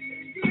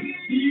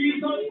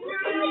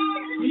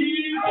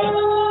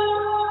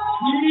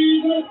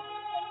 Jesus,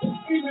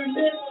 in the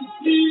name of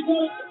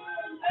Jesus,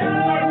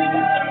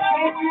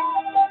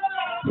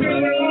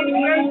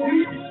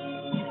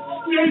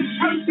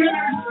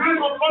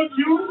 upon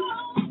you.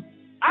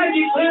 I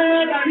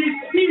declare that his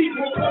peace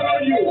will follow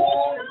you.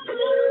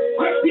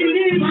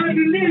 I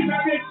believe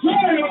that the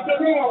joy of the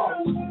Lord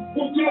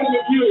will go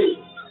with you.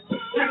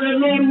 That the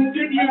Lord will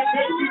give you a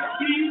perfect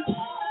peace.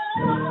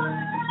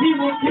 He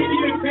will give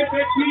you a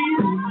perfect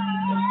peace.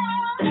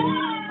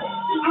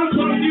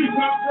 After you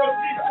have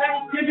proceed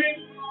thanksgiving,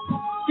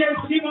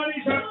 testimony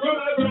shall come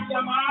out of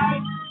your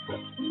mouth.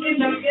 In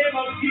the name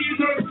of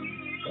Jesus.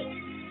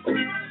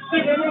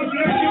 Let the Lord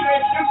bless you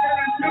and shelter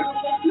and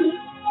cover you.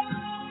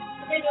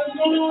 May the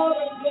Lord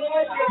of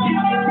God give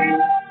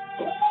you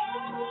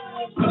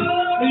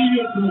see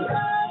you too.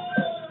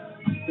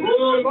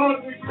 Oh Lord,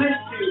 we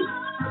thank you.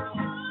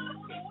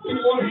 We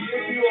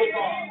worship you, O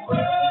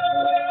God.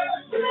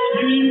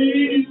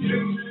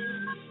 Jesus,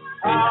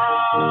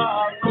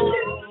 our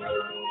Lord.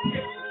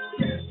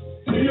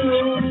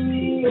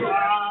 You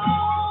are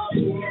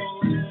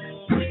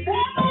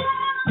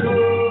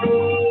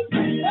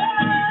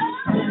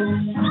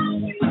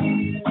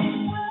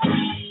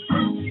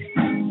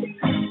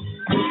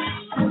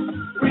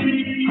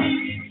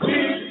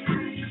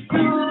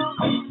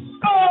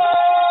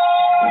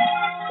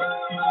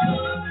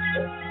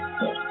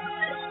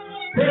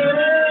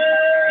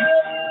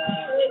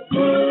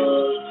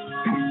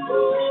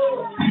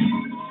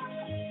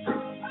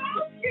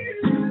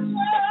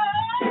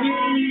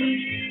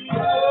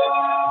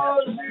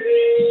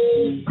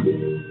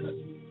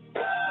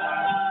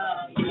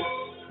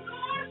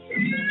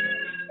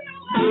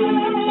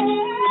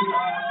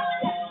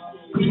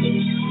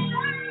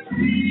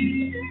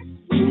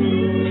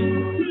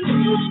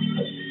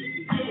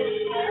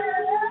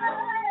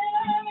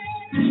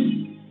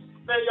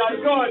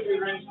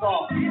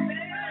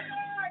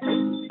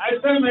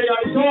may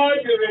your joy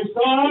be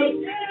restored,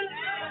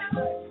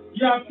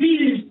 your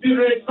peace be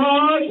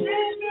restored,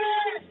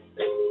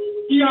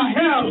 Your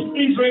health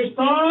is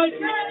restored.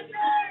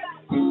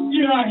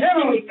 Your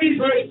health is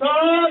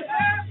restored.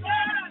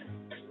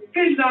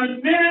 In the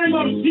name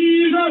of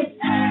Jesus,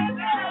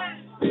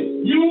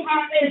 you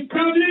are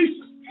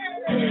established.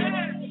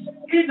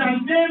 In the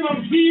name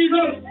of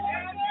Jesus,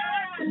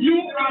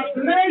 you are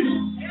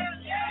blessed.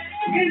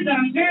 In the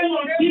name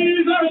of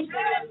Jesus,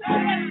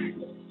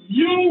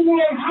 you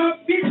will have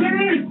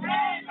victory.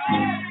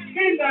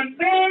 In the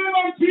name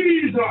of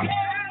Jesus,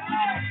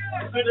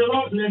 may the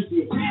Lord bless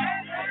you.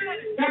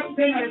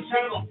 Captain and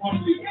shine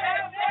upon you.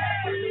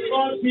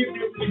 God give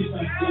you peace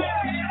and joy.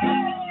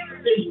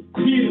 In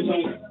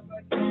Jesus'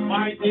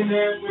 mighty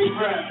name we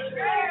pray.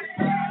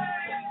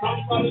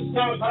 Somebody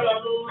shout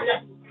hallelujah.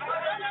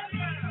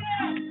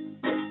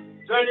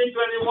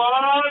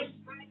 2021.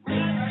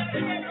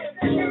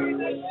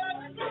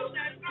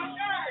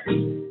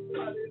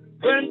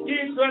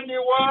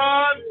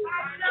 2021.